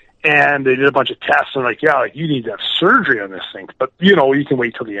 And they did a bunch of tests, and you need to have surgery on this thing. But, you can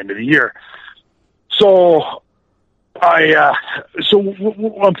wait till the end of the year. So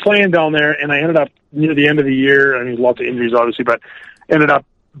I'm playing down there, and I ended up near the end of the year. I mean, lots of injuries, obviously, but ended up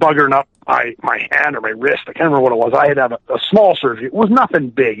buggering up my hand or my wrist. I can't remember what it was. I had to have a small surgery. It was nothing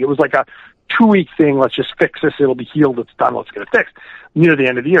big. It was like a 2-week thing. Let's just fix this. It'll be healed. It's done. Let's get it fixed near the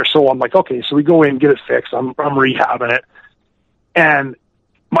end of the year. So I'm like, okay, so we go in, get it fixed. I'm rehabbing it. And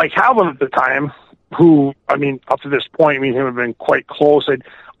Mike Havlin at the time, who, up to this point, me and him have been quite close.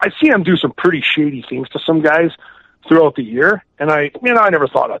 I'd seen him do some pretty shady things to some guys throughout the year. And I never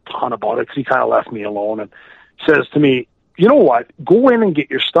thought a ton about it because he kind of left me alone and says to me, you know what, go in and get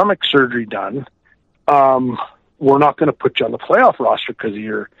your stomach surgery done. We're not going to put you on the playoff roster because of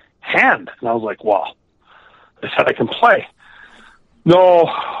your hand. And I was like, well, I said, I can play.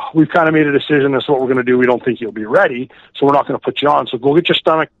 No, we've kind of made a decision. That's what we're going to do. We don't think you'll be ready, so we're not going to put you on. So go get your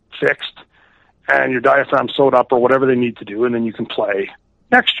stomach fixed and your diaphragm sewed up or whatever they need to do, and then you can play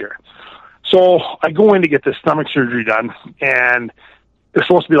next year. So I go in to get this stomach surgery done, and it's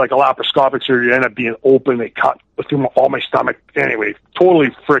supposed to be like a laparoscopic surgery. It ended up being open. They cut through all my stomach. Anyway, totally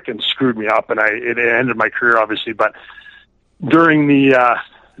freaking screwed me up, and it ended my career, obviously. But during the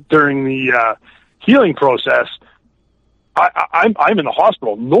healing process, I'm in the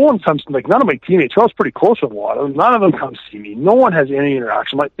hospital. No one comes, none of my teammates, I was pretty close with a lot of them, none of them come see me. No one has any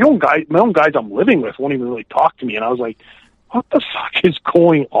interaction. My own guys I'm living with won't even really talk to me. And I was like, what the fuck is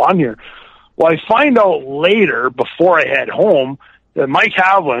going on here? Well, I find out later, before I head home, that Mike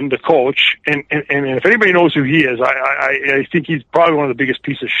Havlin, the coach, and if anybody knows who he is, I think he's probably one of the biggest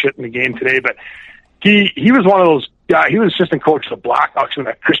pieces of shit in the game today, but he was one of those guys. He was assistant coach of the Blackhawks when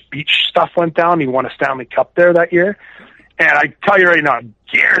that Chris Beach stuff went down. He won a Stanley Cup there that year. And I tell you right now, I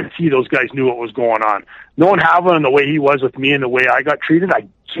guarantee those guys knew what was going on. Knowing Havlin and the way he was with me and the way I got treated, I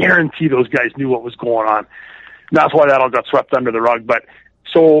guarantee those guys knew what was going on. And that's why that all got swept under the rug. But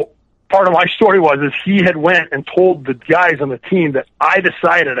so part of my story was he had went and told the guys on the team that I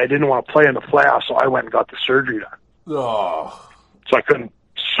decided I didn't want to play in the playoffs, so I went and got the surgery done. Oh. So I couldn't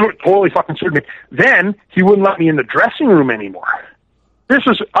totally fucking screwed me. Then he wouldn't let me in the dressing room anymore. This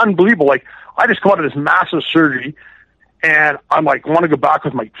was unbelievable. Like, I just come out of this massive surgery, and I'm like, want to go back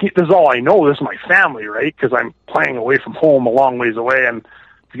with my team. This is all I know. This is my family, right? Because I'm playing away from home a long ways away, and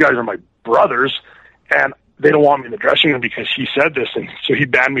the guys are my brothers, and they don't want me in the dressing room because he said this, and so he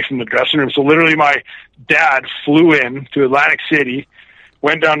banned me from the dressing room. So literally my dad flew in to Atlantic City,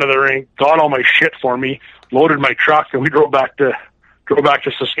 went down to the rink, got all my shit for me, loaded my truck, and we drove back to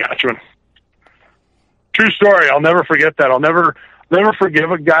Saskatchewan. True story. I'll never forget that. I'll never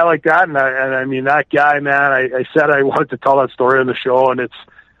forgive a guy like that. And I mean, that guy, man, I said I wanted to tell that story on the show, and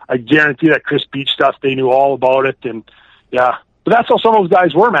I guarantee that Chris Beach stuff, they knew all about it. And yeah, but that's how some of those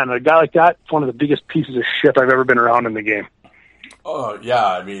guys were, man. A guy like that, it's one of the biggest pieces of shit I've ever been around in the game. Oh yeah.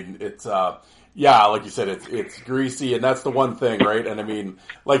 I mean, it's, yeah, like you said, it's greasy, and that's the one thing, right? And I mean,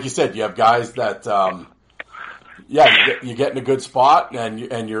 like you said, you have guys that, you get in a good spot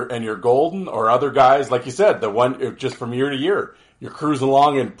and you're golden, or other guys, like you said, the one just from year to year, you're cruising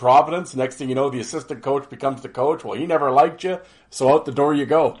along in Providence. Next thing you know, the assistant coach becomes the coach. Well, he never liked you, so out the door you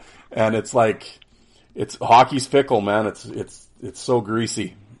go. And it's like, hockey's fickle, man. It's so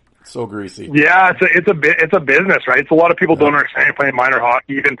greasy. So greasy. Yeah, it's a business, right? So a lot of people don't understand playing minor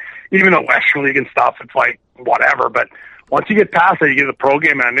hockey, even the Western League and stuff. It's like whatever, but once you get past that, you get the pro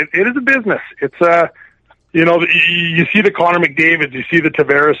game, man. It is a business. It's you see the Connor McDavids, you see the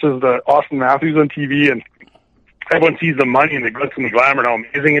Tavarises, the Austin Matthews on TV, and everyone sees the money and the glitz and the glamour and how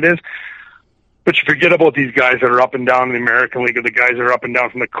amazing it is. But you forget about these guys that are up and down in the American League, or the guys that are up and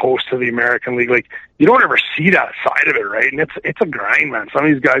down from the coast to the American League. Like, you don't ever see that side of it, right? And it's a grind, man. Some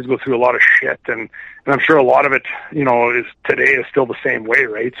of these guys go through a lot of shit, and I'm sure a lot of it, today is still the same way,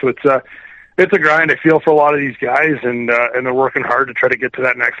 right? So it's a grind. I feel for a lot of these guys, and they're working hard to try to get to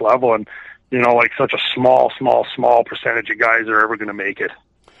that next level. And such a small percentage of guys are ever going to make it.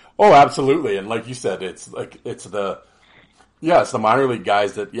 Oh, absolutely. And like you said, it's the minor league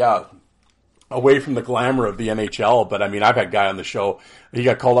guys that, away from the glamour of the NHL. But I mean, I've had a guy on the show, he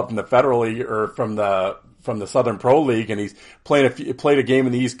got called up from the Federal League or from the Southern Pro League, and he's played a game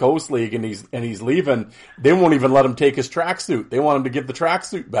in the East Coast League, and he's leaving. They won't even let him take his tracksuit. They want him to give the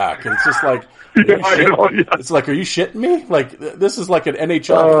tracksuit back. And it's just like, it's like, are you shitting me? Like, this is like an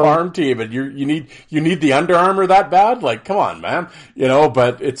NHL farm team, and you need the Under Armour that bad? Like, come on, man.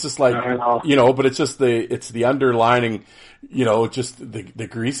 But it's just like, but it's just the underlining, just the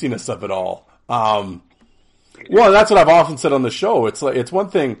greasiness of it all. Well, that's what I've often said on the show. It's like, it's one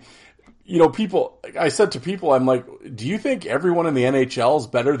thing, I said to people, I'm like, do you think everyone in the NHL is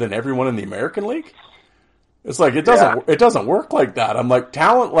better than everyone in the American League? It's like, it doesn't work like that. I'm like,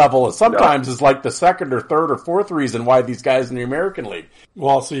 talent level is sometimes is like the second or third or fourth reason why these guys in the American League.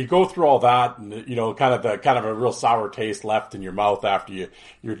 Well, so you go through all that, and kind of a real sour taste left in your mouth after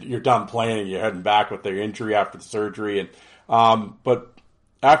you're done playing and you're heading back with their injury after the surgery. And but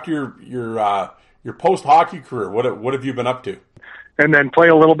after your post hockey career, what have you been up to? And then play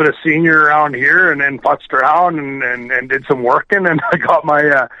a little bit of senior around here, and then putzed around and did some working, and I got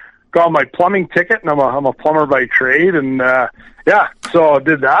my plumbing ticket, and I'm a plumber by trade, and so I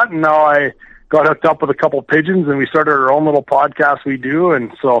did that, and now I got hooked up with a couple pigeons, and we started our own little podcast we do,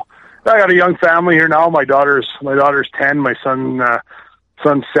 and so I got a young family here now. My daughter's 10, my son's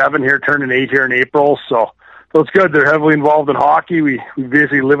 7 here, turning 8 here in April, so it's good. They're heavily involved in hockey. We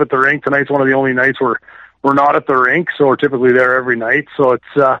basically live at the rink. Tonight's one of the only nights we're not at the rink, so we're typically there every night. So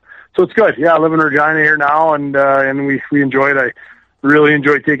it's good. Yeah, I live in Regina here now, and we enjoy it. I really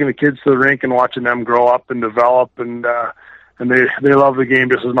enjoy taking the kids to the rink and watching them grow up and develop, and they love the game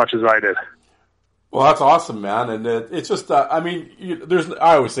just as much as I did. Well, that's awesome, man. And it's just, I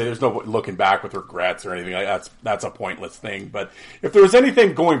always say there's no looking back with regrets or anything. That's a pointless thing. But if there was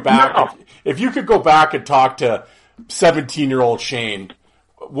anything going back, if you could go back and talk to 17-year-old Shane,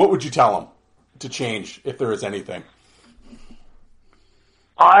 what would you tell him to change if there is anything?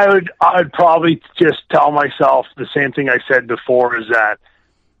 I'd probably just tell myself the same thing I said before, is that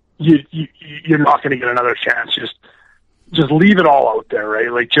you're not going to get another chance. Just leave it all out there, right?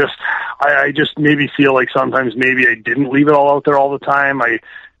 Like, I just maybe feel like sometimes maybe I didn't leave it all out there all the time. I,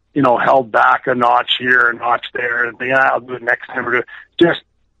 held back a notch here, a notch there, and think, I'll do it next time. Or just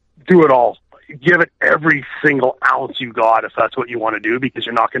do it all. Give it every single ounce you got if that's what you want to do, because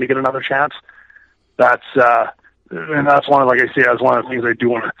you're not going to get another chance. That's one of, like I say, that's one of the things I do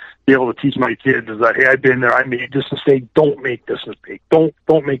want to be able to teach my kids, is that, hey, I've been there, I made this mistake. Don't make this mistake.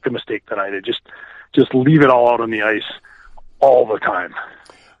 Don't make the mistake that I did. Just leave it all out on the ice all the time.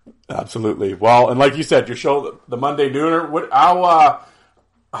 Absolutely. Well, and like you said, your show, the Monday Nooner,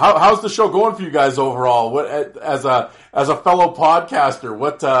 how's the show going for you guys overall? What, as a fellow podcaster,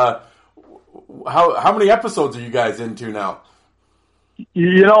 how many episodes are you guys into now?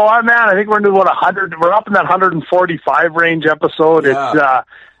 Man, I think we're into about 100. We're up in that 145 range episode. Yeah.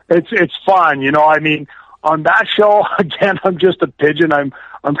 It's fun. I mean, on that show, again, I'm just a pigeon.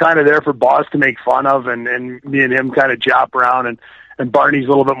 I'm kind of there for Boz to make fun of, and me and him kind of jap around, and Barney's a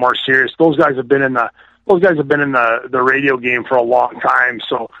little bit more serious. Those guys have been in the radio game for a long time,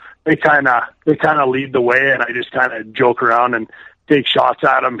 so they kind of lead the way, and I just kind of joke around and take shots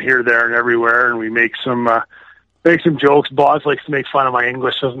at them here, there, and everywhere, and we make some jokes. Boz likes to make fun of my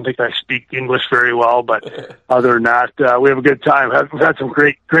English. Doesn't think I speak English very well, but other than that, we have a good time. We've had some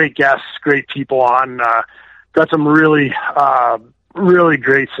great guests, great people on. Got some really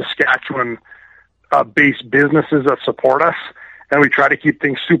great Saskatchewan based businesses that support us, and we try to keep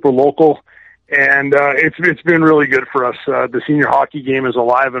things super local. And it's been really good for us. The senior hockey game is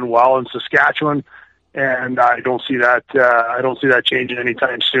alive and well in Saskatchewan. and I don't see that changing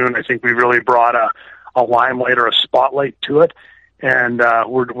anytime soon. I think we've really brought a limelight or a spotlight to it, and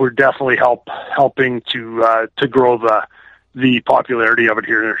we're definitely helping to grow the popularity of it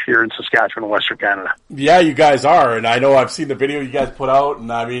here in Saskatchewan and Western Canada. Yeah, you guys are, and I know I've seen the video you guys put out,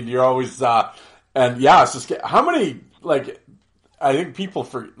 and I mean, you're always and yeah, how many, like, I think people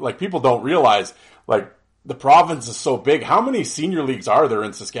don't realize, like, the province is so big. How many senior leagues are there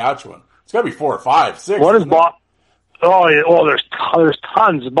in Saskatchewan? It's got to be 4 or 5, 6. What is Bob? Oh, there's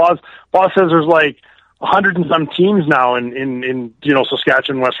tons. Bob says there's like 100 and some teams now in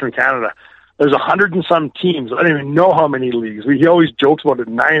Saskatchewan, Western Canada. There's 100 and some teams. I don't even know how many leagues. He always jokes about it.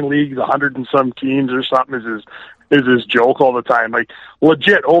 9 leagues, 100 and some teams or something is his joke all the time. Like,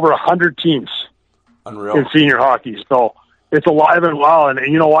 legit, over 100 teams. Unreal. In senior hockey. So it's alive and well. And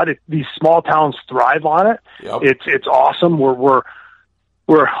you know what? These small towns thrive on it. Yep. It's awesome. We're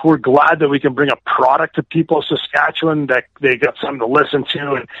glad that we can bring a product to people of Saskatchewan that they got something to listen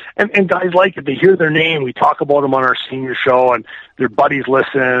to, and guys like it. They hear their name. We talk about them on our senior show, and their buddies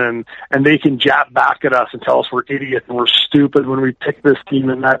listen, and they can jab back at us and tell us we're idiots and we're stupid when we pick this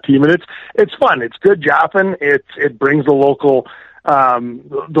team and that team. And it's fun. It's good japping. It brings the local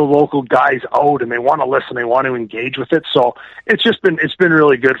guys out, and they want to listen. They want to engage with it. So it's been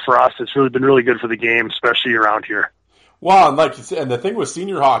really good for us. It's really been really good for the game, especially around here. Well, and like you said, and the thing with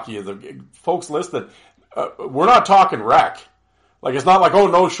senior hockey is, folks listen, we're not talking rec. Like, it's not like,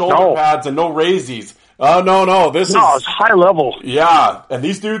 no shoulder pads and no raisies. No, it's high level. Yeah, and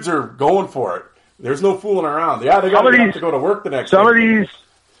these dudes are going for it. There's no fooling around. Yeah, they got to go to work the next day.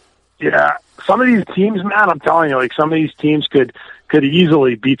 Some of these teams, man, I'm telling you, like, some of these teams could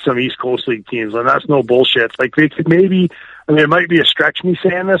easily beat some East Coast League teams, and that's no bullshit. Like, they could maybe, I mean, it might be a stretch me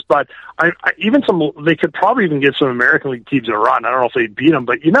saying this, but they could probably even give some American League teams a run. I don't know if they'd beat them,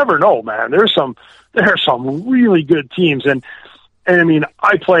 but you never know, man. There are some really good teams, and I mean,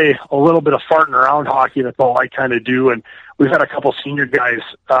 I play a little bit of farting around hockey. That's all I kind of do, and we've had a couple senior guys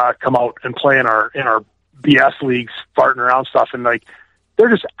come out and play in our BS leagues, farting around stuff, and like, they're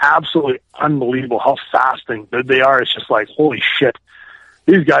just absolutely unbelievable how fast and good they are. It's just like, holy shit,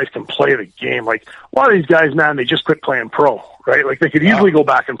 these guys can play the game. Like, a lot of these guys, man, they just quit playing pro, right? Like, they could easily go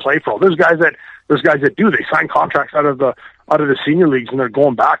back and play pro. There's guys that do. They sign contracts out of the senior leagues, and they're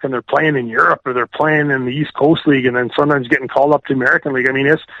going back and they're playing in Europe, or they're playing in the East Coast League, and then sometimes getting called up to American League. I mean,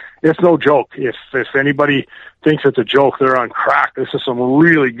 it's no joke. If anybody thinks it's a joke, they're on crack. This is some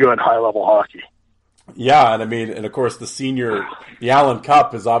really good high level hockey. Yeah, and I mean, and of course the Allen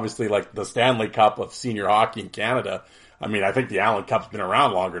Cup is obviously like the Stanley Cup of senior hockey in Canada. I mean, I think the Allen Cup's been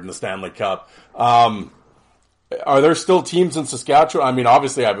around longer than the Stanley Cup. Are there still teams in Saskatchewan? I mean,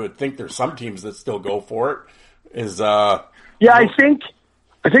 obviously I would think there's some teams that still go for it.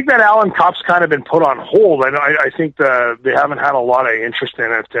 I think that Allen Cup's kind of been put on hold. I think they haven't had a lot of interest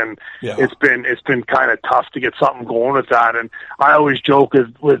in it, and it's been kind of tough to get something going with that. And I always joke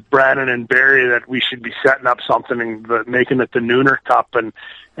with Brandon and Barry that we should be setting up something and making it the Nooner Cup and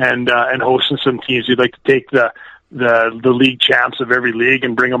hosting some teams. We'd like to take the league champs of every league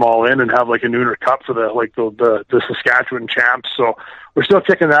and bring them all in and have like a Nooner Cup for the Saskatchewan champs. So we're still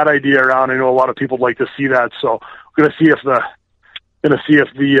kicking that idea around. I know a lot of people would like to see that. So we're going to see if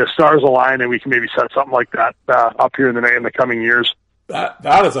the stars align and we can maybe set something like that up here in the coming years.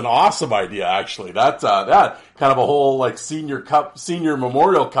 That is an awesome idea, actually. That's that kind of a whole like senior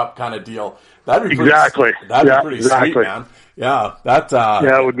Memorial Cup kind of deal. That'd be pretty sweet, man. Yeah,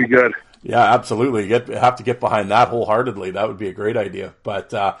 it would be good. Yeah, absolutely. Have to get behind that wholeheartedly. That would be a great idea.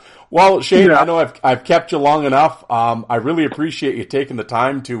 But well, Shane, I know I've kept you long enough. I really appreciate you taking the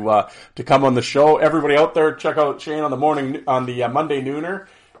time to come on the show. Everybody out there, check out Shane on the Monday Nooner.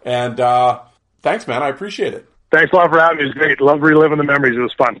 And thanks, man. I appreciate it. Thanks a lot for having me. It was great. Love reliving the memories. It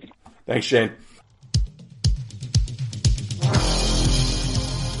was fun. Thanks, Shane.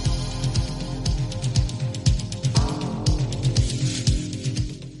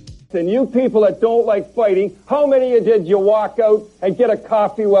 And you people that don't like fighting, how many of you did you walk out and get a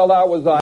coffee while that was on?